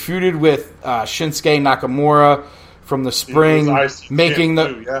 You feuded with Shinsuke Nakamura from the spring, making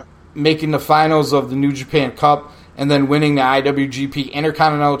the finals of the New Japan Cup, and then winning the IWGP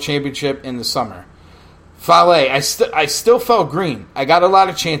Intercontinental Championship in the summer. Fale, I still felt green. I got a lot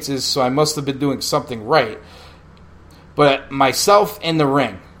of chances, so I must have been doing something right. But myself in the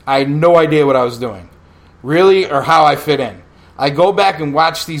ring, I had no idea what I was doing, really, or how I fit in. I go back and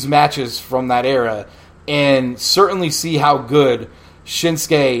watch these matches from that era and certainly see how good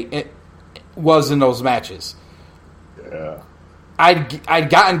Shinsuke was in those matches. Yeah. I'd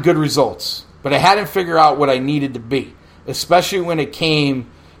gotten good results, but I hadn't figured out what I needed to be, especially when it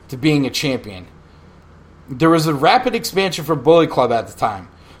came to being a champion. There was a rapid expansion for Bullet Club at the time,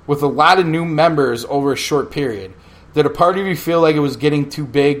 with a lot of new members over a short period. Did a part of you feel like it was getting too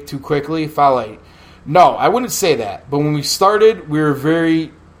big too quickly? Fale. No, I wouldn't say that. But when we started, we were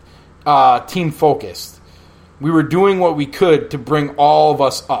very team-focused. We were doing what we could to bring all of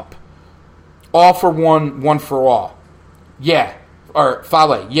us up. All for one, one for all. Yeah. Or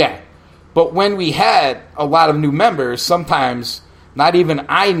Fale, yeah. But when we had a lot of new members, sometimes not even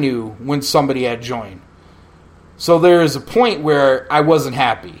I knew when somebody had joined. So there is a point where I wasn't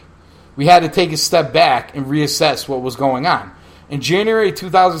happy. We had to take a step back and reassess what was going on. In January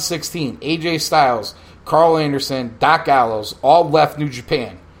 2016, AJ Styles, Carl Anderson, Doc Gallows all left New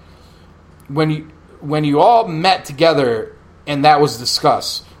Japan. When you all met together and that was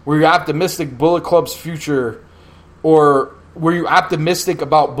discussed, were you optimistic Bullet Club's future, or were you optimistic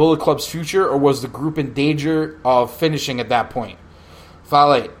about Bullet Club's future, or was the group in danger of finishing at that point?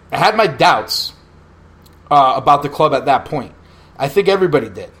 Fale, I had my doubts about the club at that point. I think everybody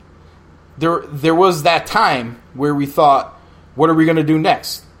did. There was that time where we thought, what are we going to do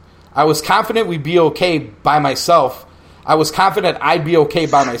next? I was confident we'd be okay by myself. I was confident I'd be okay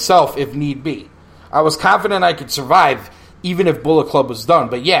by myself if need be. I was confident I could survive even if Bullet Club was done.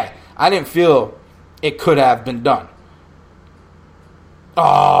 But yeah, I didn't feel it could have been done.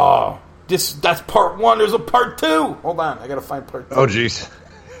 Oh, that's part one. There's a part two. Hold on, I got to find part two. Oh, jeez.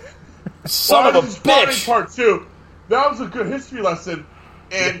 Son of a bitch. Part two. That was a good history lesson.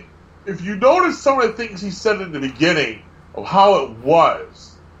 And if you notice some of the things he said in the beginning of how it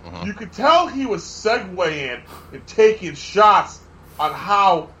was, you could tell he was segueing and taking shots on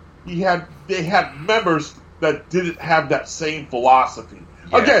how they had members that didn't have that same philosophy.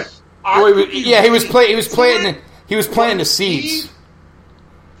 Yes. Again, he was planting the seeds.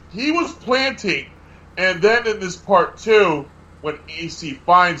 He was planting, and then in this part two, when AC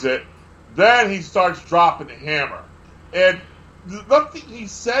finds it, then he starts dropping the hammer. And nothing he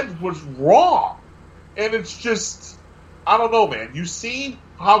said was wrong. And it's just, I don't know, man. You see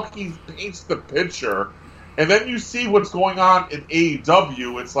how he paints the picture, and then you see what's going on in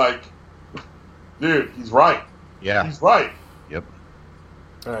AEW. It's like, dude, he's right. Yeah. He's right. Yep.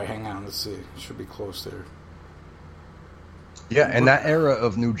 All right, hang on. Let's see. Should be close there. Yeah, and that era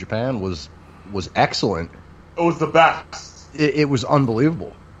of New Japan was excellent. It was the best. It was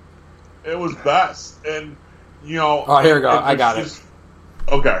unbelievable. It was best. And, you know... Oh, here we go. I got it.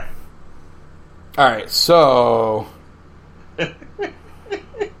 Okay. All right, so...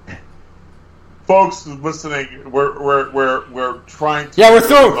 Folks listening, we're trying to... Yeah, we're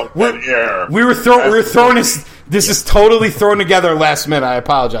throwing... We were throwing this... This is totally thrown together last minute. I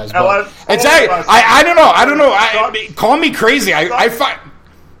apologize. But I don't know. Call me crazy.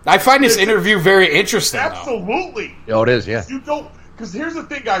 I find this interview very interesting. Absolutely. Oh, it is, yeah. You don't... Because here's the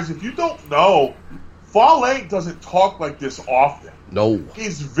thing, guys. If you don't know, Fale doesn't talk like this often. No.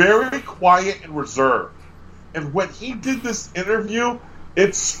 He's very quiet and reserved. And when he did this interview,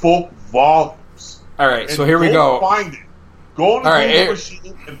 it spoke volumes. All right, so here we go. Find it. Go on the Google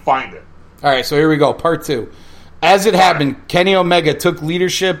machine and find it. All right, so here we go. Part 2. As it happened, Kenny Omega took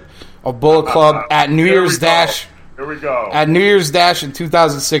leadership of Bullet Club at New Year's Dash. Here we go. At New Year's Dash in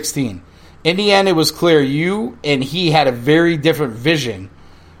 2016. In the end, it was clear you and he had a very different vision.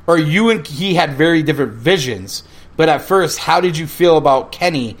 Or you and he had very different visions. But at first, how did you feel about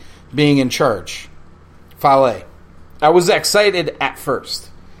Kenny being in charge? Fale. I was excited at first.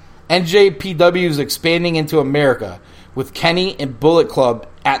 NJPW is expanding into America with Kenny and Bullet Club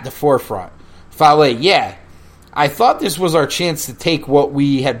at the forefront. Fale, yeah. I thought this was our chance to take what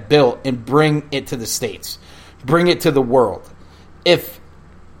we had built and bring it to the States. Bring it to the world. If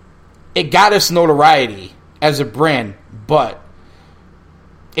it got us notoriety as a brand, but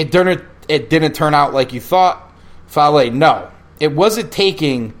it didn't turn out like you thought. Fale, no. It wasn't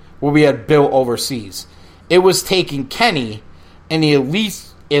taking what we had built overseas. It was taking Kenny and the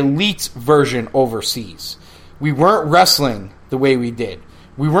elite version overseas. We weren't wrestling the way we did.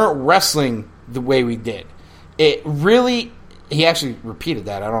 It really... He actually repeated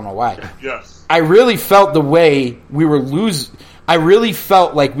that. I don't know why. Yes. I really felt the way we were I really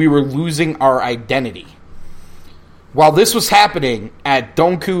felt like we were losing our identity. While this was happening at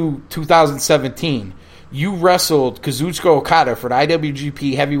Donku 2017, you wrestled Kazuchika Okada for the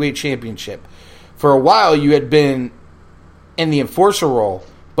IWGP Heavyweight Championship. For a while, you had been in the enforcer role,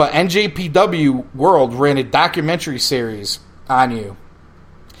 but NJPW World ran a documentary series on you.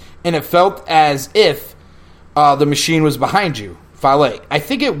 And it felt as if the machine was behind you. Fale. I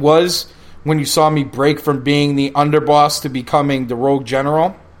think it was when you saw me break from being the underboss to becoming the rogue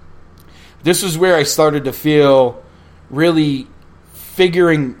general. This was where I started to feel really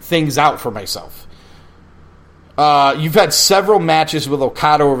figuring things out for myself. You've had several matches with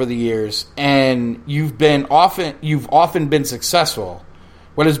Okada over the years, and you've often been successful.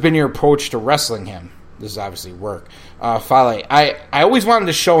 What has been your approach to wrestling him? This is obviously work. Fale, I always wanted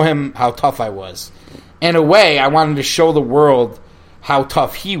to show him how tough I was. In a way, I wanted to show the world how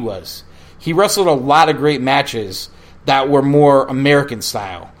tough he was. He wrestled a lot of great matches that were more American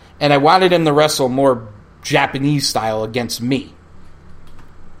style, and I wanted him to wrestle more Japanese style against me.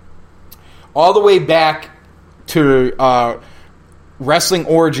 All the way back to wrestling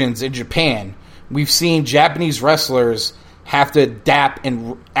origins in Japan, we've seen Japanese wrestlers have to adapt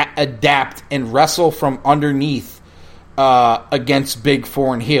and wrestle from underneath against big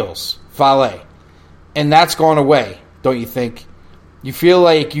foreign heels. Fale. And that's gone away, don't you think? You feel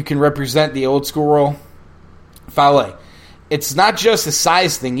like you can represent the old school role? Fale. It's not just a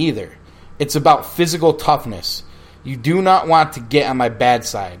size thing either. It's about physical toughness. You do not want to get on my bad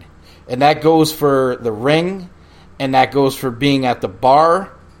side. And that goes for the ring, and that goes for being at the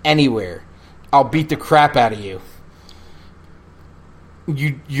bar, anywhere. I'll beat the crap out of you.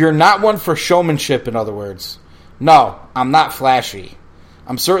 You're not one for showmanship, in other words. No, I'm not flashy.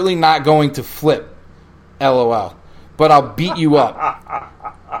 I'm certainly not going to flip. LOL. But I'll beat you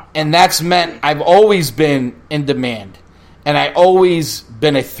up. And that's meant I've always been in demand. And I always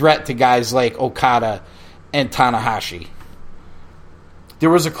been a threat to guys like Okada and Tanahashi.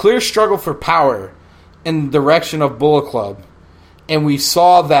 There was a clear struggle for power in the direction of Bullet Club. And we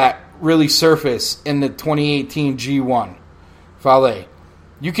saw that really surface in the 2018 G1. Fale.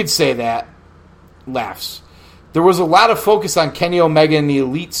 You could say that. Laughs. There was a lot of focus on Kenny Omega and the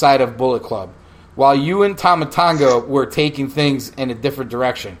elite side of Bullet Club, while you and Tama Tonga were taking things in a different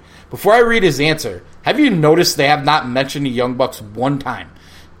direction. Before I read his answer, have you noticed they have not mentioned the Young Bucks one time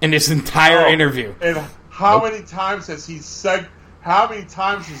in this entire interview? And how many times has he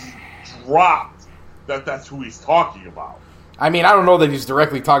dropped that that's who he's talking about? I mean, I don't know that he's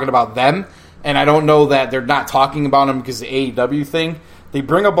directly talking about them, and I don't know that they're not talking about him because of the AEW thing. They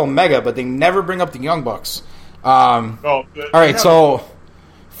bring up Omega, but they never bring up the Young Bucks. All right, so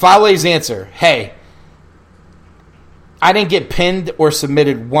Fale's answer. Hey, I didn't get pinned or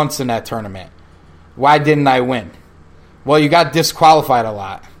submitted once in that tournament. Why didn't I win? Well, you got disqualified a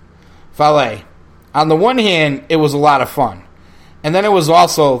lot. Fale, on the one hand, it was a lot of fun. And then it was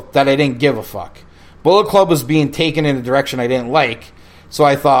also that I didn't give a fuck. Bullet Club was being taken in a direction I didn't like, so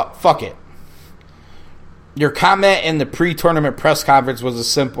I thought, fuck it. Your comment in the pre-tournament press conference was a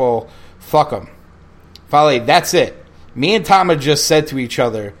simple, fuck 'em. Fale, that's it. Me and Tama just said to each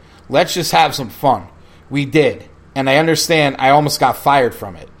other, let's just have some fun. We did. And I understand I almost got fired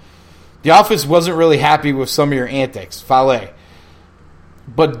from it. The office wasn't really happy with some of your antics, Fale.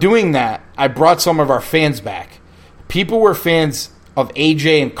 But doing that, I brought some of our fans back. People were fans of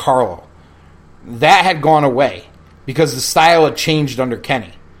AJ and Carlo. That had gone away because the style had changed under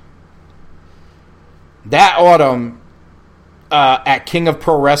Kenny. That autumn, at King of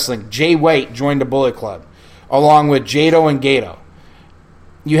Pro Wrestling, Jay White joined the Bullet Club, along with Jado and Gato.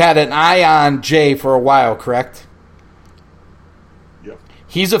 You had an eye on Jay for a while, correct? Yep.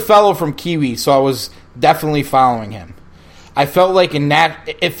 He's a fellow from Kiwi, so I was definitely following him. It felt like a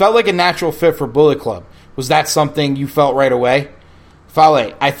natural fit for Bullet Club. Was that something you felt right away?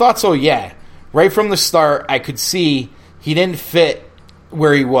 Fale, I thought so, yeah. Right from the start, I could see he didn't fit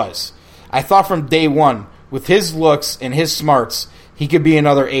where he was. I thought from day one, with his looks and his smarts, he could be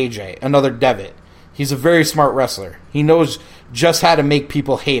another AJ, another Devitt. He's a very smart wrestler. He knows just how to make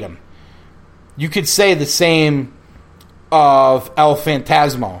people hate him. You could say the same of El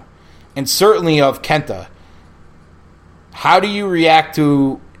Fantasmo, and certainly of Kenta. How do you react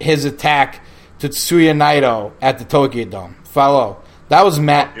to his attack to Tetsuya Naito at the Tokyo Dome? Fale, that was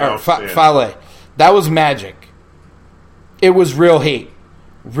Fale, that was magic. It was real hate,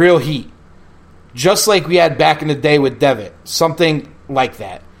 real heat. Just like we had back in the day with Devitt. Something like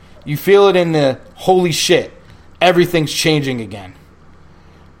that. You feel it in the holy shit, everything's changing again.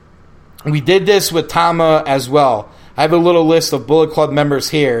 We did this with Tama as well. I have a little list of Bullet Club members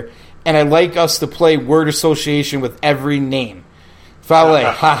here, and I'd like us to play word association with every name.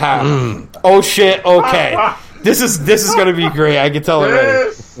 Fale, haha. Oh shit, okay. This is going to be great. I can tell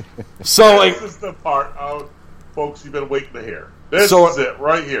already. So this is the part of folks you've been waiting to hear. This is it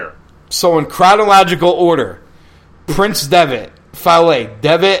right here. So in chronological order, Prince Devitt, Fale,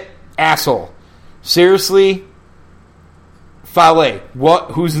 Devitt, asshole. Seriously, Fale,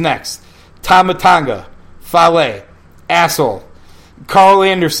 what? Who's next? Tama Tonga, Fale, asshole. Carl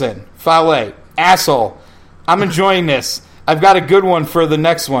Anderson, Fale, asshole. I'm enjoying this. I've got a good one for the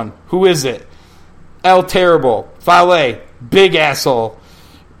next one. Who is it? El Terrible, Fale, big asshole.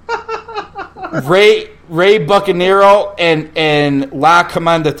 Ray Bucanero and La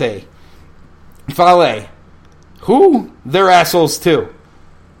Comandante. Fale. Who? They're assholes too.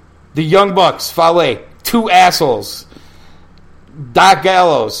 The Young Bucks. Fale. Two assholes. Doc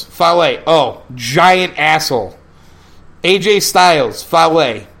Gallows. Fale. Oh, giant asshole. AJ Styles.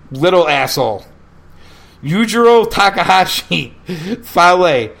 Fale. Little asshole. Yujiro Takahashi.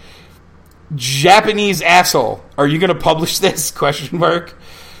 Fale. Japanese asshole. Are you going to publish this? Question mark.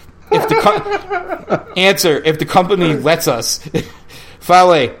 If the answer, if the company lets us.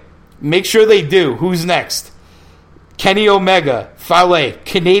 Fale. Make sure they do. Who's next? Kenny Omega. Fale.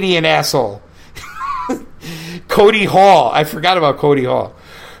 Canadian asshole. Cody Hall. I forgot about Cody Hall.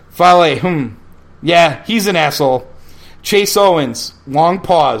 Fale. Yeah, he's an asshole. Chase Owens. Long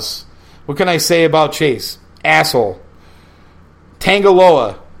pause. What can I say about Chase? Asshole.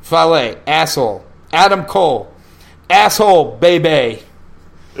 Tangaloa. Fale. Asshole. Adam Cole. Asshole, baby.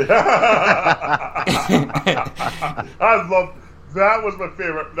 I love that. Was my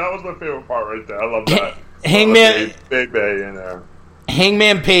favorite. That was my favorite part right there. I love that. Hangman, Big Bay in there.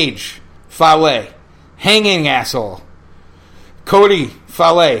 Hangman Page, Fale, hanging asshole. Cody,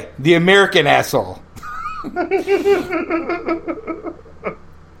 Fale, the American asshole.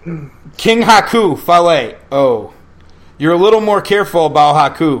 King Haku, Fale. Oh, you're a little more careful about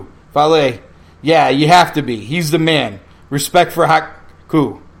Haku, Fale. Yeah, you have to be. He's the man. Respect for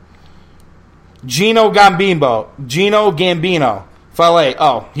Haku. Gino Gambino, Fale.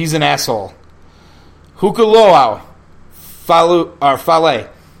 Oh, he's an asshole. Hukuloa, Fale,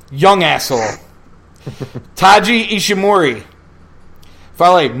 young asshole. Taji Ishimori,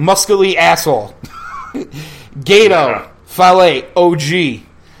 Fale, muscly asshole. Gato, Fale, OG.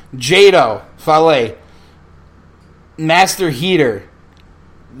 Jado, Fale, Master Heater.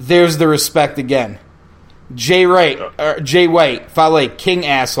 There's the respect again. Jay White, Fale, king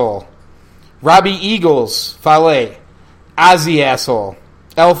asshole. Robbie Eagles, Fale, Ozzy asshole.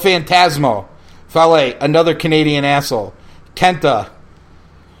 El Fantasmo, Fale, another Canadian asshole. Kenta.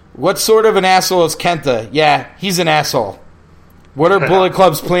 What sort of an asshole is Kenta? Yeah, he's an asshole. What are Bullet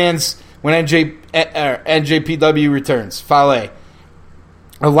Club's plans when NJPW returns? Fale.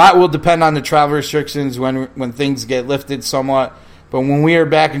 A lot will depend on the travel restrictions when things get lifted somewhat. But when we are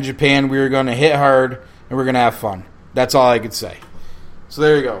back in Japan, we are going to hit hard and we're going to have fun. That's all I could say. So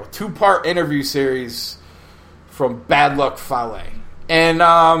there you go. 2-part interview series from Bad Luck Fale. And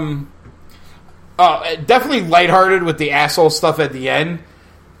definitely lighthearted with the asshole stuff at the end.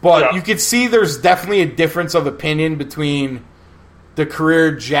 But you could see there's definitely a difference of opinion between the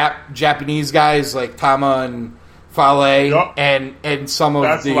career Japanese guys like Tama and Fale and some of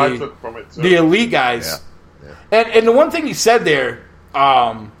what I took from it too. The elite guys. Yeah. And the one thing he said there,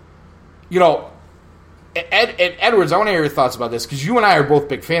 Edwards, I want to hear your thoughts about this because you and I are both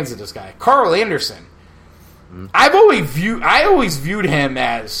big fans of this guy, Carl Anderson. Mm-hmm. I always viewed him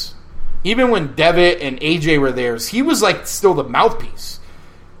as, even when Devitt and AJ were there, he was like still the mouthpiece.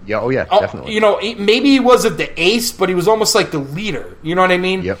 Yeah, definitely. Maybe he wasn't the ace, but he was almost like the leader. You know what I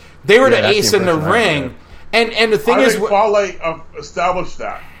mean? Yep. They were the ace in the ring. And the thing I is, think Fale established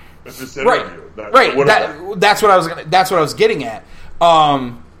that in this interview. That's what I was getting at.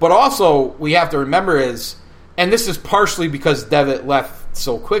 But also, we have to remember and this is partially because Devitt left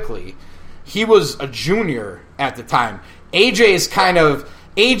so quickly. He was a junior at the time. AJ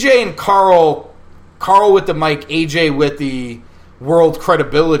and Carl with the mic, AJ with the world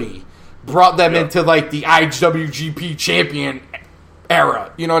credibility, brought them into like the IWGP champion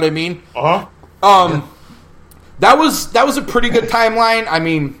era. You know what I mean? That was a pretty good timeline. I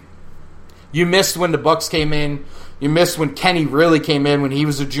mean, you missed when the Bucks came in. You missed when Kenny really came in when he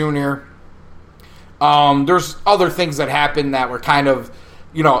was a junior. There's other things that happened that were kind of,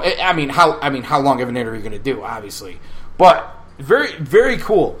 how long of an interview are you going to do? Obviously, but very, very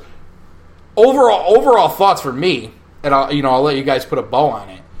cool. Overall thoughts for me, and I'll let you guys put a bow on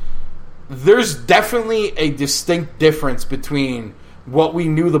it. There's definitely a distinct difference between what we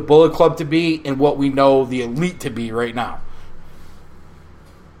knew the Bullet Club to be and what we know the Elite to be right now.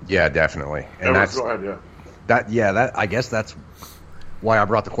 Yeah, definitely. And I guess that's why I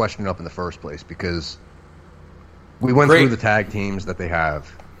brought the question up in the first place, because we went through the tag teams that they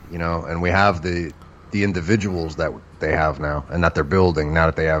have, and we have the individuals that they have now and that they're building now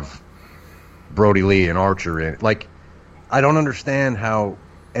that they have Brody Lee and Archer in. Like, I don't understand how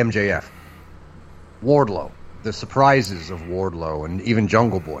MJF, Wardlow, the surprises of Wardlow, and even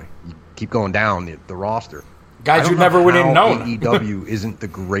Jungle Boy, you keep going down the roster. Guys you never would have known. AEW isn't the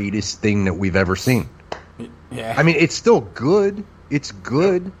greatest thing that we've ever seen. Yeah. I mean, it's still good. It's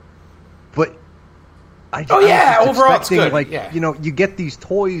good, but overall it's good. Like, you get these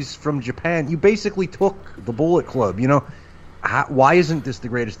toys from Japan. You basically took the Bullet Club. Why isn't this the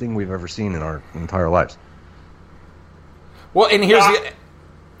greatest thing we've ever seen in our entire lives? Well, and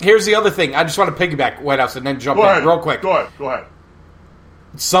here's the other thing. I just want to piggyback White House and then jump in real quick. Go ahead.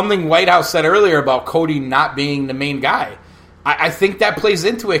 Something White House said earlier about Cody not being the main guy. I think that plays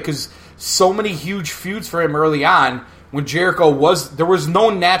into it because so many huge feuds for him early on when Jericho there was no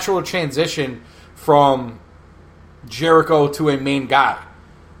natural transition from Jericho to a main guy.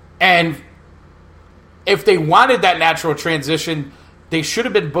 And if they wanted that natural transition, they should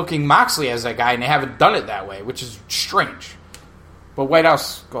have been booking Moxley as that guy, and they haven't done it that way, which is strange. But White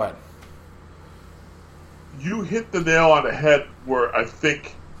House, go ahead. You hit the nail on the head where I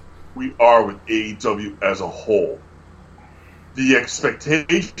think we are with AEW as a whole. The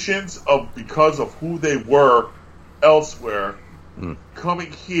expectations because of who they were elsewhere,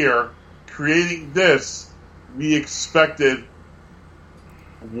 coming here, creating this, we expected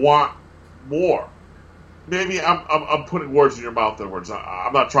want more. Maybe I'm putting words in your mouth. In words,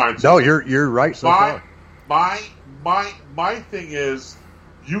 I'm not trying to. No, you're right. So far. My thing is,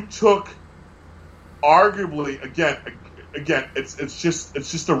 you took arguably again. It's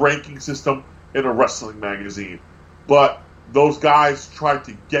just a ranking system in a wrestling magazine, but those guys tried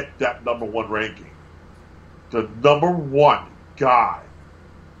to get that number one ranking. The number one guy,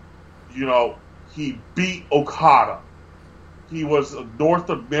 he beat Okada. He was a North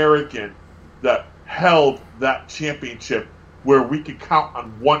American that held that championship, where we could count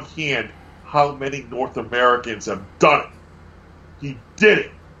on one hand how many North Americans have done it. He did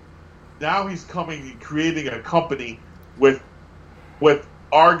it. Now he's coming and creating a company with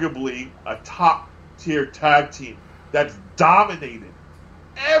arguably a top tier tag team that's dominated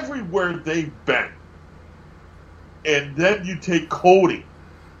everywhere they've been. And then you take Cody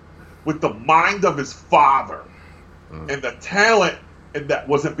with the mind of his father and the talent and that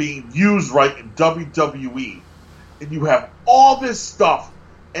wasn't being used right in WWE. And you have all this stuff,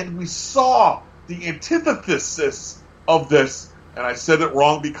 and we saw the antithesis of this, and I said it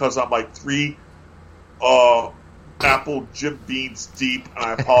wrong because I'm like 3 apple Jim Beans deep, and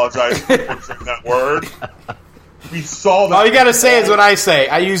I apologize for butchering that word. We saw that. All you gotta say is what I say.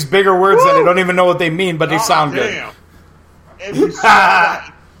 I use bigger words that I don't even know what they mean, but they sound good. And we saw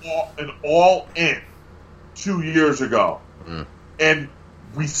that in All In 2 years ago. And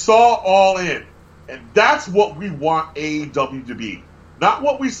we saw All In. And that's what we want AEW to be. Not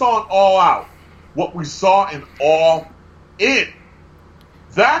what we saw in All Out. What we saw in All In.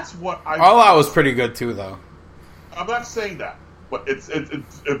 That's what I... All Out was pretty good, too, though. I'm not saying that. But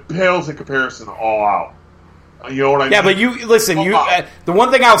it pales in comparison to All Out. You know what I mean? Yeah, but you... Listen, the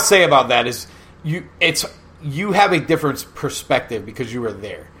one thing I'll say about that is you have a different perspective because you were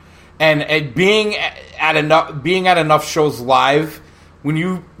there. And being at enough shows live... When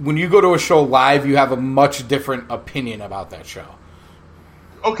you go to a show live, you have a much different opinion about that show.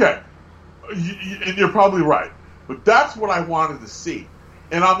 Okay. And you're probably right. But that's what I wanted to see.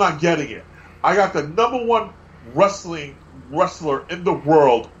 And I'm not getting it. I got the number 1 wrestler in the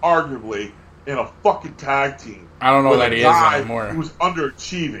world, arguably, in a fucking tag team. I don't know that he is anymore. Who's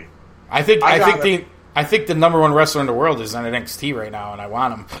underachieving. I think the number 1 wrestler in the world is on NXT right now, and I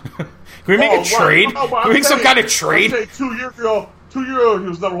want him. Can we make a trade? Can we make some kind of trade? 2 years ago, he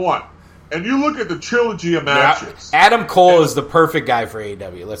was number 1. And you look at the trilogy of matches. Adam Cole is the perfect guy for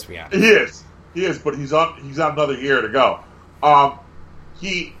AEW. Let's be honest. He is, but he's on another year to go.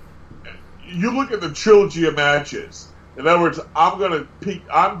 You look at the trilogy of matches. In other words, I'm going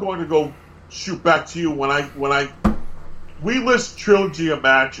to go shoot back to you we list trilogy of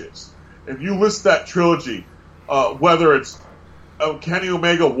matches. If you list that trilogy, whether it's Kenny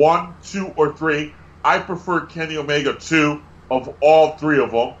Omega 1, 2, or 3, I prefer Kenny Omega 2 of all 3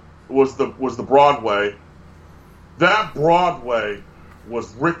 of them. Was the Broadway. That Broadway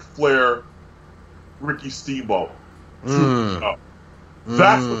was Ric Flair, Ricky Steamboat. That's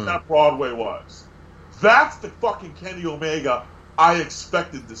what that Broadway was. That's the fucking Kenny Omega I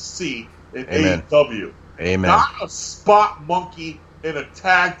expected to see in AEW. Amen. Not a spot monkey in a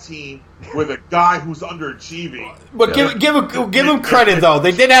tag team with a guy who's underachieving. But give him credit though.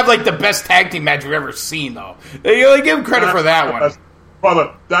 They did have like the best tag team match we've ever seen though. You give him credit for that one.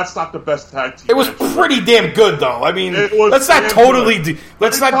 Brother, that's not the best tag team. It was pretty damn good, though. I mean, let's not totally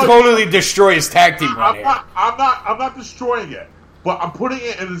destroy his tag team run here. I'm not destroying it, but I'm putting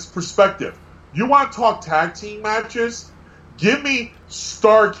it in its perspective. You want to talk tag team matches? Give me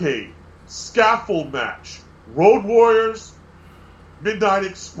Starrcade, Scaffold match, Road Warriors, Midnight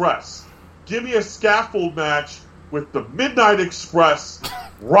Express. Give me a Scaffold match with the Midnight Express,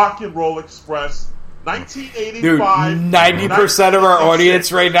 Rock and Roll Express. 1985. Dude, 90% of our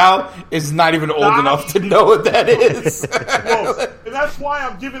audience right now is not even old enough to know what that is. And that's why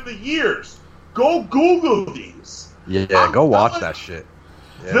I'm giving the years. Go Google these. Yeah, go watch that shit.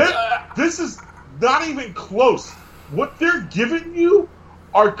 Yeah. This is not even close. What they're giving you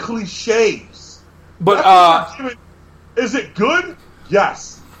are cliches. But is it good?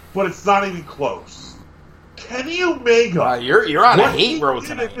 Yes, but it's not even close. Kenny Omega. You're on a hate road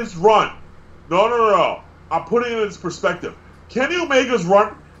tonight. This run. No. I'm putting it in its perspective. Kenny Omega's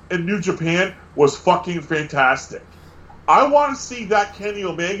run in New Japan was fucking fantastic. I want to see that Kenny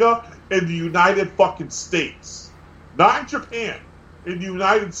Omega in the United fucking States. Not in Japan. In the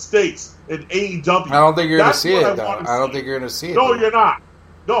United States. In AEW. I don't think you're going to see it, though. I don't think you're going to see it. No, you're not.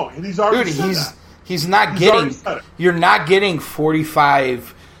 No, and he's already said that. He's not getting... You're not getting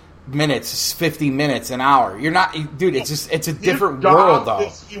 45... minutes, 50 minutes, an hour. You're not, dude. It's a different world, though.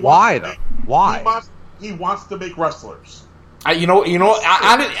 Why though? Why? He wants to make wrestlers.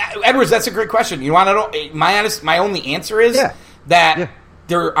 Edwards. That's a great question. You want to know? My only answer is that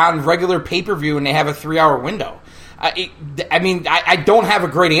they're on regular pay-per-view and they have a 3-hour window. I don't have a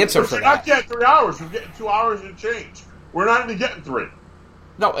great answer for that. You're not getting 3 hours. You're getting 2 hours and change. We're not even getting 3.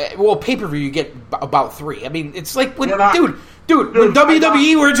 No, well, pay-per-view you get about 3. I mean, it's like when Dude, when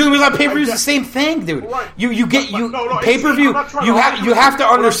WWE were doing on pay-per-view, it's the same thing, dude. Right. You get pay-per-view. You have to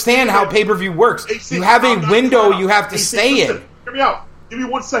understand how pay-per-view works. You have a window you have to stay in. Hear me out. Give me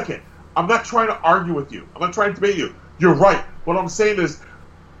 1 second. I'm not trying to argue with you. I'm not trying to debate you. You're right. What I'm saying is,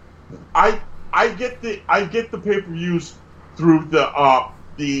 I get the pay-per-views through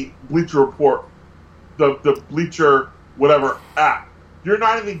the Bleacher Report, the Bleacher whatever app. You're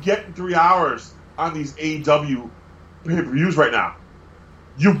not even getting 3 hours on these AEW pay-per-views right now.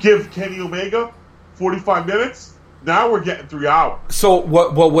 You give Kenny Omega 45 minutes, now we're getting 3 hours. So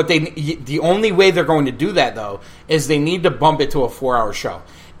the only way they're going to do that, though, is they need to bump it to a 4-hour show.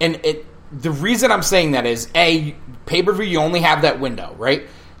 And the reason I'm saying that is, A, pay-per-view, you only have that window, right?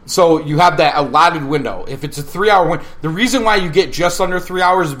 So you have that allotted window. If it's a 3-hour window, the reason why you get just under 3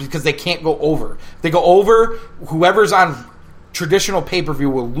 hours is because they can't go over. If they go over, whoever's on traditional pay-per-view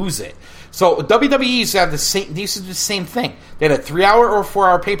will lose it. So WWE used to have the same thing. They had a 3-hour or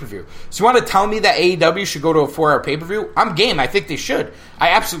 4-hour pay-per-view. So you want to tell me that AEW should go to a 4-hour pay-per-view? I'm game. I think they should. I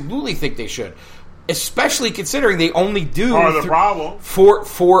absolutely think they should. Especially considering they only do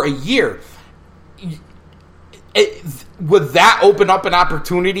for a year. Would that open up an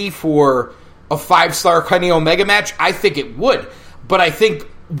opportunity for a 5-star Kenny Omega match? I think it would. But I think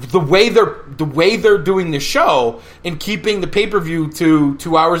the way they're doing the show and keeping the pay-per-view to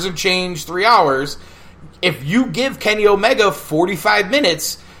 2 hours and change, 3 hours, if you give Kenny Omega 45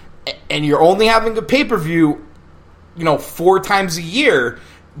 minutes and you're only having a pay-per-view, 4 times a year,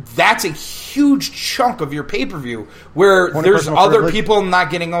 that's a huge chunk of your pay-per-view where there's other people not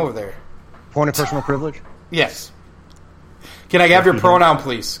getting over there. Point of personal privilege? Yes. Can I have your pronoun,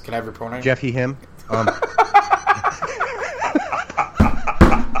 please? Can I have your pronoun? Jeff, he, him.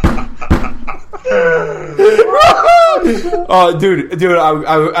 Oh, dude,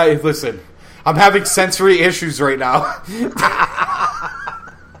 I listen. I'm having sensory issues right now.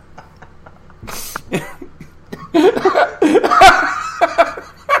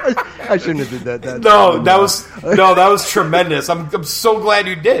 I shouldn't have did that. That was tremendous. I'm so glad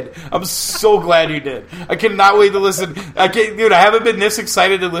you did. I'm so glad you did. I cannot wait to listen. I haven't been this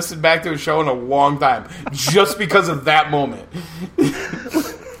excited to listen back to a show in a long time, just because of that moment.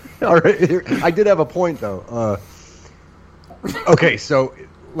 All right, I did have a point though. Okay, so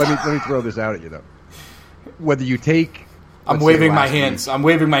let me throw this out at you though. Whether you take, I'm waving my hands. I'm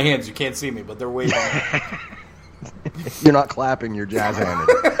waving my hands. You can't see me, but they're waving. You're not clapping. You're jazz-handed.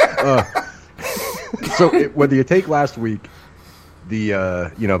 So whether you take last week, the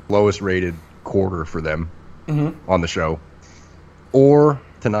lowest rated quarter for them on the show, or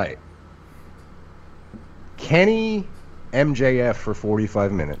tonight, Kenny MJF for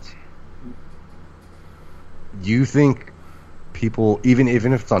 45 minutes. You think people, even if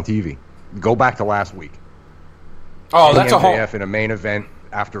it's on TV, go back to last week? Oh, that's MJF in a main event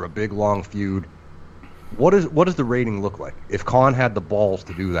after a big long feud. What does the rating look like if Khan had the balls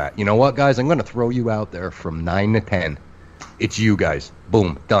to do that? You know what, guys? I'm going to throw you out there from 9 to 10. It's you guys.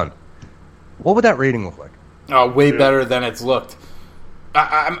 Boom, done. What would that rating look like? Oh, way better than it's looked.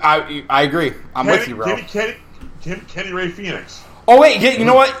 I agree. I'm with you, bro. Kenny Ray Phoenix. Oh wait, you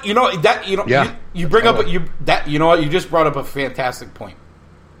know what? You bring up you know what? You just brought up a fantastic point.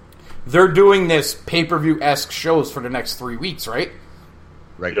 They're doing this pay-per-view-esque shows for the next 3 weeks, right?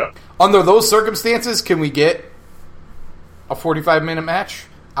 Right. Yeah. Under those circumstances, can we get a 45-minute match,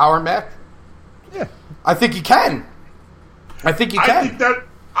 hour match? Yeah, I think you can. I think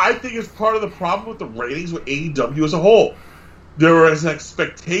it's part of the problem with the ratings with AEW as a whole. There is an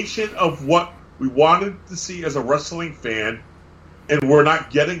expectation of what we wanted to see as a wrestling fan, and we're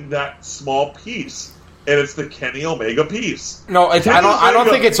not getting that small piece. And it's the Kenny Omega piece. No, I don't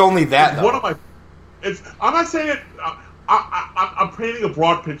think it's only that. Though. I'm not saying it. I'm painting a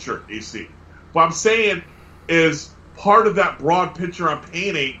broad picture, AC. What I'm saying is part of that broad picture I'm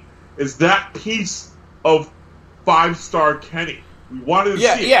painting is that piece of 5-star Kenny. We wanted to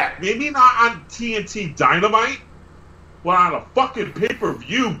see it. Maybe not on TNT Dynamite, but on a fucking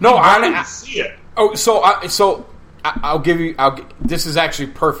pay-per-view. No, I wanted to see it. Oh, so I'll give you. This is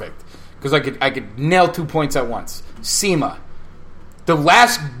actually perfect because I could nail 2 points at once. SEMA, the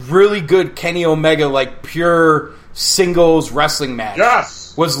last really good Kenny Omega pure singles wrestling match.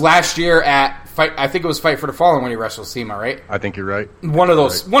 Yes, was last year at Fight. I think it was Fight for the Fallen when he wrestled SEMA, right? I think you're right. One of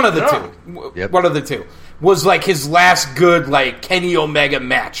those. Right. One of the two. Yep. One of the two was his last good Kenny Omega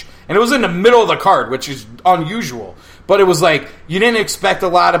match, and it was in the middle of the card, which is unusual. But it was you didn't expect a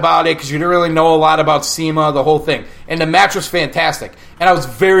lot about it because you didn't really know a lot about SEMA, the whole thing. And the match was fantastic. And I was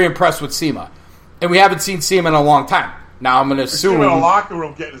very impressed with SEMA. And we haven't seen SEMA in a long time. Now I'm going to assume... He's in a locker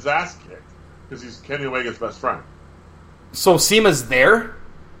room getting his ass kicked because he's Kenny Omega's best friend. So SEMA's there?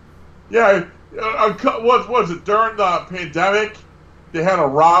 Yeah. What was it? During the pandemic, they had a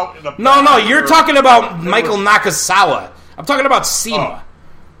route in the... No, you're talking about Michael Nakasawa. I'm talking about SEMA.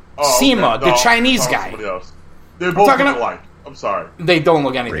 SEMA, the Chinese guy. Somebody else. They both look alike. I'm sorry. They don't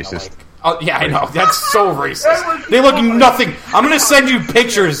look anything racist. Alike. Oh, yeah, I know. That's so racist. They look nothing. I'm going to send you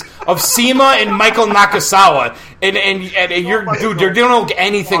pictures of SEMA and Michael Nakasawa. And you're... Dude, they don't look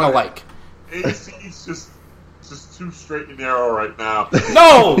anything alike. AC's just too straight and narrow right now.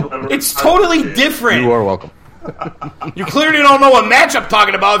 No! It's totally different. You are welcome. You clearly don't know what match I'm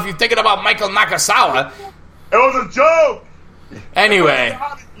talking about if you're thinking about Michael Nakasawa. It was a joke! Anyway.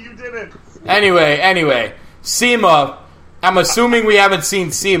 You didn't. Anyway. SEMA, I'm assuming we haven't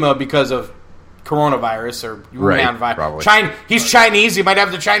seen CIMA because of coronavirus or Wuhan virus. Probably. He's Chinese. He might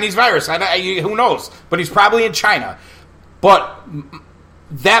have the Chinese virus. Who knows? But he's probably in China. But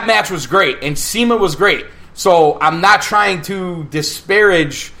that match was great, and CIMA was great. So I'm not trying to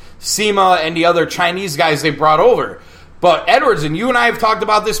disparage CIMA and the other Chinese guys they brought over. But Edwards, and you and I have talked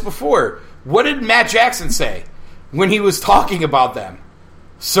about this before. What did Matt Jackson say when he was talking about them?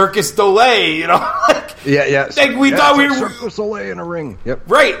 Circus Soleil, you know? Like we thought we were Circus Soleil in a ring. Yep.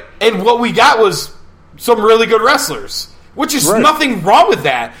 Right. And what we got was some really good wrestlers, which is nothing wrong with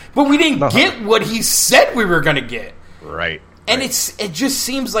that. But we didn't get what he said we were going to get. Right. And it just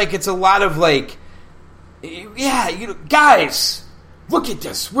seems like it's a lot of like, guys, look at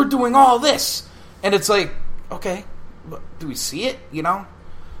this. We're doing all this. And it's like, okay, do we see it, you know?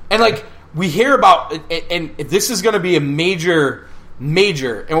 And like, we hear about, and this is going to be a major,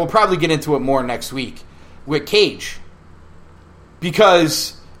 and we'll probably get into it more next week, with Cage.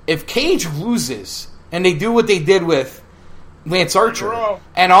 Because if Cage loses, and they do what they did with Lance Archer,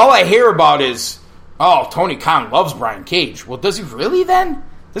 and all I hear about is, oh, Tony Khan loves Brian Cage. Well, does he really then?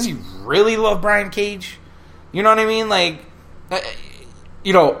 Does he really love Brian Cage? You know what I mean? Like,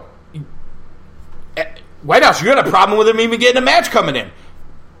 White House, you had a problem with him even getting a match coming in,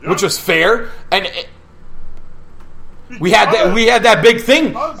 which was fair. And we had that big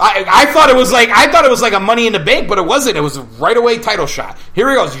thing. I thought it was like a Money in the Bank, but it wasn't. It was a right away title shot. Here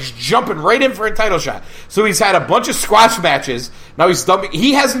he goes. He's jumping right in for a title shot. So he's had a bunch of squash matches. Now he's dumping.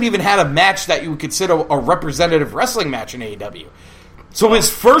 He hasn't even had a match that you would consider a representative wrestling match in AEW. So his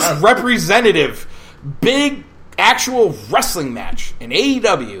first representative, big actual wrestling match in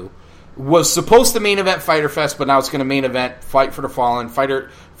AEW was supposed to main event Fyter Fest, but now it's going to main event Fight for the Fallen, Fighters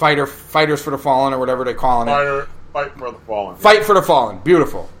for the Fallen, or whatever they're calling it. Fight for the Fallen. Fight for the Fallen.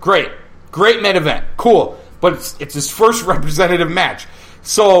 Beautiful. Great main event. Cool. But it's his first representative match.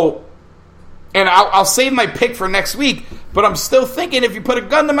 So, and I'll save my pick for next week, but I'm still thinking if you put a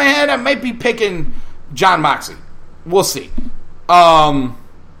gun to my head, I might be picking Jon Moxley. We'll see.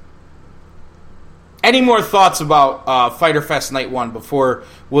 Any more thoughts about Fyter Fest Night 1 before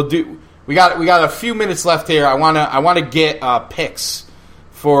we'll do? We got a few minutes left here. I wanna get picks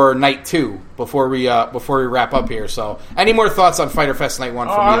for Night 2 before we wrap up here. So, any more thoughts on Fyter Fest Night 1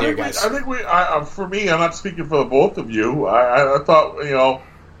 from you there, guys? For me, I'm not speaking for the both of you. I thought,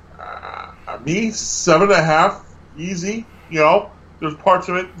 me 7.5 easy. There's parts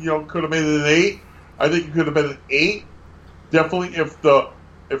of it, could have made it an 8. I think it could have been an 8. Definitely, if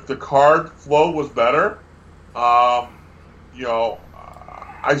the card flow was better. I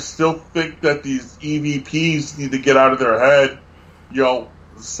still think that these EVPs need to get out of their head,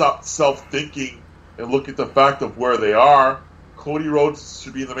 stop self-thinking and look at the fact of where they are. Cody Rhodes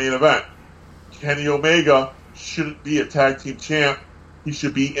should be in the main event. Kenny Omega shouldn't be a tag team champ. He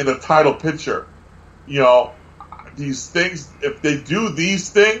should be in a title picture. These things, if they do these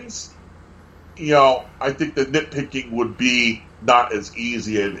things, I think the nitpicking would be not as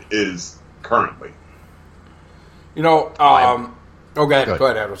easy as it is currently. Go ahead,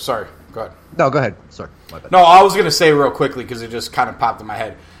 Adam. Sorry. Go ahead. No, go ahead. Sorry. My bad. No, I was going to say real quickly because it just kind of popped in my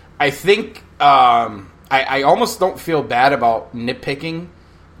head. I think I almost don't feel bad about nitpicking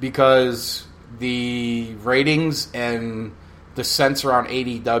because the ratings and the sense around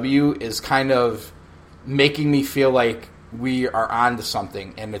AEW is kind of making me feel like we are on to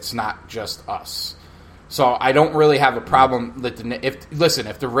something and it's not just us. So I don't really have a problem with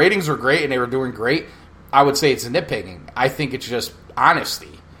if the ratings were great and they were doing great, I would say it's a nitpicking. I think it's just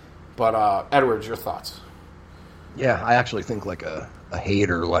honesty. But Edwards, your thoughts? Yeah, I actually think like a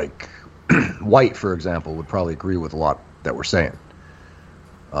hater like White, for example, would probably agree with a lot that we're saying.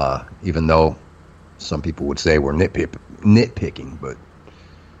 Even though some people would say we're nitpicking, but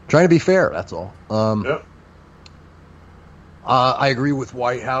trying to be fair, that's all. Yep. I agree with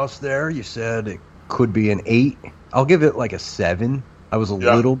White House there. You said it could be an 8. I'll give it like a 7. I was a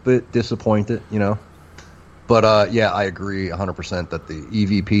little bit disappointed, But, I agree 100% that the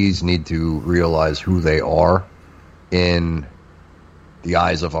EVPs need to realize who they are in the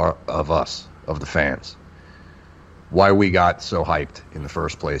eyes of us, of the fans. Why we got so hyped in the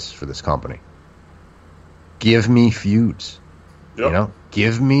first place for this company. Give me feuds. Yep.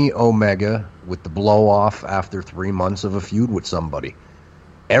 Give me Omega with the blow-off after 3 months of a feud with somebody.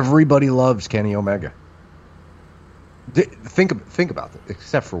 Everybody loves Kenny Omega. Think about it,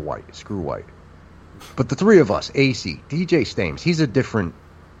 except for White. Screw White. But the three of us, AC, DJ Stames, he's a different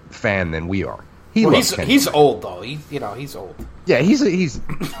fan than we are. He's old though. He's old. Yeah, he's.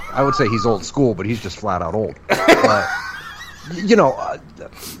 I would say he's old school, but he's just flat out old.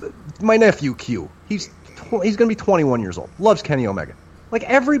 My nephew Q, he's he's going to be 21 years old. Loves Kenny Omega. Like,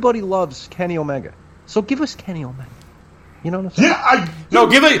 everybody loves Kenny Omega. So give us Kenny Omega. You know what I'm saying?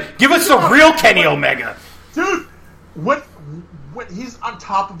 Yeah, give us the real Kenny Omega. Dude, when he's on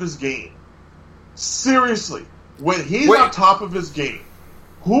top of his game, seriously, when he's on top of his game,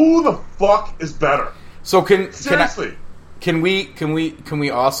 who the fuck is better? So can I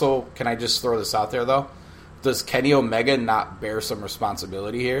just throw this out there though? Does Kenny Omega not bear some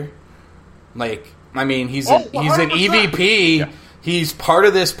responsibility here? Like, I mean, he's an EVP. Yeah. He's part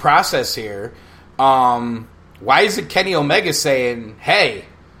of this process here. Why isn't Kenny Omega saying, "Hey,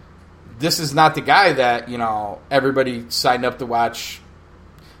 this is not the guy that, you know, everybody signed up to watch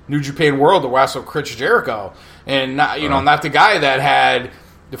New Japan World to watch Chris Jericho, and not, you know, not the guy that had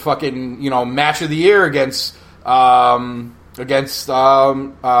the fucking, you know, match of the year against Kazuchika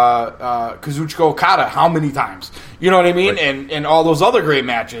Okada how many times? You know what I mean? Right. And all those other great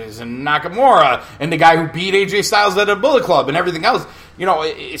matches, and Nakamura, and the guy who beat AJ Styles at a Bullet Club, and everything else. You know,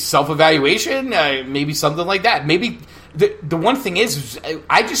 self-evaluation, maybe something like that. Maybe the one thing is,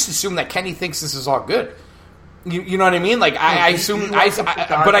 I just assume that Kenny thinks this is all good. You know what I mean? Like, I assume,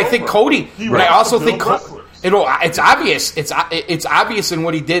 but I think Cody, but I also think it's obvious. It's obvious in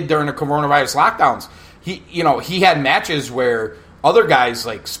what he did during the coronavirus lockdowns. He had matches where other guys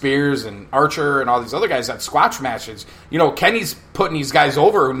like Spears and Archer and all these other guys had squash matches. You know, Kenny's putting these guys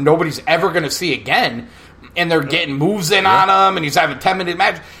over who nobody's ever going to see again, and they're getting moves in on him, and he's having 10-minute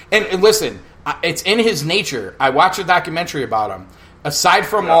match. And listen, it's in his nature. I watched a documentary about him. Aside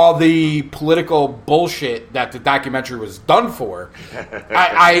from all the political bullshit that the documentary was done for,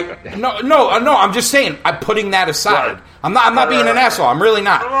 no, I'm just saying, I'm putting that aside. Right. I'm not being an asshole. I'm really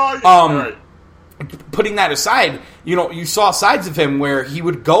not. Putting that aside, you know, you saw sides of him where he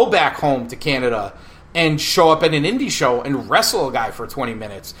would go back home to Canada and show up at an indie show and wrestle a guy for 20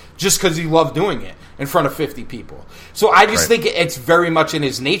 minutes just because he loved doing it in front of 50 people. So I just think it's very much in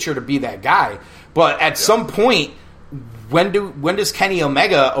his nature to be that guy. But at some point, when does Kenny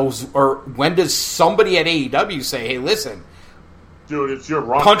Omega or when does somebody at AEW say, "Hey, listen, dude, it's your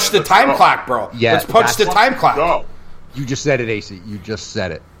wrong. Punch the time clock, bro. Yeah, let's punch the time clock." Go. You just said it, AC. You just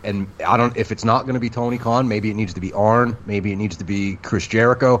said it. And if it's not going to be Tony Khan, maybe it needs to be Arn. Maybe it needs to be Chris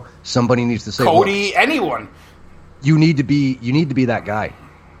Jericho. Somebody needs to say, Cody, anyone. You need to be that guy.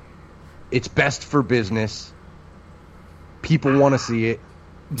 It's best for business. People want to see it.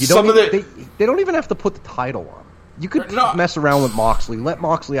 They don't even have to put the title on. You could mess around with Moxley. Let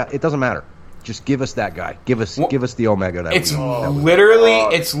Moxley out. It doesn't matter. Just give us that guy. Give us the Omega. It's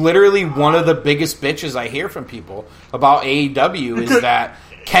literally one of the biggest bitches I hear from people about AEW is that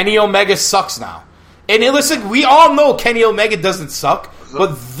Kenny Omega sucks now. And listen, we all know Kenny Omega doesn't suck,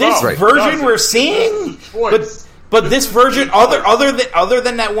 but this version we're seeing, but this version, other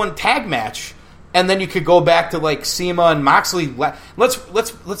than that one tag match, and then you could go back to like CIMA and Moxley.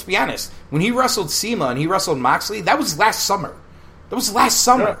 Let's be honest. When he wrestled CIMA and he wrestled Moxley, that was last summer.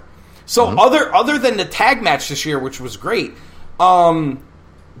 Yeah. So other than the tag match this year, which was great,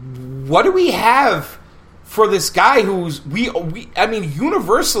 what do we have for this guy who's I mean,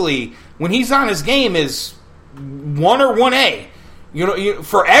 universally, when he's on his game, is 1 or 1A,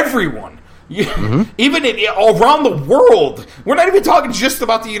 for everyone. Even around the world. We're not even talking just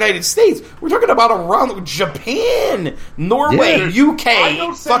about the United States. We're talking about around Japan, Norway,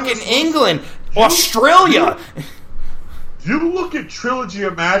 UK, fucking England, Australia. You look at Trilogy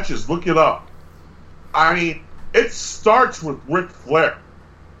of Matches, look it up. I mean, it starts with Ric Flair.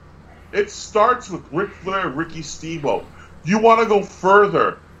 Ricky Steamboat. You want to go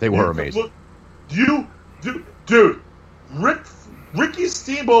further. They were amazing. Dude, Ricky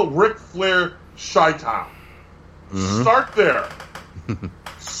Steamboat, Ric Flair, Chi-Town. Start there.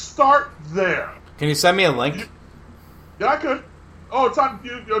 Can you send me a link? Yeah, I could. Oh, it's on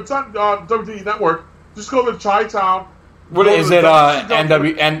WWE Network. Just go to Chi-Town. What is it?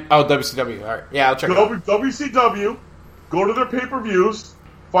 WCW. All right. Yeah, I'll check it out. WCW. Go to their pay-per-views.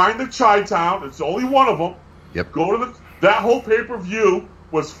 Find the Chi-Town. It's only one of them. Yep. Go to that whole pay-per-view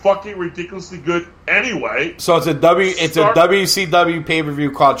was fucking ridiculously good anyway. So it's a WCW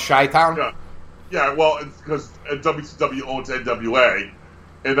pay-per-view called Chi-Town? Yeah, well, it's because WCW owns NWA,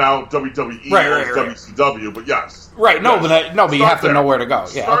 and now WWE owns WCW, but yes. Right, but you have to know where to go.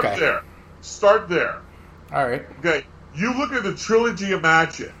 Yeah, Start there. All right. Okay, you look at the Trilogy of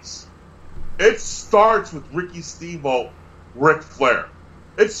Matches. It starts with Ricky Steamboat, Ric Flair.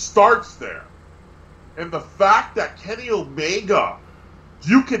 It starts there. And the fact that Kenny Omega,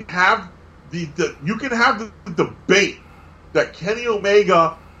 you can have the debate that Kenny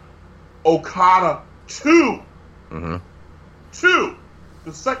Omega, Okada 2, the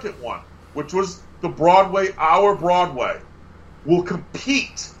second one, which was the Broadway, our Broadway, will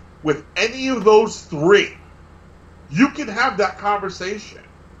compete with any of those three, you can have that conversation.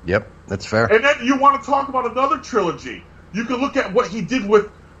 Yep, that's fair. And then you want to talk about another trilogy. You can look at what he did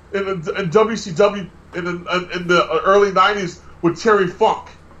with in WCW in the early 90s with Terry Funk.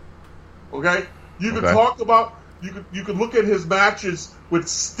 Okay? You can talk about, you can look at his matches with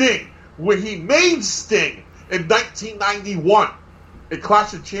Sting, where he made Sting in 1991 at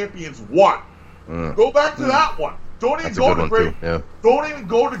Clash of Champions 1. Go back to that one. Don't even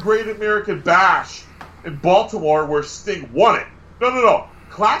go to Great American Bash in Baltimore where Sting won it. No.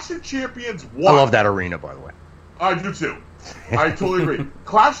 Clash of Champions 1. I love that arena, by the way. I do too. I totally agree.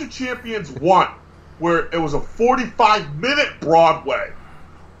 Clash of Champions 1, where it was a 45-minute Broadway,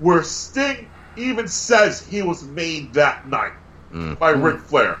 where Sting even says he was made that night by Ric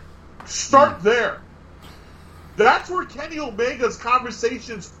Flair. Start there. That's where Kenny Omega's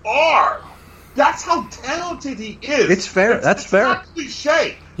conversations are. That's how talented he is. It's fair. That's fair. Not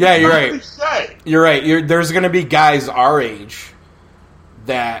cliche. Yeah, it's you're right. Cliche. You're right. There's going to be guys our age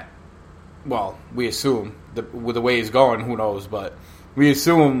that, well, we assume, with the way he's going, who knows, but we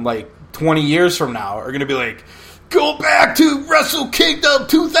assume like 20 years from now are going to be like, go back to Wrestle Kingdom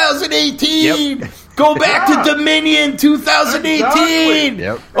 2018. Yep. Go back to Dominion 2018. Exactly.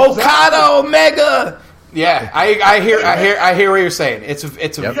 Yep. Okada, Omega. Yeah, I hear what you're saying. It's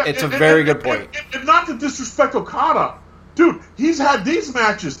a very good point. And not to disrespect Okada, dude, he's had these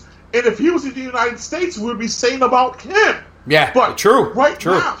matches, and if he was in the United States, we would be saying about him. Yeah, but true.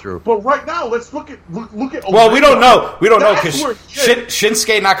 But right now, let's look at. Well, we don't know because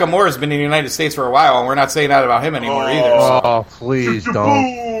Shinsuke Nakamura has been in the United States for a while, and we're not saying that about him anymore either. So. Oh, please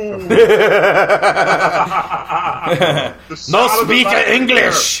don't. No speak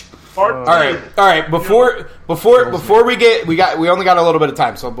English. All right. Before we only got a little bit of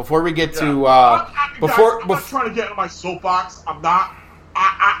time. So before we get to I'm not trying to get in my soapbox. I'm not.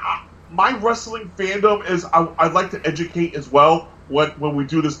 My wrestling fandom is. I'd like to educate as well when we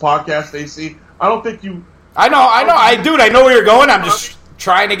do this podcast, AC. I don't think you. I know. I know where you're going. I'm just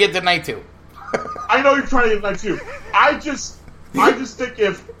trying to get to night 2. I know you're trying to get night 2. I just think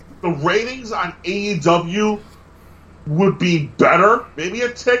if the ratings on AEW would be better, maybe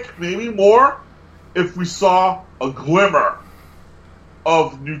a tick, maybe more, if we saw a glimmer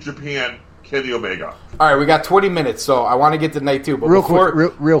of New Japan Kenny Omega. All right, we got 20 minutes, so I want to get to night 2. But real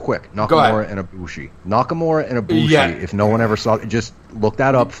quick, Nakamura and Ibushi. Yeah. If no one ever saw it, just look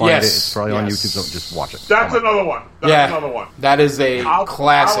that up, find it. It's probably on YouTube, so just watch it. That's another one. That is a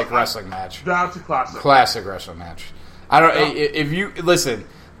classic wrestling match. That's a classic. Classic wrestling match. I don't. If you listen.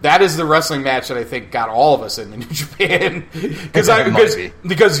 That is the wrestling match that I think got all of us into New Japan because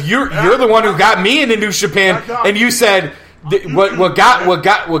you're the one who got me into New Japan, and you said what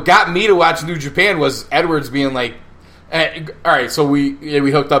got me to watch New Japan was Edwards being like, all right, so we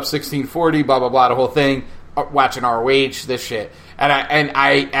hooked up 1640, blah blah blah, the whole thing, watching ROH, this shit, and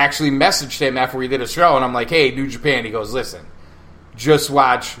I actually messaged him after we did a show, and I'm like, hey, New Japan, he goes, listen, just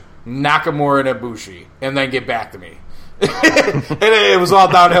watch Nakamura and Ibushi, and then get back to me. And it was all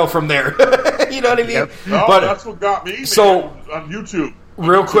downhill from there. You know what I mean? Yep. No, but that's what got me. So on YouTube.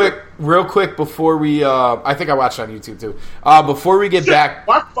 Real quick before we, I think I watched it on YouTube too. Before we get back,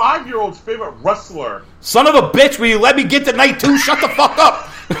 my 5-year-old's favorite wrestler. Son of a bitch! Will you let me get to night 2? Shut the fuck up!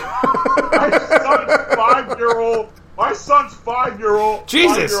 My son's 5-year-old.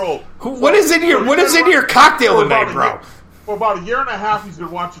 Jesus! What is in your cocktail tonight, bro? For about a year and a half, he's been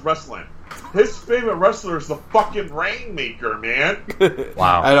watching wrestling. His favorite wrestler is the fucking Rainmaker, man.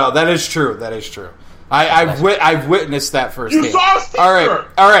 Wow. I know, that is true. I've witnessed that firsthand. You saw his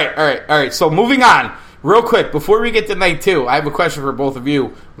t-shirt. All right. So moving on, real quick, before we get to night 2, I have a question for both of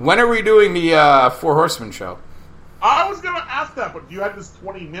you. When are we doing the Four Horsemen show? I was going to ask that, but you had this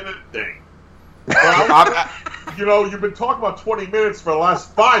 20-minute thing. You've been talking about 20 minutes for the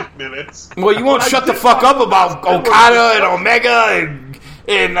last 5 minutes. Well, you won't shut the fuck up about Okada and Omega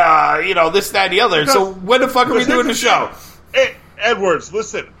and this, that, and the other. Because, so when the fuck are we doing the show? Hey, Edwards,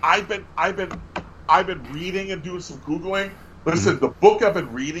 listen, I've been reading and doing some Googling. Listen, the book I've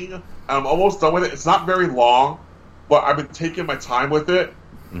been reading, and I'm almost done with it. It's not very long, but I've been taking my time with it.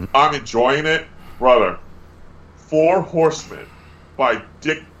 Mm-hmm. I'm enjoying it. Brother, Four Horsemen by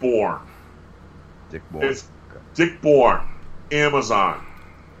Dick Bourne. It's Dick Bourne, Amazon.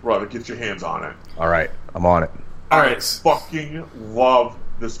 Brother, get your hands on it. All right, I'm on it. I fucking love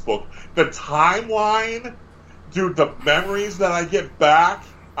this book. The timeline, dude. The memories that I get back.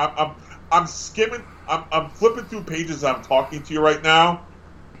 I'm skimming. I'm flipping through pages. I'm talking to you right now.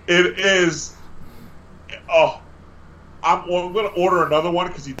 It is. Oh, I'm going to order another one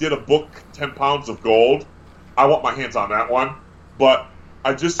because he did a book, 10 Pounds of Gold. I want my hands on that one. But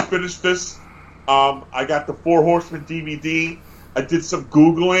I just finished this. I got the Four Horsemen DVD. I did some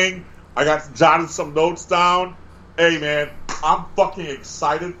Googling. I got jotted some notes down. Hey, man, I'm fucking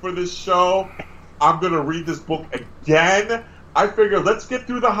excited for this show. I'm going to read this book again. I figured let's get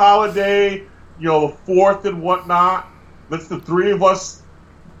through the holiday, the 4th and whatnot. Let's the three of us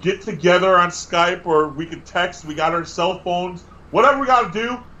get together on Skype, or we can text. We got our cell phones. Whatever we got to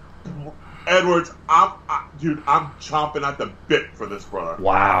do. Edwards, I'm chomping at the bit for this, brother.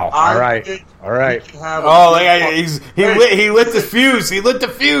 Wow. All right. He lit the fuse. He lit the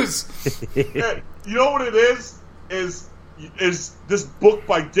fuse. You know what it is? Is this book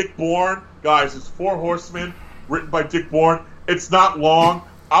by Dick Bourne. Guys, it's Four Horsemen, written by Dick Bourne. It's not long.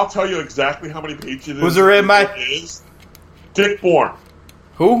 I'll tell you exactly how many pages it is. Who's it written by? Dick Bourne.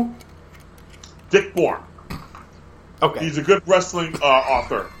 Who? Dick Bourne. Okay. He's a good wrestling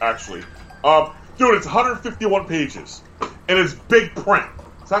author, actually. Dude, it's 151 pages. And it's big print.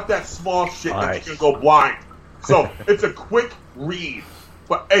 It's not that small shit that you can go blind. So, it's a quick read.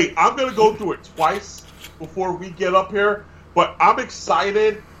 But, hey, I'm going to go through it twice before we get up here. But I'm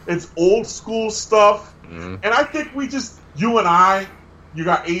excited. It's old school stuff. Mm-hmm. And I think you and I, you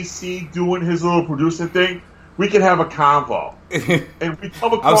got AC doing his little producing thing. We can have a convo. And we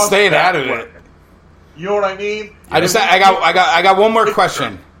come across I'm staying out of it. You know what I mean? I got one more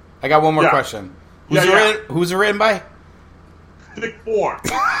question. I got one more question. Who's it written by? Dick Bourne.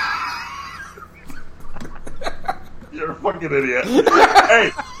 You're a fucking idiot.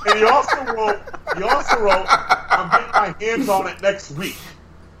 Hey, and he also wrote, I'm getting my hands on it next week.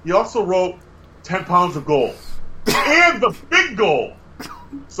 He also wrote 10 Pounds of Gold. And the Big Gold.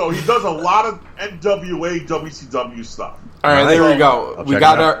 So he does a lot of NWA, WCW stuff. All right, there we go.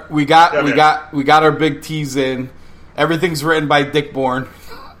 We got our big tease in. Everything's written by Dick Bourne.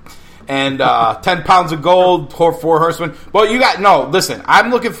 And 10 Pounds of Gold, Four Horsemen. Well, listen, I'm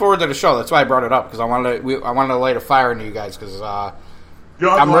looking forward to the show. That's why I brought it up, because I wanted to light a fire into you guys, because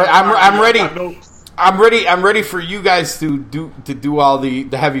I'm ready for you guys to do all the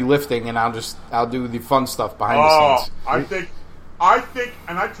heavy lifting, and I'll do the fun stuff behind the scenes. I think,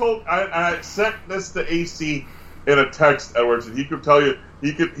 and I sent this to AC in a text, Edwards, and he could tell you,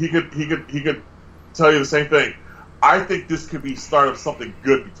 he could tell you the same thing. I think this could be start of something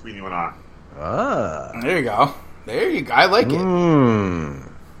good between you and I. There you go. I like it.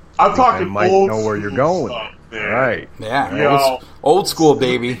 I'm talking. I might know where you're going. Stuff, right? Yeah. Old school,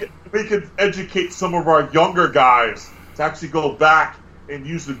 baby. We could educate some of our younger guys to actually go back and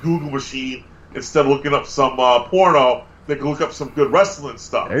use the Google machine instead of looking up some porno. They can look up some good wrestling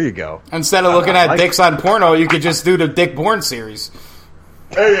stuff. There you go. Instead of looking at dicks on porno, you could just do the Dick Bourne series.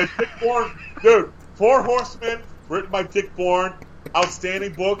 Hey, Dick Bourne, dude. Four Horsemen, written by Dick Bourne.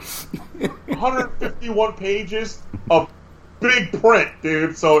 Outstanding book. 151 pages of big print,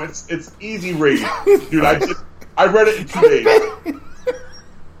 dude. So it's easy read, dude. I read it in 2 days.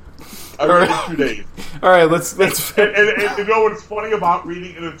 All right, let's. And you know what's funny about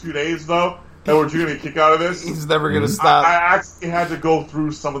reading it in 2 days, though? And what you're going to kick out of this? He's never going to stop. I actually had to go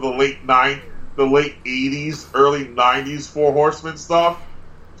through some of the late 80s, early 90s Four Horsemen stuff.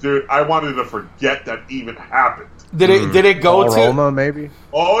 Dude, I wanted to forget that even happened. Did it go Paul to Roma, maybe?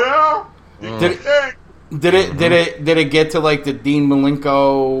 Oh yeah. Did it get to like the Dean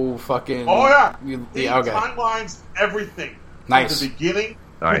Malenko fucking? Oh yeah. Okay. Timelines, everything. Nice. From the beginning.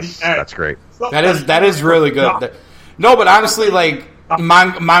 Nice. To the end. That's great. That is really good. No, but honestly, like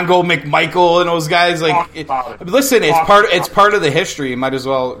Mongo McMichael and those guys, like, listen, it's part of the history. You might as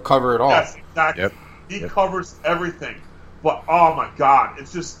well cover it all. Yes, exactly. Yep. He covers everything. But oh my god, it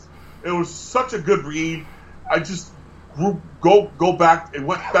was such a good read. I just go back. It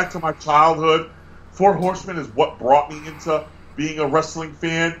went back to my childhood. Four Horsemen is what brought me into being a wrestling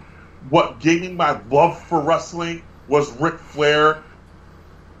fan. What gave me my love for wrestling was Ric Flair.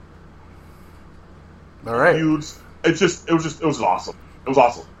 All right. Huge. It was awesome. It was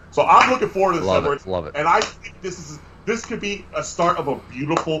awesome. So I'm looking forward to this. Love it. And I think this could be a start of a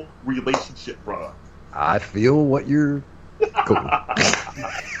beautiful relationship, brother. I feel what you're. Cool.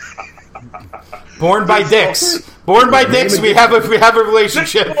 Born by dicks. Born by dicks. We have a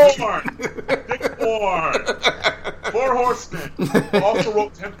relationship. Dick Bourne. Four Horsemen. Also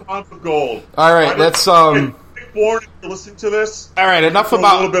wrote 10 Pounds of Gold. All right, let's Dick Bourne, if you're listening to this. All right, enough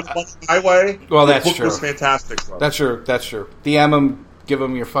about a little bit of my way. Well, that's true. true. Was fantastic. Bro. That's true. DM him. Give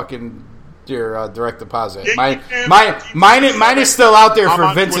him your direct deposit. Mine is still out there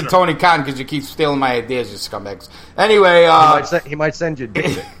for Vince and Tony Khan because you keep stealing my ideas, you scumbags. Anyway, he might send you a dick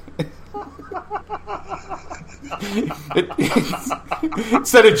pic.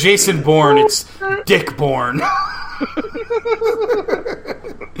 Instead of Jason Bourne, it's Dick Bourne.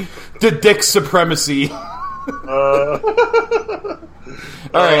 The Dick supremacy. All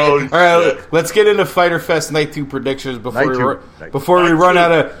right. Let's get into Fyter Fest Night 2 predictions before we run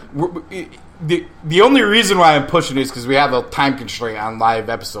out of. The only reason why I'm pushing is because we have a time constraint on live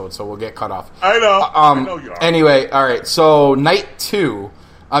episodes, so we'll get cut off. I know you are. Anyway, all right. So Night 2.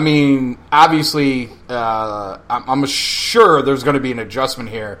 I mean, obviously, I'm sure there's going to be an adjustment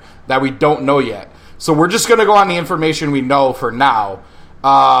here that we don't know yet. So we're just going to go on the information we know for now.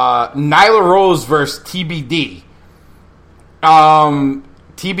 Nyla Rose versus TBD.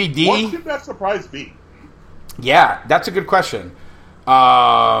 TBD. What could that surprise be? Yeah, that's a good question.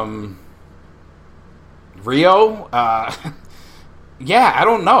 Rio? Yeah, I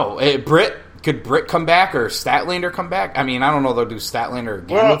don't know. Could Britt come back or Statlander come back? I mean, I don't know. They'll do Statlander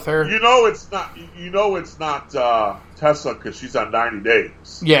again with her. You know it's not Tessa because she's on 90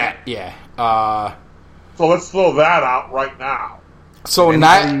 days. Yeah. So let's throw that out right now. So in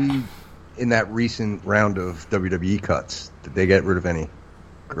that recent round of WWE cuts, did they get rid of any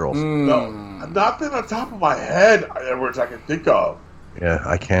girls? No, nothing on top of my head, which I can think of. Yeah,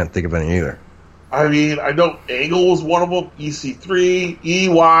 I can't think of any either. I mean, I know Angle was one of them. EC3,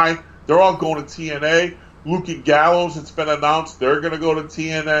 EY, they're all going to TNA. Luke and Gallows, it's been announced they're going to go to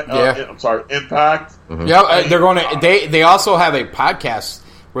TNA. Impact. Mm-hmm. Yeah, they're going to. They also have a podcast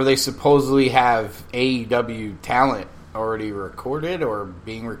where they supposedly have AEW talent already recorded or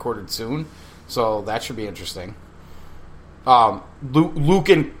being recorded soon, so that should be interesting. Luke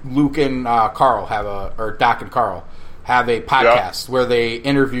and Carl or Doc and Carl have a podcast where they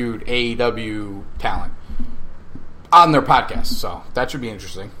interviewed AEW talent on their podcast, so that should be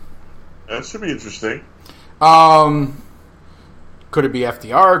interesting. That should be interesting. Could it be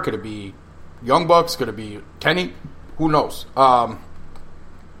FDR? Could it be Young Bucks? Could it be Kenny? Who knows? All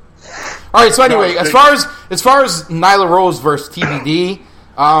right. So anyway, as far as Nyla Rose versus TBD,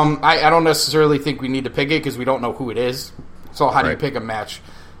 I don't necessarily think we need to pick it because we don't know who it is. So how do you pick a match?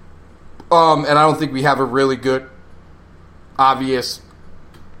 And I don't think we have a really good, obvious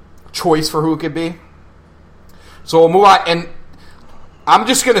choice for who it could be. So we'll move on. And I'm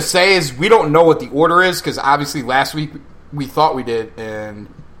just going to say is we don't know what the order is because obviously last week we thought we did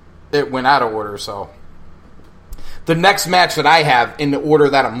and it went out of order. So the next match that I have in the order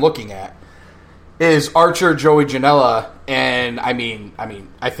that I'm looking at is Archer, Joey Janela, and I mean,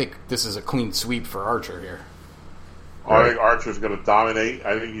 I think this is a clean sweep for Archer here. I think Archer's going to dominate.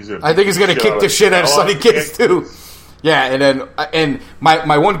 I think he's going to kick the shit out of Sonny Kiss too. Yeah, and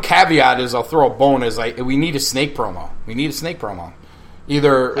my one caveat is I'll throw a bone is we need a snake promo. We need a snake promo.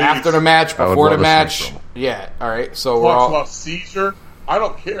 Either after the match, before the match. Yeah, all right. So we're all about Caesar. I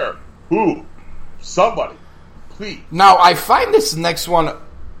don't care who, somebody, please. Now I find this next one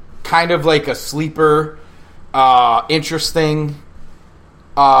kind of like a sleeper, interesting.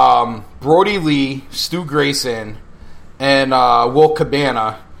 Brody Lee, Stu Grayson, and Will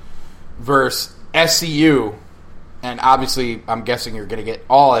Cabana versus SCU. And obviously, I'm guessing you're going to get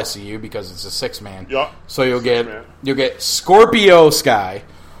all SCU because it's a 6-man. Yep. So you'll get Scorpio Sky,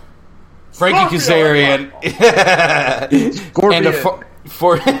 Frankie Kazarian, and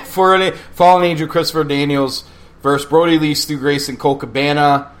Fallen Angel Christopher Daniels versus Brody Lee, Stu Grayson, Cole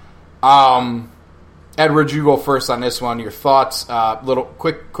Cabana. Edward, you go first on this one. Your thoughts, little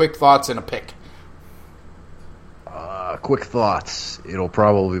quick thoughts and a pick. Quick thoughts. It'll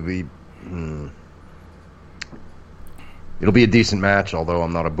probably be. It'll be a decent match, although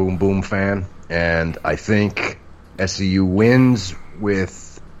I'm not a Boom Boom fan. And I think SCU wins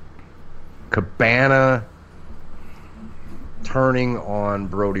with Cabana turning on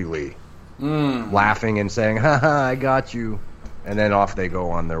Brody Lee. Laughing and saying, "Ha, I got you." And then off they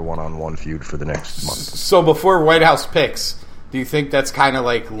go on their one-on-one feud for the next month. So before White House picks, do you think that's kind of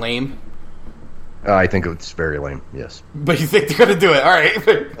like lame? I think it's very lame, yes. But you think they're going to do it? All right.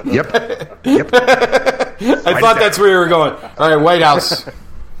 Yep. I thought that's where you were going. All right, White House.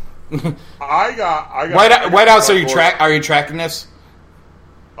 I got White House. Are you tracking this?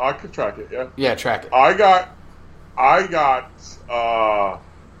 I can track it. Yeah. Yeah, track it. I got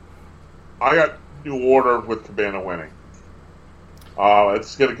New Order with Cabana winning.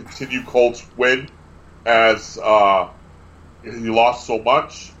 It's going to continue Colt's win as he lost so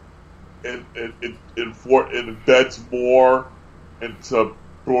much. It embeds more into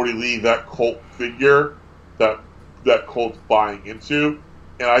Brody Lee, that Colt figure that Colt's buying into,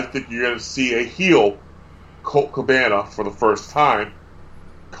 and I think you're going to see a heel Colt Cabana for the first time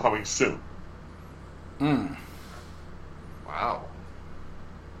coming soon. Wow.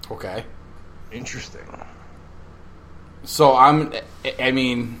 Okay. Interesting. So I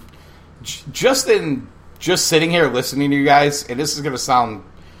mean, just sitting here listening to you guys, and this is going to sound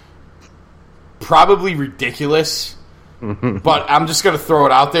probably ridiculous, but I'm just going to throw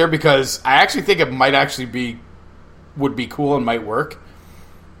it out there because I actually think it might actually would be cool and might work.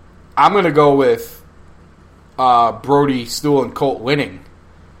 I'm going to go with Brody, Stu, and Colt winning,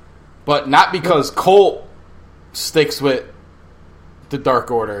 but not because Colt sticks with the Dark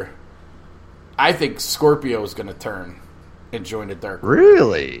Order. I think Scorpio is going to turn and join the Dark Order.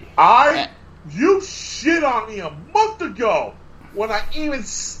 Really? You shit on me a month ago when I even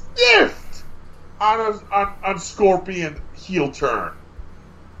sniffed on Scorpion heel turn.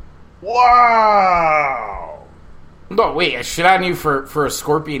 Wow. No, wait, I shit on you for a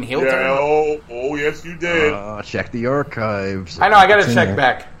Scorpion heel turn? Oh, yes, you did. Check the archives. I know, I got to check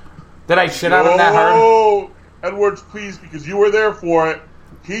back. Did I shit on him that hard? Oh, Edwards, please, because you were there for it.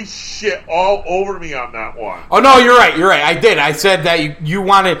 He shit all over me on that one. Oh no, you're right. I did. I said that you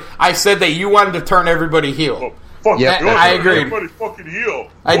wanted. I said that you wanted to turn everybody heel. Oh, fuck yeah, I agreed. Everybody fucking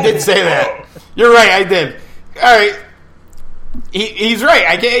heel. I did say that. You're right. I did. All right. He's right.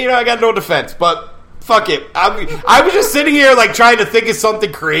 I can't. I got no defense. But fuck it. I was just sitting here like trying to think of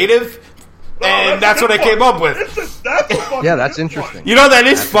something creative, and that's what I came up with. That's interesting. That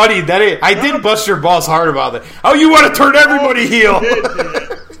is funny. I did bust your balls hard about it. Oh, you want to turn everybody heel?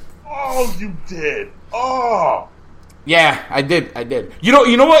 Oh, you did. Oh. Yeah, I did. You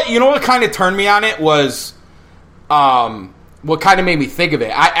know what kind of turned me on it was what kind of made me think of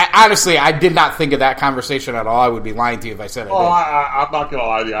it. I honestly, I did not think of that conversation at all. I would be lying to you if I said I did. I'm not going to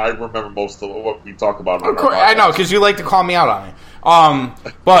lie to you. I remember most of what we talk about. Of course, I know, because you like to call me out on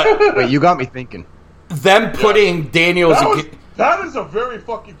it. But wait, you got me thinking. Them putting Daniels... That is a very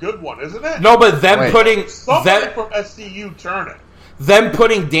fucking good one, isn't it? No, but them putting... Somebody from SCU turn it. Them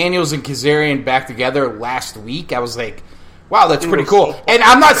putting Daniels and Kazarian back together last week, I was like, wow, that's pretty cool. And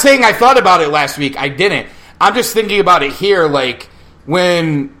I'm not saying I thought about it last week. I didn't. I'm just thinking about it here, like,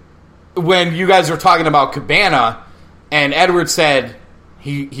 when you guys were talking about Cabana, and Edward said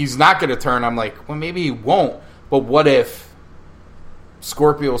he's not going to turn, I'm like, well, maybe he won't. But what if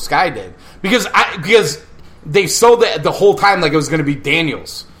Scorpio Sky did? Because they sold it the whole time like it was going to be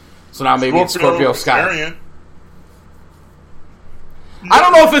Daniels. So now maybe it's Scorpio Sky. Kazarian. I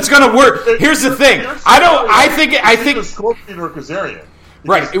don't know if it's going to work. Here's the thing. I think Scorpion or Kazarian.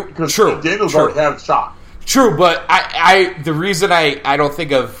 Right. Because True. Daniels already had a shot. True, but the reason I don't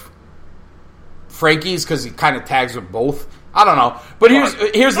think of Frankie's because he kind of tags with both. I don't know. But here's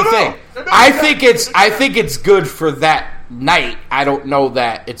the thing. I think it's good for that night. I don't know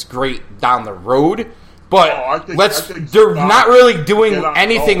that it's great down the road. But they're not really doing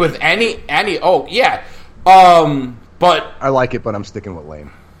anything with any. Oh yeah. But I like it, but I'm sticking with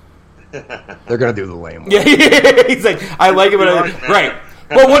lame. They're gonna do the lame one. Yeah, he's like, I like it, but right.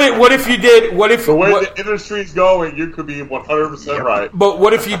 But what if you did? What if the way the industry's going, you could be 100% right. But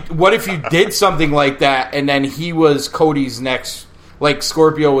what if you did something like that, and then he was Cody's next, like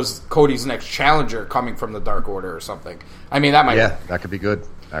Scorpio was Cody's next challenger coming from the Dark Order or something? I mean, that might that could be good.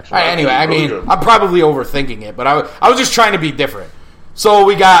 Actually, anyway, I mean, I'm probably overthinking it, but I was just trying to be different. So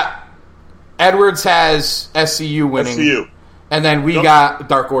we got Edwards has SCU winning, and then we got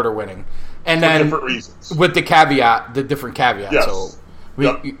Dark Order winning, and then different reasons with the different caveat. Yes. So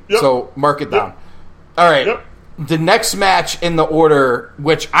so mark it down. All right. Yep. The next match in the order,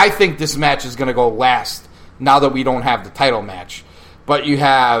 which I think this match is going to go last now that we don't have the title match. But you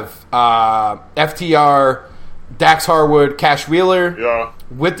have FTR, Dax Harwood, Cash Wheeler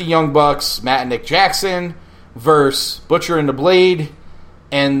with the Young Bucks, Matt and Nick Jackson versus Butcher and the Blade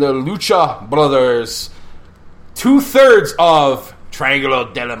and the Lucha Brothers. 2/3 of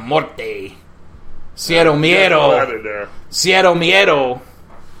Triangulo de la Muerte. Cero Miedo,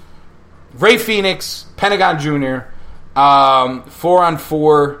 Ray Phoenix, Pentagon Jr.,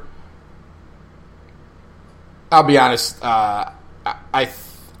 4-on-4. I'll be honest, I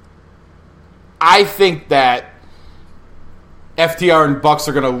think that FTR and Bucks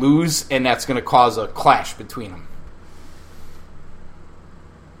are going to lose, and that's going to cause a clash between them.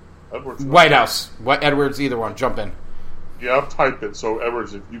 White House, Edwards, either one, jump in. Yeah, I'm typing, so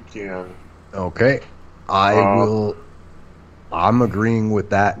Edwards, if you can. Okay. I will. I'm agreeing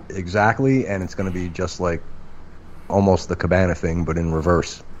with that exactly, and it's going to be just like almost the Cabana thing, but in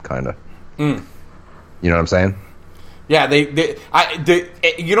reverse, kind of. You know what I'm saying? Yeah,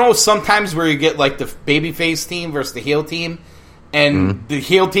 sometimes where you get like the babyface team versus the heel team, and the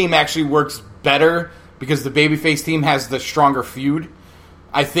heel team actually works better because the babyface team has the stronger feud.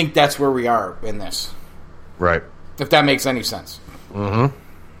 I think that's where we are in this. Right. If that makes any sense. Mm-hmm.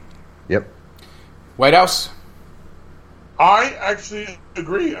 Yep. White House? I actually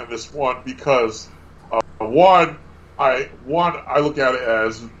agree on this one because one, I look at it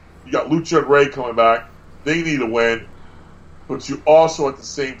as you got Lucha and Rey coming back. They need a win, but you also at the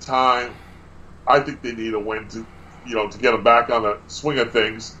same time, I think they need a win to get them back on the swing of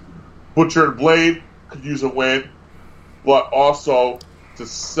things. Butcher and Blade could use a win, but also to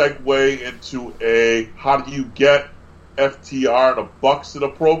segue into how do you get FTR and the Bucks to the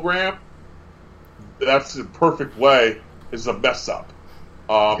program? That's the perfect way. Is a mess up.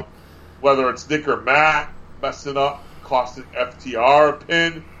 Whether it's Nick or Matt messing up, costing FTR a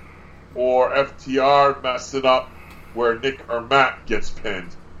pin, or FTR messing up where Nick or Matt gets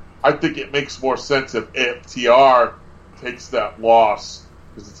pinned. I think it makes more sense if FTR takes that loss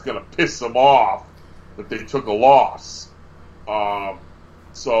because it's going to piss them off that they took a loss.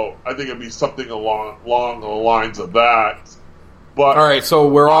 So I think it'd be something along the lines of that. But all right, so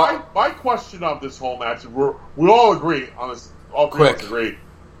we're all. My question of this whole match, we all agree on this. All three of us agree.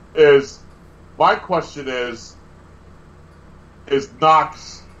 My question is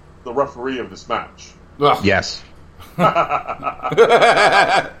Knox the referee of this match? Ugh. Yes.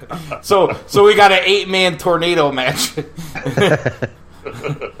 So we got an 8-man tornado match.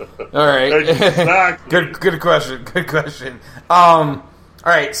 All right. Exactly. Good question. All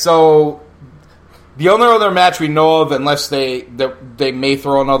right, so the only other match we know of, unless they may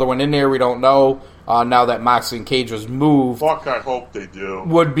throw another one in there, we don't know. Now that Moxley and Cage was moved, fuck, I hope they do.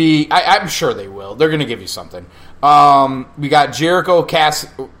 Would be I'm sure they will. They're going to give you something. We got Jericho,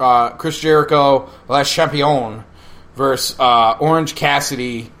 Chris Jericho, Les Champion versus Orange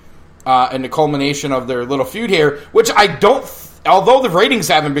Cassidy in the culmination of their little feud here, which I don't. Although the ratings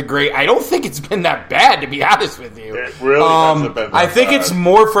haven't been great, I don't think it's been that bad, to be honest with you. It really hasn't been that I think bad. it's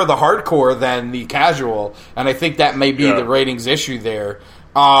more for the hardcore than the casual, and I think that may be the ratings issue there.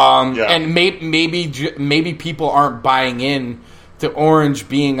 And maybe people aren't buying in to Orange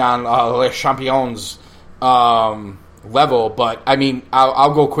being on Les Champions level, but I mean,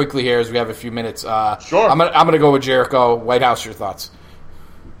 I'll go quickly here as we have a few minutes. Sure. I'm gonna go with Jericho. White House, your thoughts?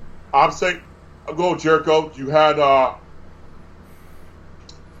 I'm going with Jericho.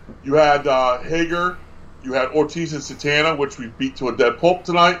 You had Hager, you had Ortiz and Santana, which we beat to a dead pulp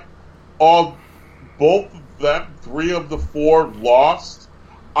tonight. Both of them, 3 of the 4 lost.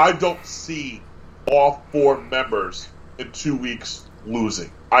 I don't see all 4 members in 2 weeks losing.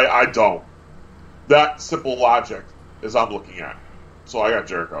 I don't. That simple logic is I'm looking at. So I got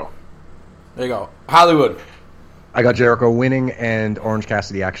Jericho. There you go. Hollywood. I got Jericho winning, and Orange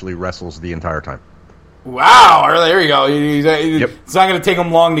Cassidy actually wrestles the entire time. Wow, there you go. Yep. It's not going to take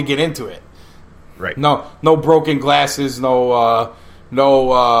him long to get into it. Right. No broken glasses, no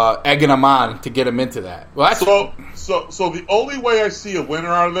egging him on to get him into that. Well, that's so the only way I see a winner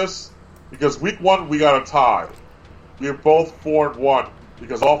out of this, because week 1 we got a tie. We are both 4-1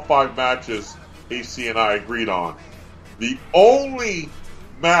 because all 5 matches AC and I agreed on. The only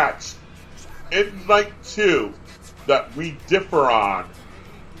match in night 2 that we differ on,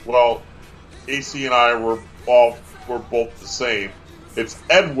 well, AC and I were both the same. It's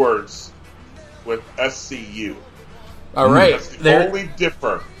Edwards with SCU. all right. That's the only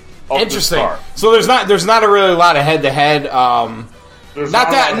differ. Of Interesting. This card. So there's not a really lot of head to head. There's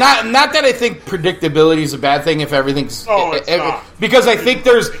Not that I think predictability is a bad thing if everything's it's not. Because I think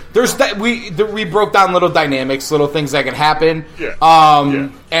there's that we broke down little dynamics, little things that can happen. Yeah.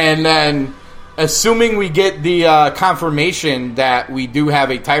 And then assuming we get the confirmation that we do have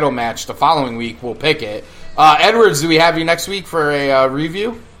a title match the following week, we'll pick it. Edwards, do we have you next week for a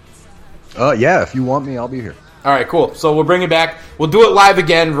review? Yeah, if you want me, I'll be here. All right, cool. So we'll bring it back. We'll do it live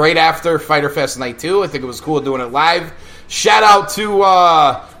again right after Fyter Fest Night 2. I think it was cool doing it live. Shout out to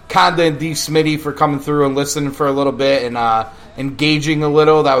Conda and D. Smitty for coming through and listening for a little bit and engaging a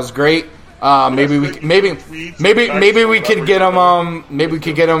little. That was great. Maybe we could get them. Maybe we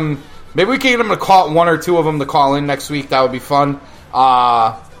could get them to call 1 or 2 of them to call in next week. That would be fun.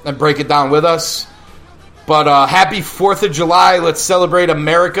 And break it down with us. But happy 4th of July. Let's celebrate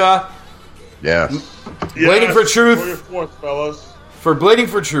America. Yes. Blading for Truth. For your 4th, fellas. For Blading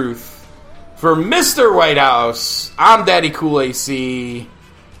for Truth. For Mr. Whitehouse, I'm Daddy Cool AC.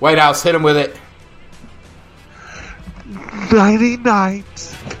 Whitehouse, hit him with it. Nighty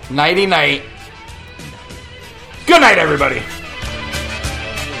night. Nighty night. Good night, everybody.